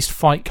 or at least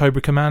fight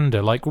Cobra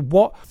Commander.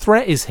 What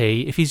threat is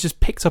he if he's just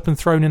picked up and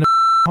thrown in a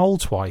hole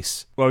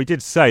twice? Well, he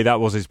did say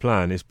that was his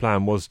plan. His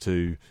plan was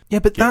to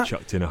get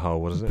chucked in a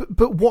hole, wasn't it?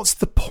 But what's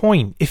the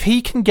point? If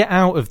he can get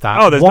out of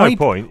that, there's no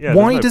point. Yeah,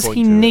 why does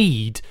he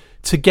need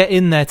to get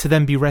in there to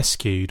then be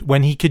rescued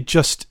when he could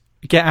just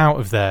get out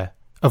of there,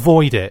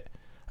 avoid it,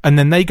 and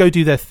then they go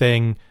do their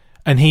thing,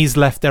 and he's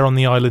left there on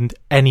the island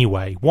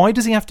anyway? Why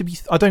does he have to be...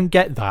 I don't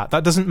get that.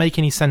 That doesn't make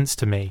any sense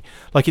to me.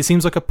 It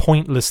seems like a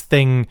pointless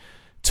thing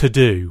to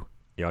do.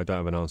 Yeah, I don't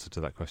have an answer to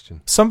that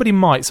question. Someone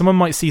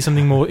might see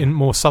something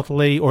more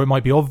subtly, or it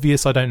might be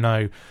obvious, I don't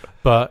know,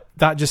 but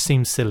that just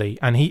seems silly,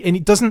 and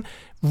it doesn't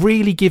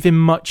really give him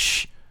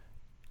much...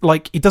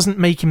 it doesn't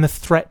make him a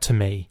threat to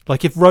me.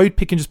 If Road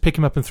Pig can just pick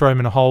him up and throw him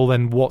in a hole,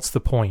 then what's the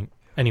point?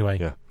 Anyway.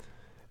 Yeah.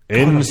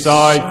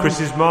 Inside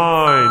Chris's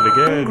mind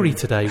again. I'm hungry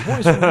today. What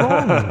is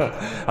wrong?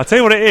 I'll tell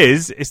you what it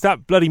is. It's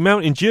that bloody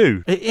Mountain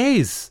Dew. It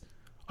is.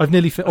 I've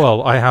nearly...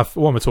 I have...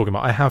 What am I talking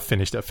about? I have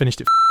finished it. I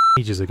finished it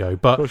ages ago.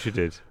 But of course you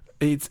did.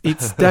 It's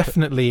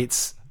definitely...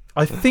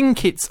 I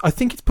think it's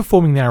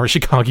performing the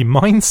Arashikage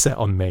mindset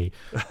on me.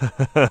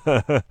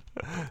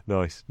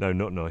 Nice. No,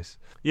 not nice.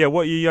 Yeah,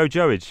 what are you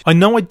yo-joage? I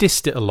know I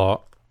dissed it a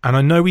lot, and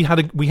I know we had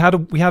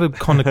a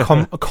kind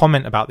of a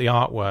comment about the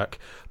artwork,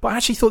 but I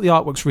actually thought the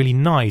artwork's really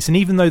nice. And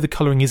even though the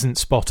colouring isn't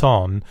spot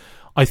on,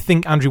 I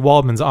think Andrew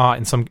Wildman's art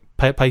in some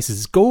places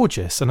is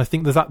gorgeous. And I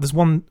think there's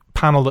one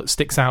panel that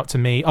sticks out to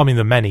me. I mean,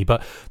 there are many,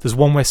 but there's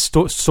one where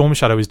Storm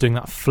Shadow is doing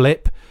that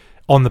flip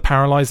on the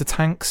Paralyzer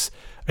tanks,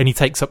 and he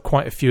takes up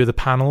quite a few of the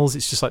panels.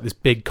 It's just this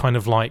big kind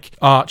of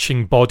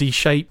arching body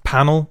shape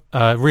panel.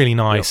 Really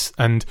nice.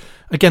 Yep. And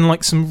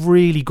again, some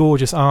really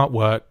gorgeous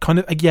artwork.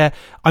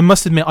 I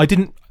must admit, I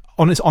didn't...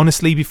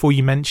 Honestly, before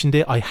you mentioned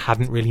it, I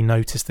hadn't really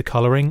noticed the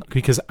colouring,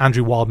 because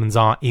Andrew Wildman's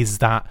art is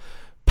that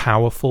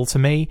powerful to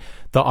me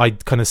that I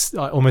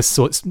almost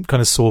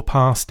saw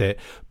past it.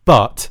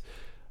 But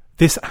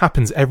this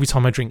happens every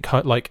time I drink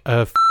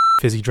a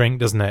fizzy drink,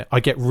 doesn't it?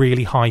 I get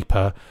really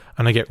hyper,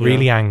 and I get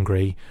really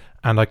angry,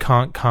 and I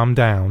can't calm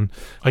down.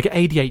 I get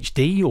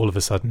ADHD all of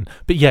a sudden.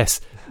 But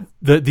yes,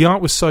 the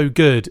art was so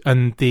good,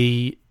 and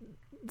the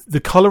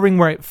colouring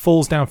where it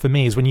falls down for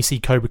me is when you see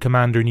Cobra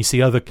Commander and you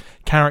see other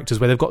characters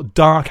where they've got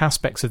dark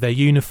aspects of their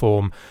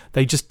uniform.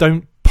 They just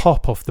don't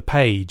pop off the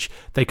page.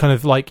 They kind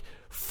of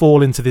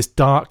fall into this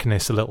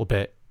darkness a little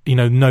bit,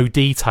 no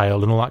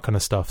detail and all that kind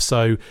of stuff.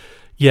 So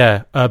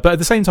yeah, but at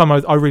the same time,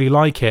 I really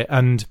like it,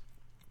 and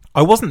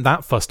I wasn't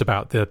that fussed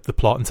about the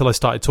plot until I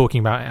started talking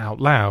about it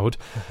out loud.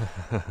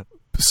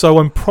 So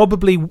I'm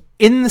probably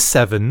in the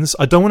 7s.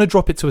 I don't want to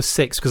drop it to a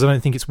 6 because I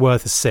don't think it's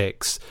worth a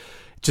 6.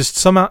 Just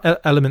some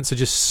elements are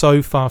just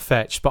so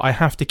far-fetched, but I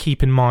have to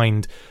keep in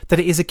mind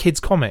that it is a kid's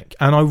comic,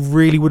 and I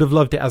really would have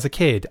loved it as a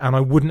kid, and I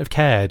wouldn't have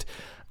cared.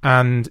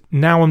 And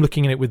now I'm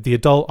looking at it with the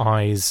adult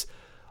eyes.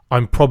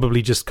 I'm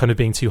probably just kind of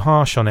being too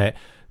harsh on it.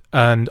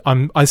 And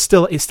it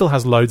still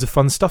has loads of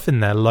fun stuff in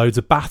there, loads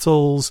of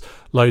battles,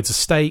 loads of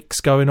stakes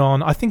going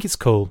on. I think it's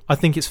cool. I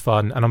think it's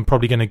fun, and I'm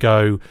probably going to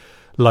go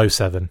low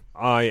 7.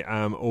 I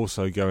am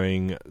also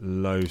going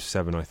low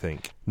 7, I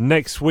think.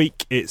 Next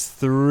week, it's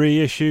 3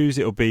 issues.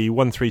 It'll be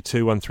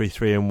 132,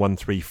 133, and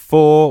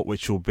 134,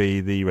 which will be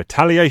the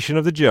Retaliation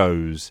of the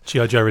Joes.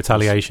 G.I. Joe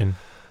Retaliation.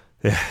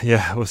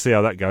 Yeah, we'll see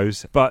how that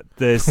goes. But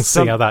there's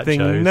see how that something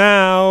goes.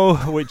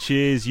 now, which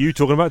is you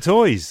talking about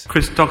toys.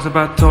 Chris talks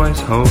about toys,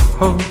 ho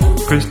ho.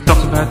 Chris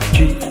talks about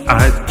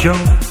G.I. Joe.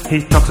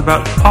 He talks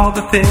about all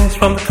the things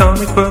from the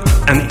comic book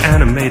and the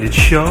animated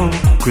show.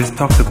 Chris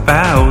talks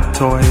about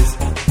toys.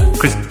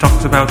 Chris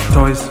talks about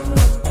toys.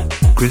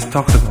 Chris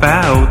talks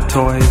about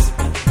toys.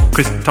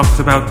 Chris talks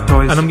about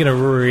toys. And I'm going to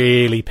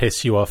really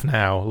piss you off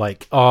now.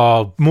 Like,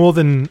 more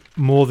than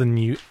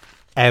you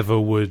ever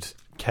would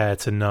care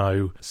to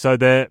know. So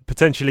there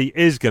potentially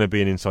is going to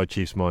be an Inside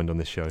Chief's Mind on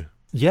this show.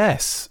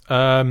 Yes.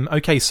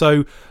 Okay,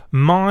 so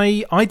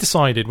I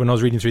decided when I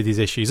was reading through these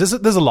issues,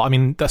 there's a lot. I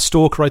mean, that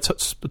Stalker I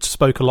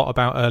spoke a lot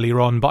about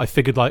earlier on, but I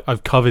figured like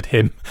I've covered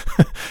him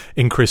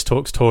in Chris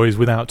Talks Toys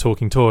without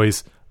talking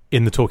toys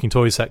in the Talking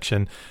Toys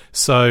section.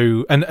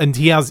 So, and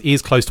he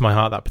is close to my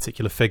heart, that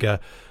particular figure.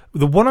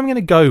 The one I'm going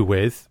to go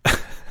with,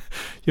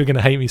 you're going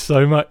to hate me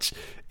so much,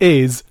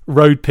 is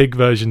Road Pig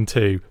version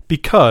 2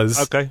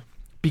 because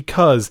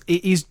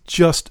it is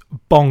just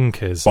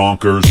bonkers.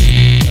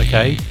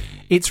 Okay,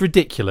 it's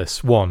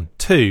ridiculous. 1,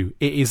 2,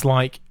 it is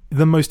like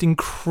the most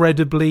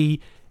incredibly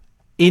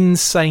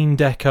insane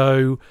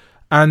deco,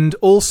 and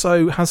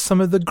also has some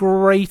of the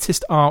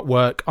greatest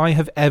artwork I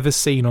have ever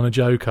seen on a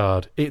Joe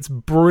card. It's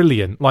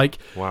brilliant. Like,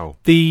 wow.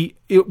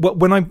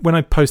 When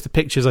I post the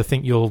pictures, I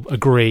think you'll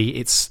agree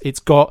it's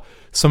got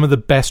some of the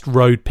best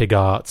Road Pig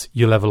art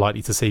you'll ever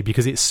likely to see,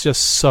 because it's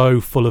just so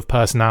full of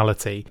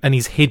personality, and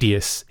he's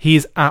hideous. He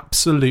is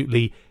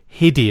absolutely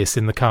hideous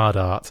in the card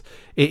art.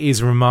 It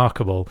is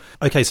remarkable.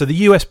 Okay, so the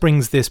US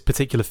brings this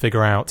particular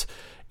figure out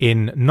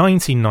in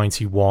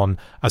 1991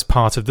 as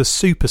part of the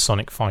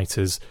Supersonic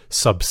Fighters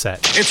subset.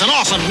 It's an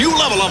awesome new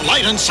level of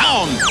light and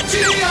sound.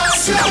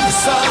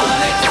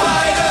 Supersonic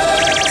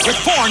Fighters! With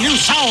 4 new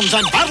sounds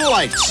and battle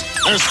lights.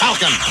 There's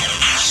Falcon,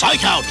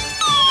 Psych Out,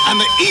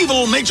 and the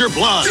evil Major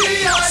Blood.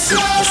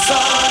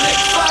 Supersonic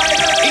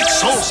Fighters! Each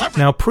soul separate.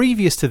 Now,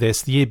 previous to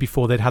this, the year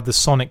before, they'd had the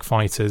Sonic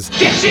Fighters.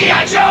 Get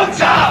G.I. Joe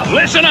down!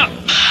 Listen up!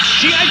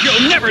 G.I.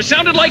 Joe never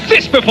sounded like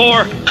this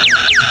before!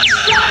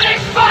 Sonic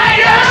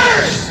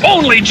Fighters!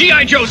 Only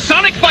G.I. Joe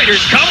Sonic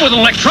Fighters come with an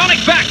electronic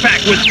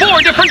backpack with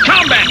 4 different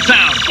combat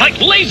sounds, like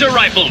laser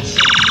rifles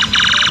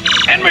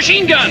and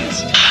machine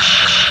guns.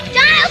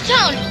 Dial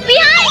Tone,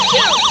 behind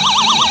you!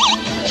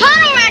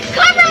 Tunnel Rat,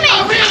 cover me!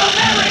 A real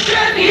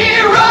American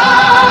hero!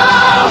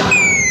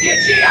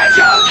 Get G.I.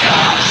 Joe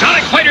down!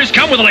 Sonic Fighters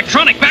come with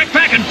electronic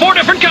backpack and 4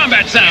 different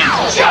combat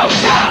sounds.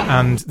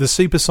 And the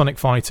Supersonic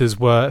Fighters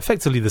were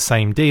effectively the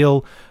same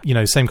deal,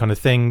 same kind of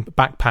thing,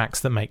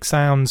 backpacks that make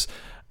sounds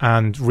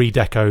and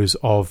redecos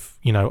of,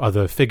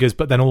 other figures,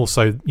 but then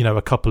also,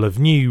 a couple of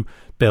new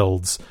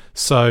builds.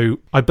 So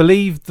I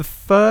believe the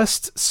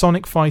first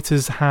Sonic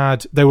Fighters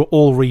they were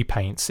all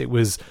repaints. It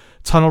was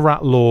Tunnel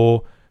Rat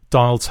Law,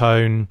 Dial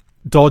Tone,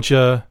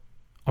 Dodger,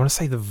 I want to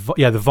say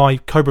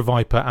the Cobra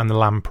Viper and the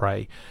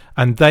Lamprey,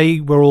 and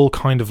they were all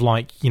kind of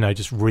like,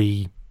 just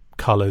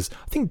colours.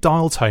 I think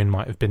Dial Tone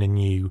might have been a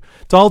new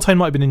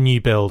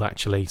build,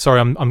 actually. Sorry,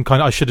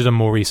 I should have done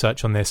more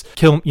research on this.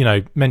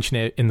 Mention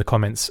it in the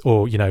comments,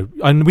 or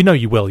and we know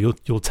you will.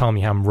 You'll tell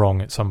me how I'm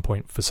wrong at some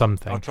point for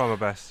something. I'll try my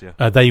best.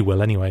 Yeah. They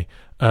will anyway.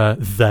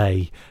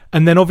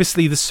 And then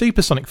obviously the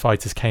Supersonic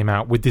Fighters came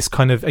out with this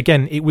kind of,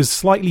 again, it was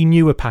slightly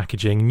newer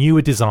packaging,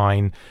 newer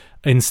design.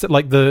 Instead,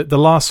 like the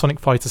last Sonic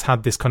Fighters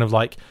had this kind of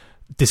like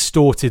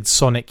distorted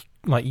Sonic,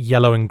 like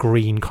yellow and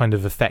green kind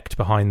of effect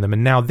behind them,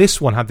 and now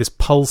this one had this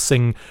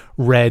pulsing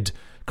red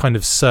kind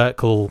of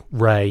circle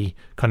ray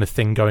kind of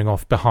thing going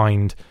off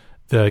behind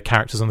the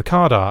characters on the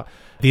card art.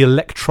 The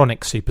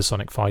electronic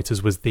Supersonic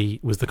Fighters was the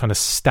kind of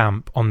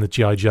stamp on the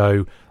G.I.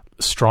 Joe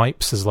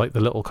stripes as like the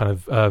little kind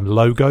of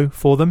logo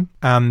for them.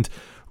 And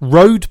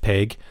Road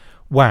Pig,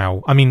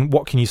 wow, I mean,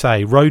 what can you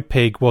say? Road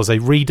Pig was a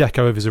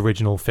redeco of his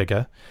original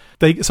figure.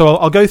 So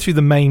I'll go through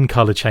the main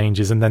colour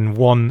changes and then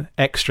one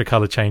extra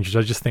colour change, which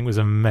I just think was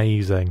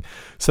amazing.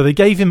 So they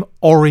gave him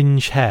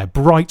orange hair,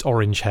 bright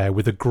orange hair,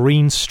 with a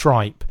green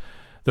stripe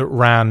that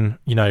ran,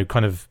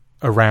 kind of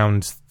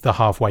around the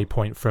halfway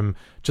point from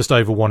just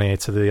over one ear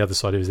to the other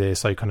side of his ear,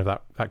 so kind of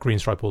that green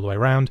stripe all the way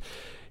around.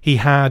 He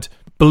had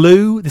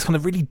blue, this kind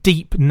of really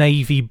deep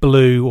navy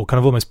blue, or kind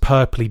of almost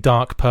purpley,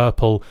 dark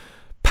purple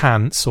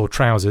pants or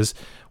trousers,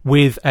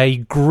 with a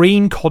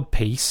green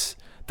codpiece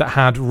that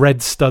had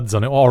red studs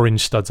on it, or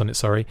orange studs on it,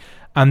 sorry,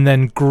 and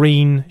then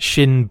green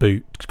shin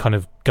boot kind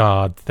of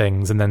guard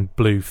things, and then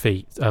blue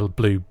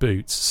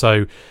boots.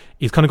 So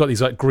he's kind of got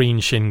these like green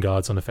shin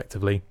guards on,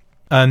 effectively.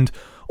 And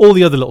all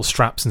the other little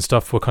straps and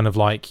stuff were kind of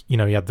like, he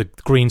had the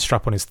green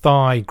strap on his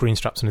thigh, green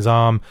straps on his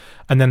arm,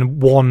 and then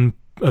one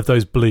of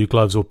those blue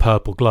gloves or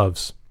purple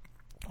gloves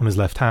on his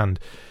left hand.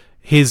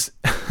 His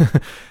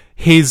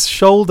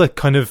shoulder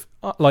kind of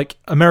like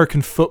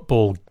American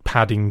football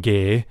padding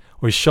gear,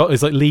 or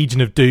his like Legion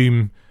of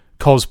Doom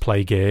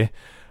cosplay gear,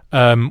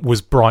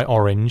 was bright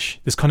orange.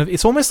 This kind of,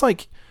 it's almost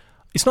like,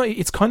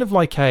 it's kind of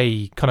like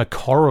a kind of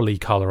corally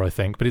colour, I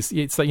think, but it's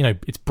like,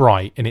 it's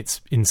bright and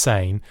it's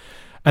insane.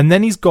 And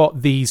then he's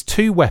got these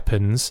 2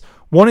 weapons.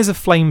 One is a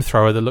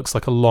flamethrower that looks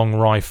like a long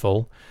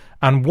rifle,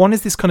 and one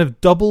is this kind of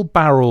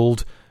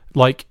double-barreled,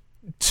 like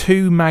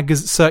 2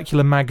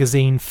 circular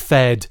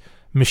magazine-fed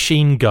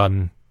machine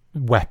gun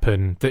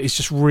weapon that is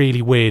just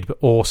really weird but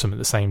awesome at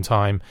the same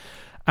time.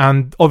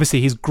 And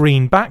obviously his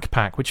green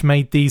backpack, which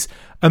made these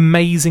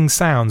amazing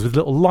sounds with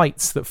little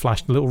lights that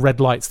flashed, little red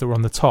lights that were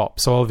on the top.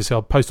 So obviously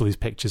I'll post all these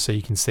pictures so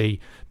you can see,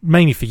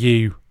 mainly for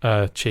you,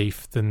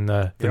 Chief, than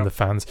the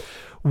fans.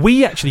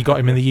 We actually got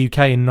him in the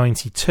UK in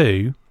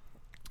 92.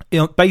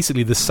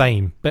 Basically the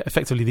same, but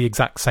effectively the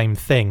exact same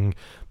thing,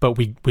 but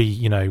we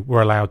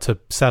were allowed to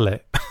sell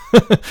it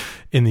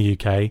in the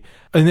UK.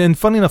 And then,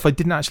 funny enough, I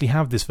didn't actually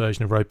have this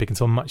version of Road Pig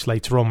until much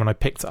later on when I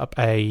picked up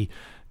a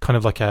kind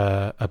of like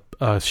a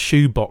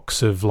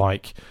shoebox of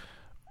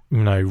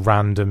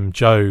random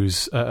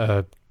Joes at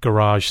a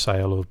garage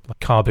sale or a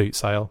car boot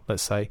sale,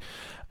 let's say.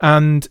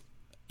 And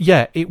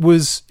yeah,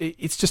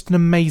 it's just an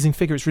amazing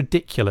figure. It's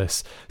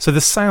ridiculous. So the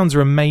sounds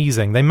are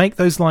amazing. They make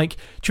those do you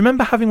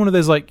remember having one of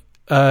those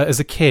as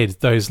a kid,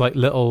 those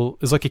little,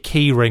 there's like a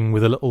key ring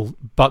with a little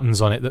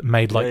buttons on it that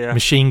made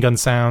machine gun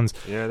sounds,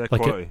 they're like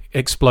quality.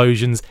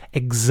 Explosions,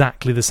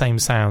 exactly the same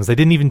sounds. They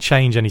didn't even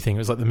change anything. It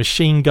was like the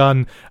machine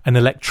gun, an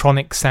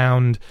electronic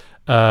sound,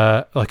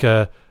 like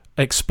a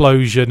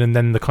explosion, and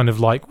then the kind of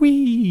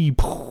wee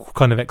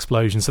kind of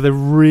explosion. So they're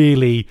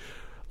really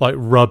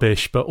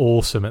rubbish but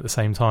awesome at the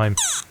same time.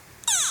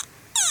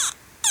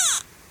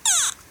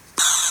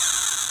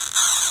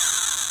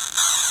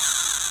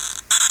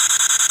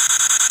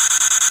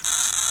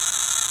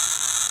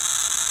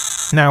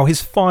 Now,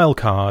 his file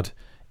card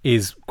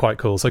is quite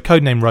cool. So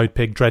codename Road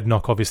Pig,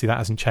 Dreadnought, obviously that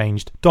hasn't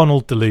changed.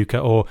 Donald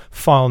DeLuca, or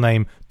file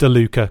name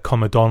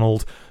DeLuca,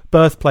 Donald.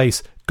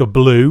 Birthplace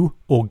Goblu,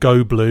 or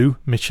Go Blue,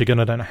 Michigan.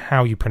 I don't know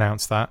how you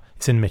pronounce that.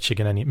 It's in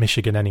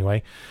Michigan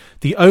anyway.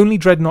 The only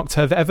Dreadnought to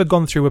have ever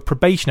gone through a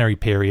probationary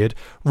period,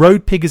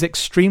 Road Pig is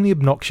extremely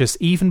obnoxious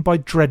even by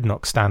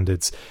Dreadnought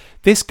standards.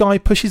 This guy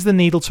pushes the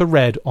needle to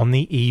red on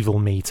the evil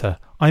meter.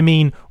 I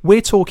mean,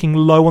 we're talking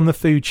low on the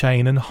food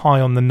chain and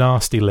high on the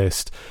nasty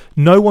list.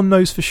 No one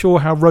knows for sure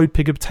how Road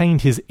Pig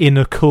obtained his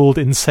inner-cooled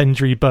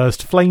incendiary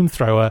burst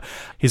flamethrower,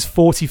 his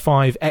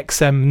 45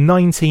 XM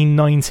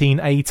 1919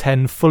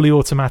 A10 fully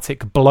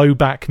automatic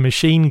blowback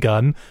machine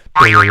gun.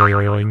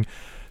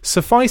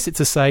 Suffice it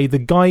to say, the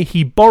guy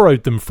he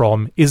borrowed them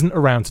from isn't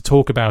around to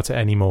talk about it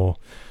anymore.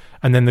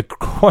 And then the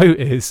quote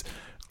is,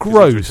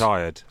 gross. He's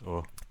retired,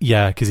 or...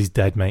 Yeah, because he's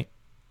dead, mate.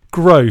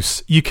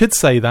 Gross. You could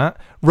say that.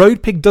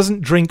 Road Pig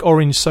doesn't drink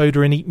orange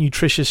soda and eat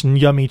nutritious and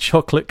yummy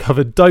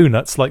chocolate-covered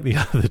donuts like the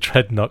other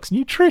Dreadnoughts.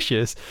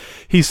 Nutritious?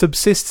 He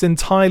subsists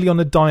entirely on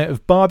a diet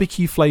of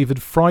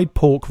barbecue-flavoured fried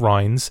pork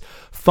rinds,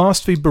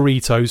 fast food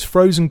burritos,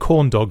 frozen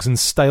corn dogs and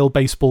stale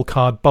baseball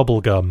card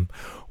bubble gum.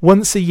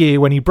 Once a year,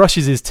 when he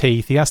brushes his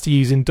teeth, he has to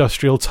use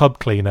industrial tub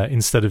cleaner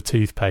instead of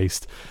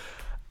toothpaste.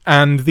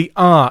 And the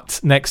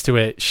art next to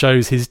it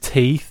shows his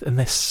teeth, and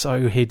they're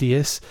so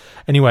hideous.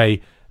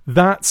 Anyway,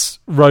 that's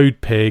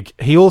Road Pig.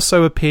 He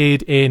also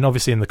appeared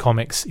obviously in the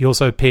comics, he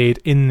also appeared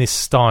in this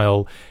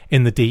style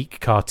in the Deke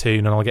cartoon,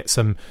 and I'll get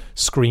some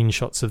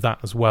screenshots of that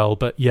as well.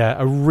 But yeah,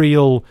 a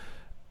real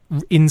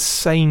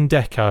insane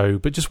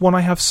deco, but just one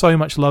I have so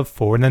much love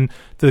for. And then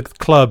the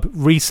club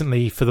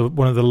recently, for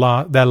one of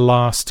their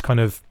last kind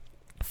of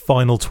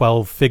final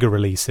 12 figure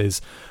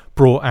releases,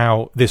 brought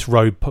out this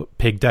Road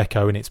Pig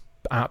deco, and it's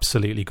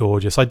absolutely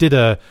gorgeous. I did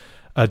a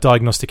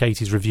Diagnostic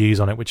 80s reviews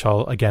on it, which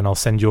I'll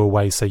send your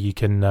way so you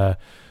can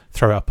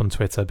throw it up on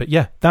Twitter. But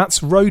yeah,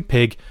 that's Road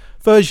Pig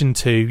version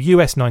 2,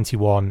 US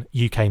 91,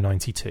 UK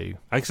 92.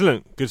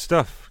 Excellent, good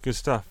stuff.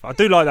 I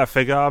do like that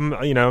figure. I'm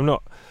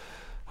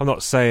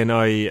not saying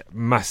I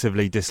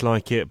massively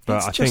dislike it,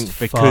 but it's I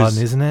think fun,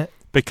 isn't it?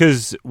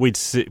 Because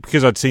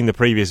I'd seen the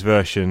previous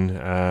version,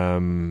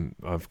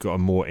 I've got a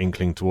more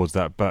inkling towards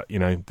that. But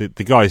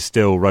the guy's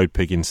still Road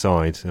Pig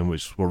inside, and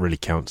what really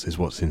counts is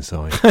what's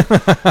inside.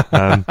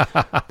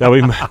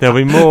 There'll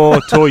be more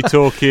toy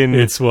talking.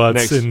 It's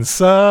what's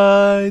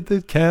inside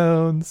that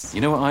counts. You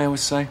know what I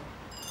always say?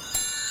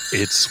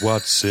 It's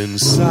what's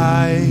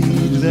inside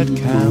that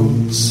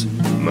counts.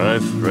 My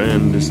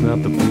friend, it's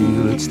not the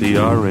peel, it's the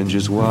orange,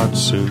 is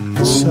what's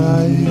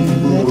inside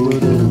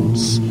that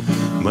counts.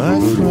 My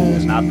friend,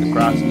 it's not the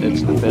crust,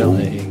 it's the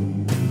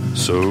filling.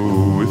 So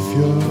if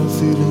you're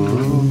feeling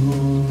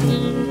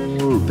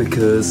low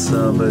because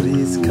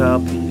somebody's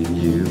copying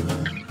you,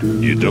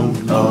 you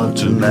don't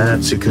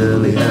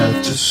automatically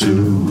have to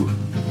sue.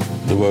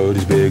 The world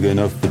is big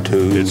enough for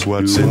two. It's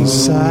what's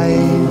inside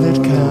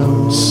that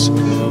counts,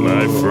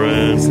 my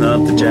friend. It's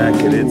not the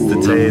jacket, it's the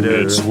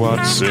tater. It's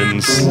what's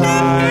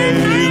inside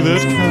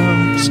that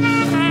counts,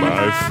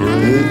 my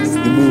friend. It's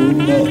the moon,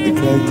 not the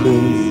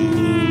crackers.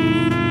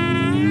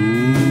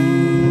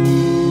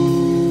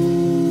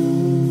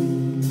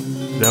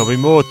 There'll be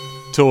more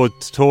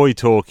toy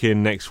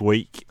talking next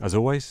week, as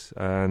always.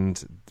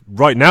 And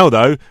right now,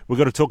 though, we've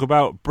got to talk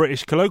about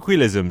British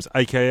colloquialisms,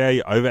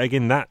 a.k.a.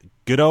 over-egging that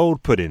good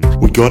old pudding.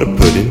 We got a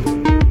pudding,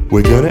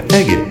 we're gonna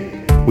egg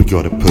it. We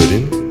got a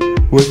pudding,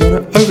 we're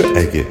gonna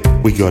over-egg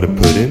it. We got a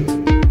pudding,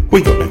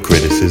 We got no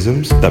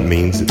criticisms, that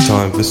means it's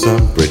time for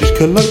some British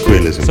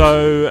colloquialism.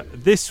 So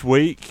this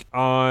week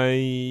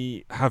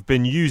I have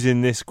been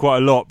using this quite a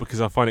lot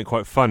because I find it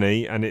quite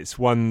funny, and it's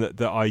one that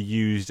I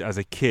used as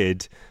a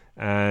kid,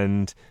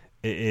 and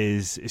it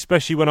is,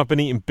 especially when I've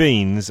been eating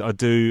beans, I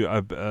do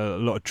a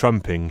lot of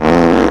trumping.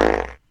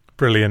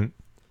 Brilliant.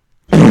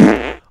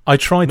 I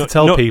tried to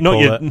tell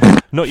people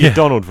not your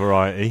Donald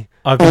variety.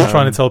 I've been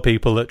trying to tell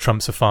people that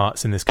Trumps are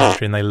farts in this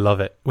country, and they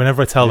love it.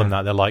 Whenever I tell them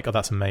that, they're like, "Oh,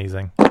 that's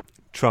amazing."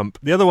 Trump.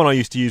 The other one I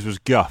used to use was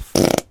guff.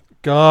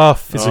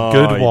 Guff is a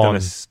good one.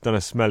 Done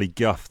a smelly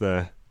guff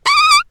there.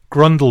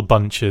 Grundle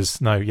bunches.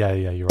 No, yeah,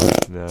 you're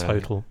right. No.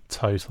 Total.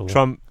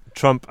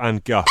 Trump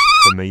and guff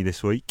for me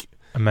this week.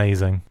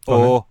 Amazing.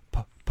 Or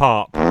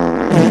Parp.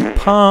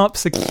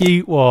 Parp's a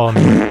cute one.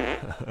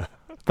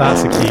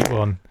 That's a cute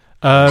one.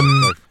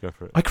 Go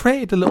for it. I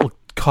created a little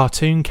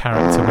cartoon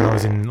character when I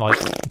was in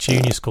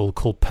junior school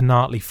called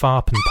Penartley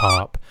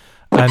Farpenparp,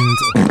 and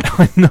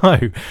I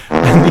know,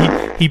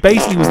 and he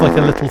basically was like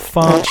a little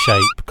fart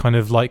shape, kind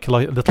of like a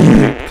little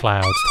poop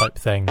cloud type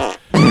thing.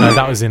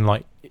 That was in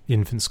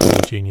infant school,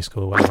 junior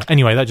school, whatever.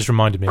 Anyway, that just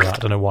reminded me of that. I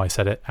don't know why I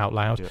said it out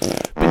loud,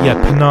 but yeah,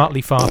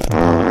 Penartley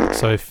Farpenparp.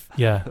 So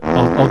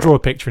I'll draw a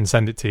picture and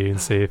send it to you and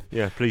see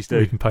if please do.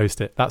 We can post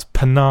it. That's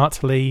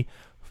Penartley.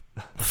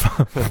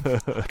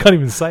 I can't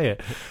even say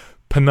it.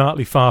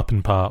 Penartley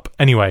Farpenparp.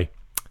 Anyway,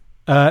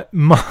 I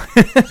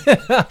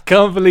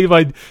can't believe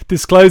I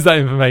disclosed that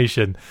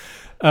information.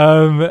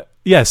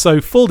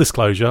 So full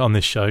disclosure on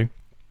this show.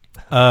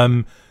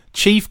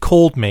 Chief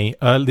called me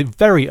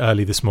very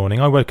early this morning.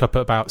 I woke up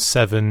at about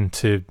 7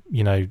 to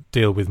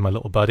deal with my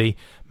little buddy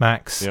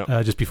Max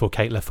just before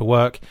Kate left for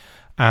work,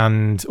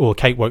 or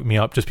Kate woke me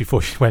up just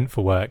before she went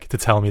for work to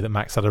tell me that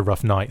Max had a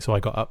rough night. So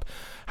I got up,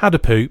 had a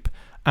poop.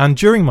 And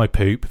during my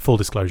poop, full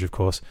disclosure, of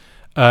course,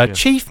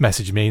 Chief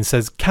messaged me and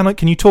says, "Can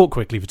you talk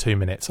quickly for 2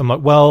 minutes?" I'm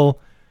like,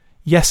 well,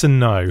 yes and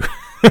no.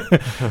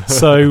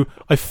 So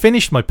I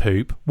finished my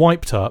poop,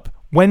 wiped up,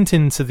 went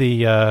into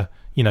the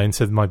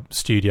into my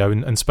studio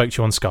and spoke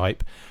to you on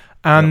Skype,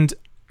 and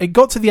it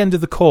got to the end of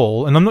the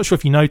call, and I'm not sure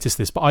if you noticed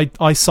this, but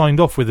I signed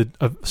off with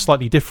a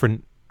slightly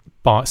different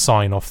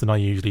sign off than I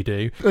usually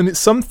do, and it's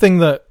something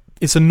that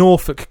it's a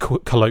Norfolk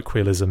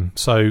colloquialism.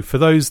 So for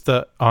those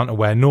that aren't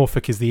aware,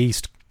 Norfolk is the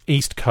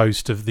east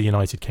coast of the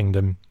United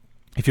Kingdom.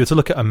 If you were to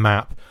look at a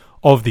map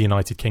of the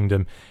United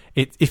Kingdom,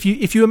 if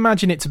you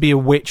imagine it to be a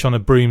witch on a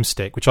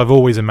broomstick, which I've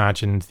always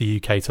imagined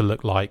the UK to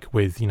look like,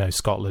 with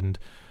Scotland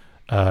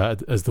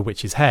as the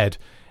witch's head,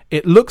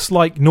 it looks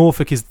like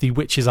Norfolk is the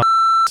witch's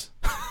ass.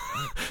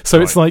 So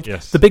right, it's like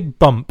the big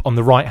bump on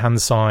the right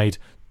hand side,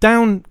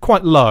 down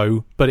quite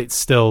low, but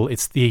it's the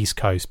east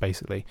coast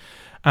basically.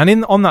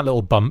 And on that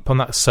little bump, on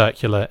that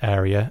circular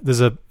area, there's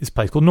this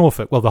place called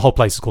Norfolk. Well, the whole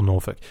place is called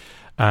Norfolk,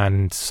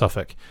 and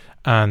Suffolk,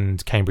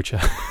 and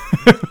Cambridgeshire.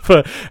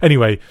 But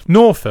anyway,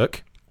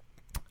 Norfolk,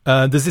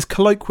 there's this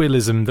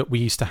colloquialism that we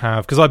used to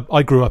have, because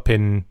I grew up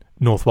in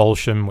North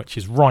Walsham, which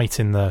is right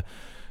in the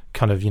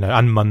kind of,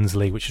 and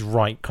Munsley, which is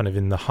right kind of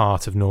in the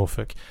heart of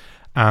Norfolk,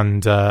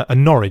 and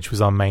Norwich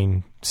was our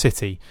main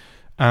city.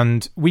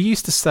 And we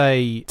used to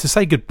say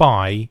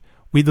goodbye,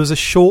 there was a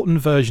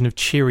shortened version of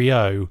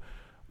cheerio,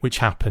 which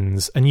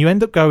happens, and you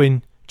end up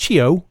going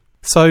chio.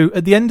 So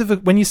at the end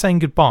of when you're saying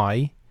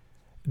goodbye,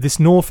 this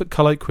Norfolk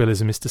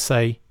colloquialism is to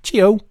say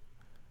chio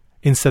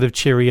instead of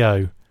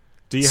cheerio.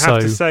 Do you have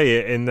to say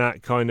it in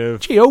that kind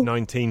of chio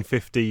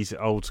 1950s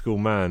old school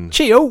man?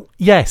 Chio,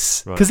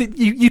 yes, because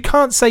you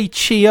can't say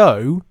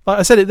chio. Like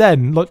I said it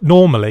then, like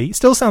normally, it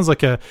still sounds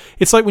like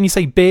it's like when you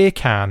say beer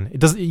can. It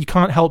doesn't. You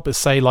can't help but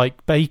say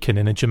like bacon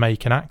in a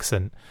Jamaican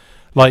accent.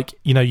 Like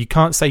you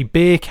can't say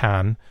beer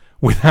can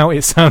without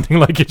it sounding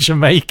like a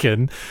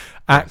Jamaican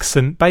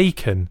accent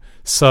bacon.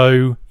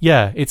 So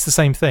yeah, it's the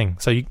same thing.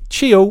 So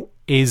chio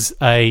is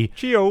a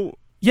chio.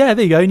 Yeah,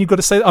 there you go. And you've got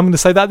to say. I'm going to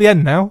say that at the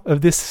end now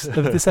of this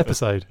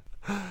episode.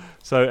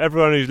 So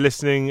everyone who's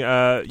listening,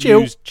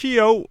 use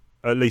chio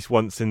at least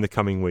once in the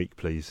coming week,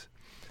 please.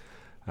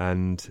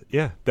 And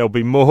yeah, there'll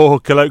be more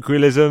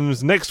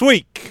colloquialisms next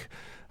week.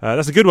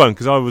 That's a good one,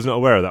 because I was not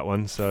aware of that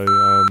one. So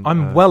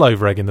I'm well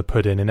over egging the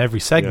pudding in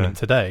every segment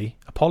today.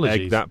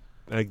 Apologies.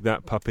 Egg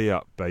that puppy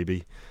up,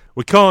 baby.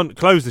 We can't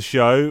close the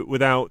show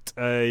without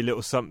a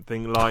little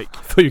something like...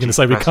 I thought you were going to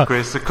say we can't...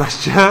 Chris, a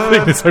question. I thought you were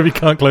going to say we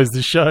can't close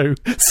the show.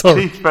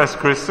 Sorry. Chief asked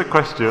Chris a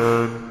question.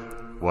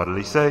 What'll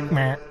he say?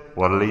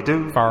 What'll he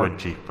do when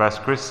Chief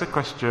asks Chris a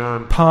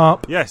question?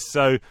 Parp. Yes,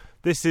 so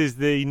this is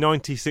the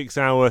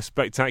 96-hour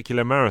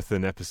spectacular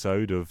marathon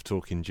episode of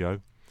Talking Joe.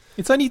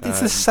 It's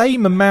the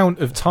same amount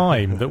of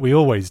time that we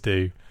always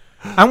do.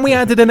 And we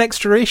added an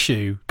extra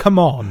issue. Come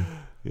on.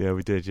 Yeah,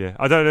 we did, yeah.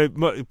 I don't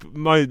know,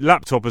 my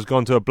laptop has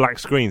gone to a black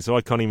screen, so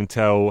I can't even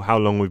tell how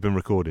long we've been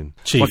recording.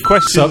 Chief, up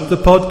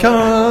the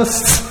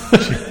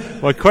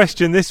podcast. My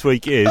question this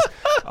week is,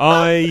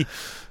 I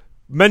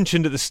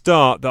mentioned at the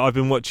start that I've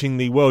been watching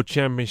the World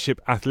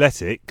Championship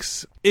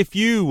Athletics. If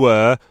you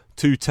were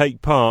to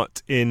take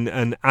part in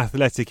an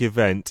athletic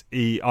event,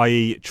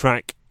 i.e.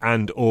 track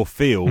and or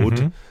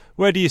field,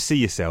 where do you see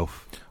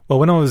yourself? Well,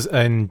 when I was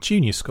in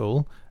junior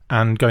school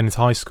and going into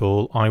high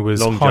school, I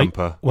was long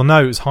jumper. Well,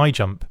 no, it was high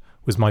jump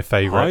was my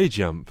favourite. High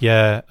jump?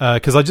 Yeah,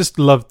 because I just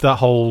loved that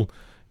whole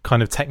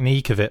kind of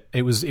technique of it.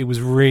 It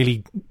was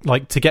really,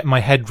 like, to get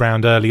my head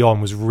round early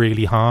on was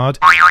really hard.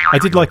 I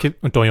did like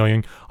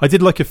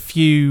a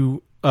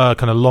few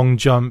kind of long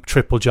jump,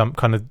 triple jump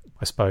kind of,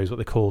 I suppose what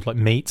they called, like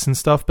meets and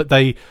stuff, but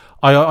I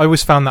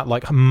always found that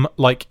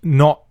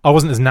I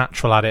wasn't as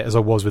natural at it as I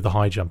was with the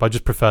high jump. I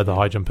just preferred the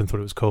high jump and thought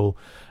it was cool.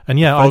 And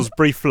yeah,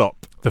 Fosbury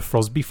flop. The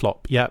Fosbury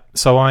flop, yeah.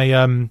 So I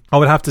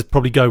would have to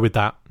probably go with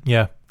that.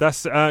 Yeah.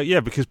 That's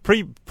because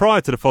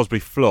prior to the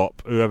Fosbury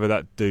flop, whoever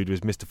that dude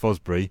was, Mr.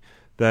 Fosbury,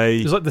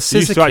 it was like the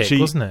scissor kick,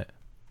 wasn't it?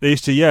 They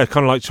used to,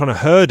 kind of like trying to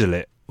hurdle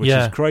it, which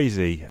is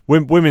crazy.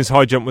 Women's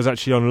high jump was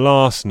actually on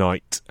last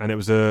night, and it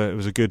was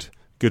a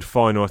good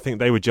final. I think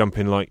they were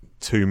jumping like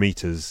 2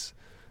 meters.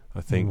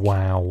 I think.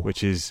 Wow.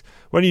 Which is,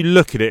 when you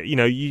look at it,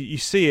 you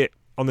see it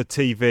on the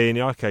TV and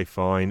you're okay,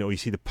 fine. Or you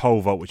see the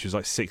pole vault, which was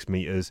like 6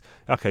 meters.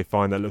 Okay,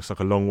 fine. That looks like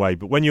a long way.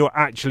 But when you're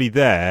actually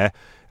there,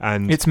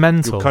 and it's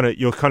mental.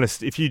 You're kind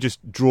of if you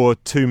just draw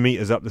 2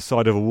 meters up the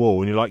side of a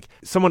wall, and you're like,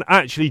 someone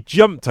actually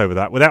jumped over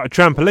that without a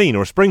trampoline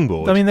or a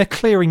springboard. I mean, they're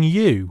clearing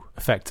you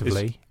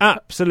effectively. It's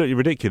absolutely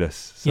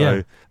ridiculous.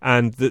 So,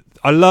 and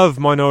I love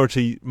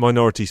minority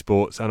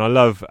sports, and I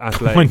love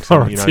athletics.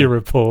 Minority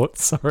Report.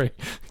 Sorry,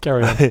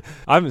 carry on.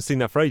 I haven't seen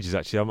that for ages.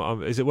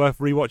 Actually, is it worth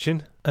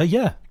rewatching?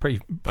 Yeah,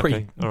 pretty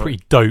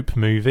dope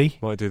movie.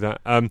 Might do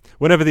that.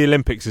 Whenever the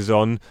Olympics is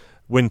on,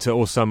 winter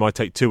or summer, I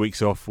take 2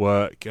 weeks off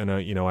work, and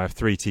I have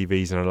 3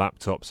 TVs and a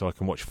laptop, so I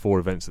can watch 4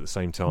 events at the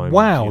same time.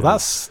 Wow,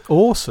 that's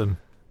awesome.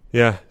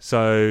 Yeah,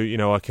 so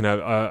I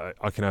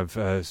can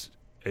have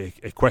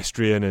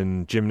equestrian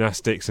and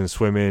gymnastics and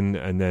swimming,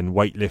 and then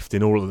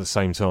weightlifting all at the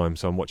same time.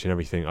 So I'm watching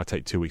everything. I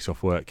take 2 weeks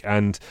off work,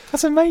 and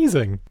that's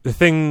amazing. The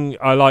thing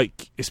I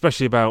like,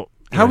 especially about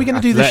how are we going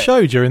to do the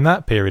show during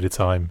that period of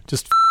time?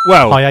 Just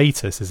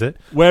hiatus, is it?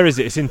 Where is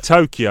it? It's in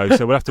Tokyo,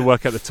 so we'll have to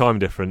work out the time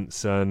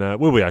difference, and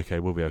we'll be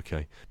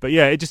okay. But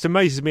yeah, it just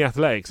amazes me,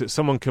 athletics, that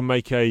someone can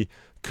make a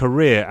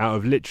career out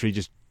of literally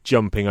just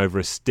jumping over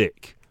a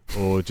stick,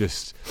 or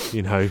just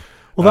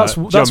Well,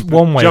 that's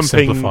one way of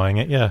simplifying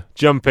it. Yeah,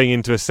 jumping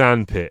into a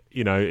sandpit.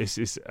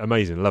 It's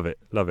amazing. Love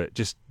it.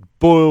 Just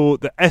boil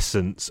the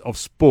essence of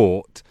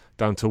sport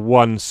down to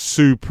one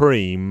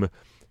supreme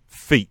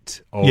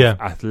feat of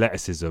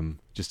athleticism.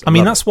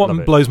 That's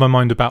what blows my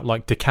mind about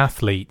like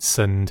decathletes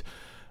and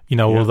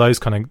all those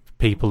kind of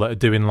people that are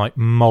doing like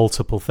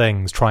multiple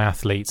things,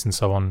 triathletes and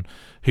so on,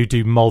 who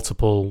do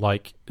multiple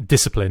like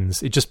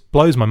disciplines. It just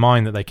blows my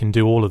mind that they can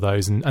do all of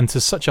those and to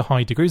such a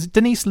high degree. Is it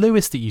Denise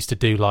Lewis that used to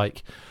do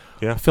like?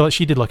 Yeah. I feel like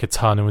she did like a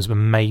ton and was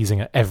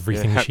amazing at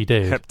everything she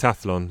did.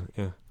 Heptathlon,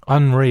 yeah.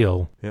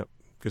 Unreal. Yep.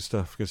 Good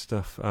stuff.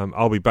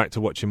 I'll be back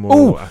to watching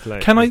more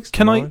athletics.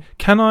 Can I?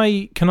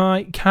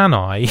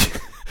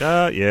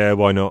 Yeah,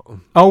 why not?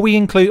 We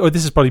include?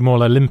 This is probably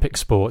more Olympic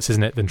sports,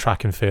 isn't it, than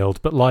track and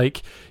field? But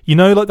like,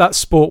 like that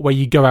sport where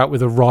you go out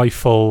with a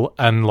rifle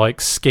and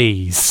like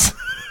skis.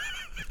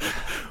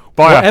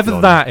 Whatever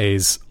that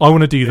is, I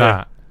want to do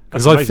that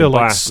because I feel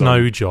like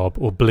snow job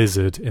or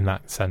blizzard in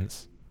that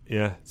sense.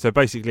 Yeah. So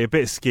basically, a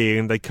bit of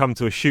skiing. They come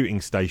to a shooting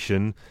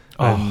station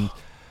and.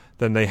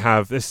 Then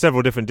there's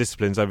several different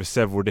disciplines over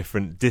several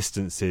different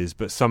distances,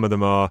 but some of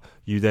them are,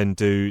 you then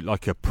do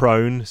like a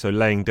prone, so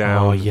laying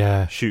down,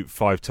 shoot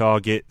 5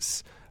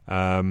 targets.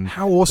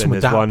 How awesome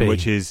would that be? There's one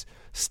which is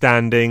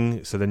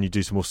standing, so then you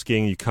do some more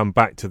skiing, you come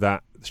back to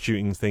that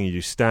shooting thing, you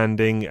do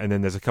standing, and then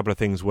there's a couple of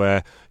things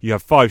where you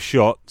have 5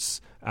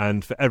 shots,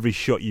 and for every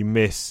shot you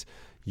miss,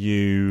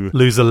 you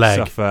lose a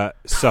leg,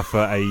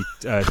 suffer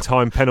a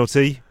time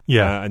penalty.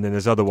 And then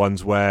there's other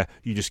ones where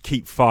you just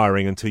keep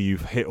firing until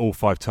you've hit all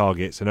 5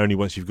 targets, and only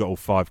once you've got all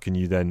 5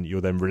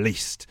 you're then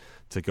released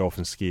to go off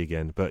and ski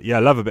again. But yeah,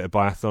 I love a bit of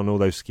biathlon, all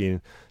those skiing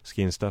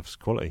stuff's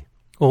quality.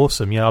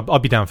 Awesome. Yeah,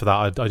 I'd be down for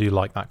that. I do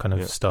like that kind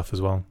of stuff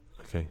as well.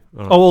 Okay.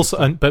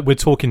 Right. But we're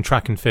talking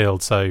track and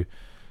field, so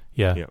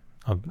yeah.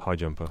 High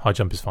jumper. High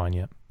jump is fine.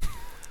 Yeah.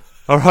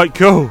 All right.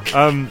 Cool.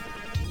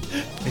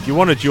 If you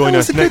want to join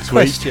us next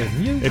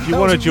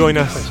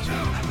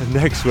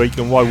week,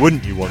 and why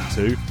wouldn't you want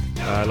to?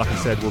 Like I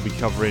said, we'll be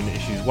covering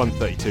issues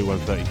 132,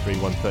 133,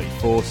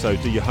 134. So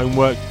do your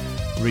homework,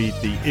 read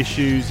the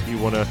issues. If you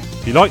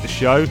like the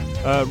show,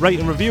 rate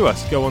and review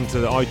us. Go on to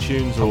the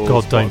iTunes or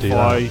Spotify, don't do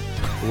that. Or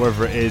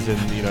wherever it is, and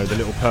the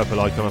little purple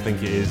icon, I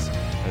think it is.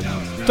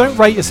 And, don't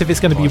rate us if it's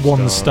going to be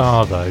 1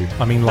 star, though.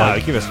 I mean, like,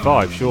 no, give us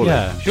 5, surely.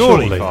 Yeah,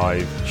 surely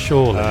 5.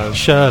 Surely,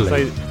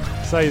 surely.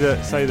 Say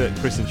that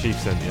Chris and Chief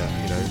sent you.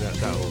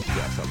 That'll get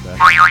us up there.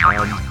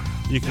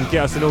 You can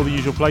get us in all the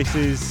usual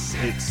places.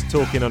 It's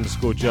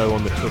talking_Joe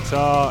on the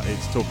Twitter.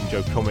 It's Talking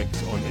Joe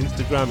Comics on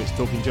Instagram. It's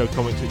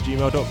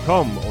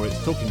talkingjoecomics@gmail.com, or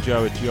it's Talking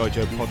Joe at G.I.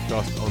 Joe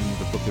Podcast on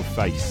the Book of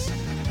Face.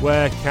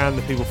 Where can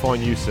the people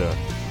find you, sir?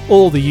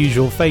 All the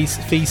usual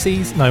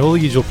all the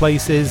usual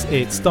places.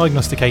 It's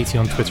Diagnostic 80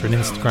 on Twitter and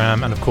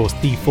Instagram, and of course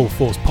the Full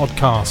Force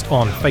Podcast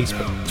on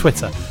Facebook,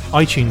 Twitter,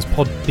 iTunes,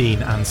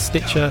 Podbean and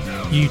Stitcher,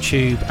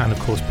 YouTube, and of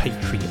course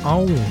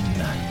Patreon.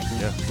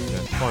 Yeah.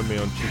 find me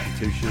on Cheeky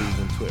Two Shoes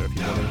on Twitter if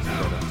you want to. You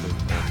don't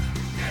have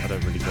to. I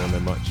don't really go on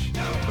there much.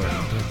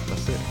 But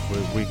that's it.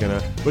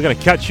 We're gonna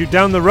catch you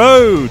down the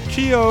road.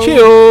 Cheerio.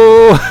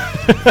 Cheerio.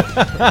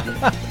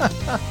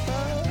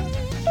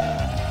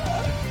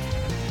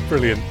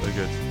 Brilliant. Very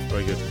good.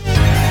 Very good.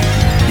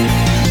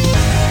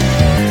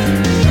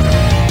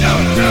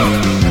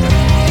 No.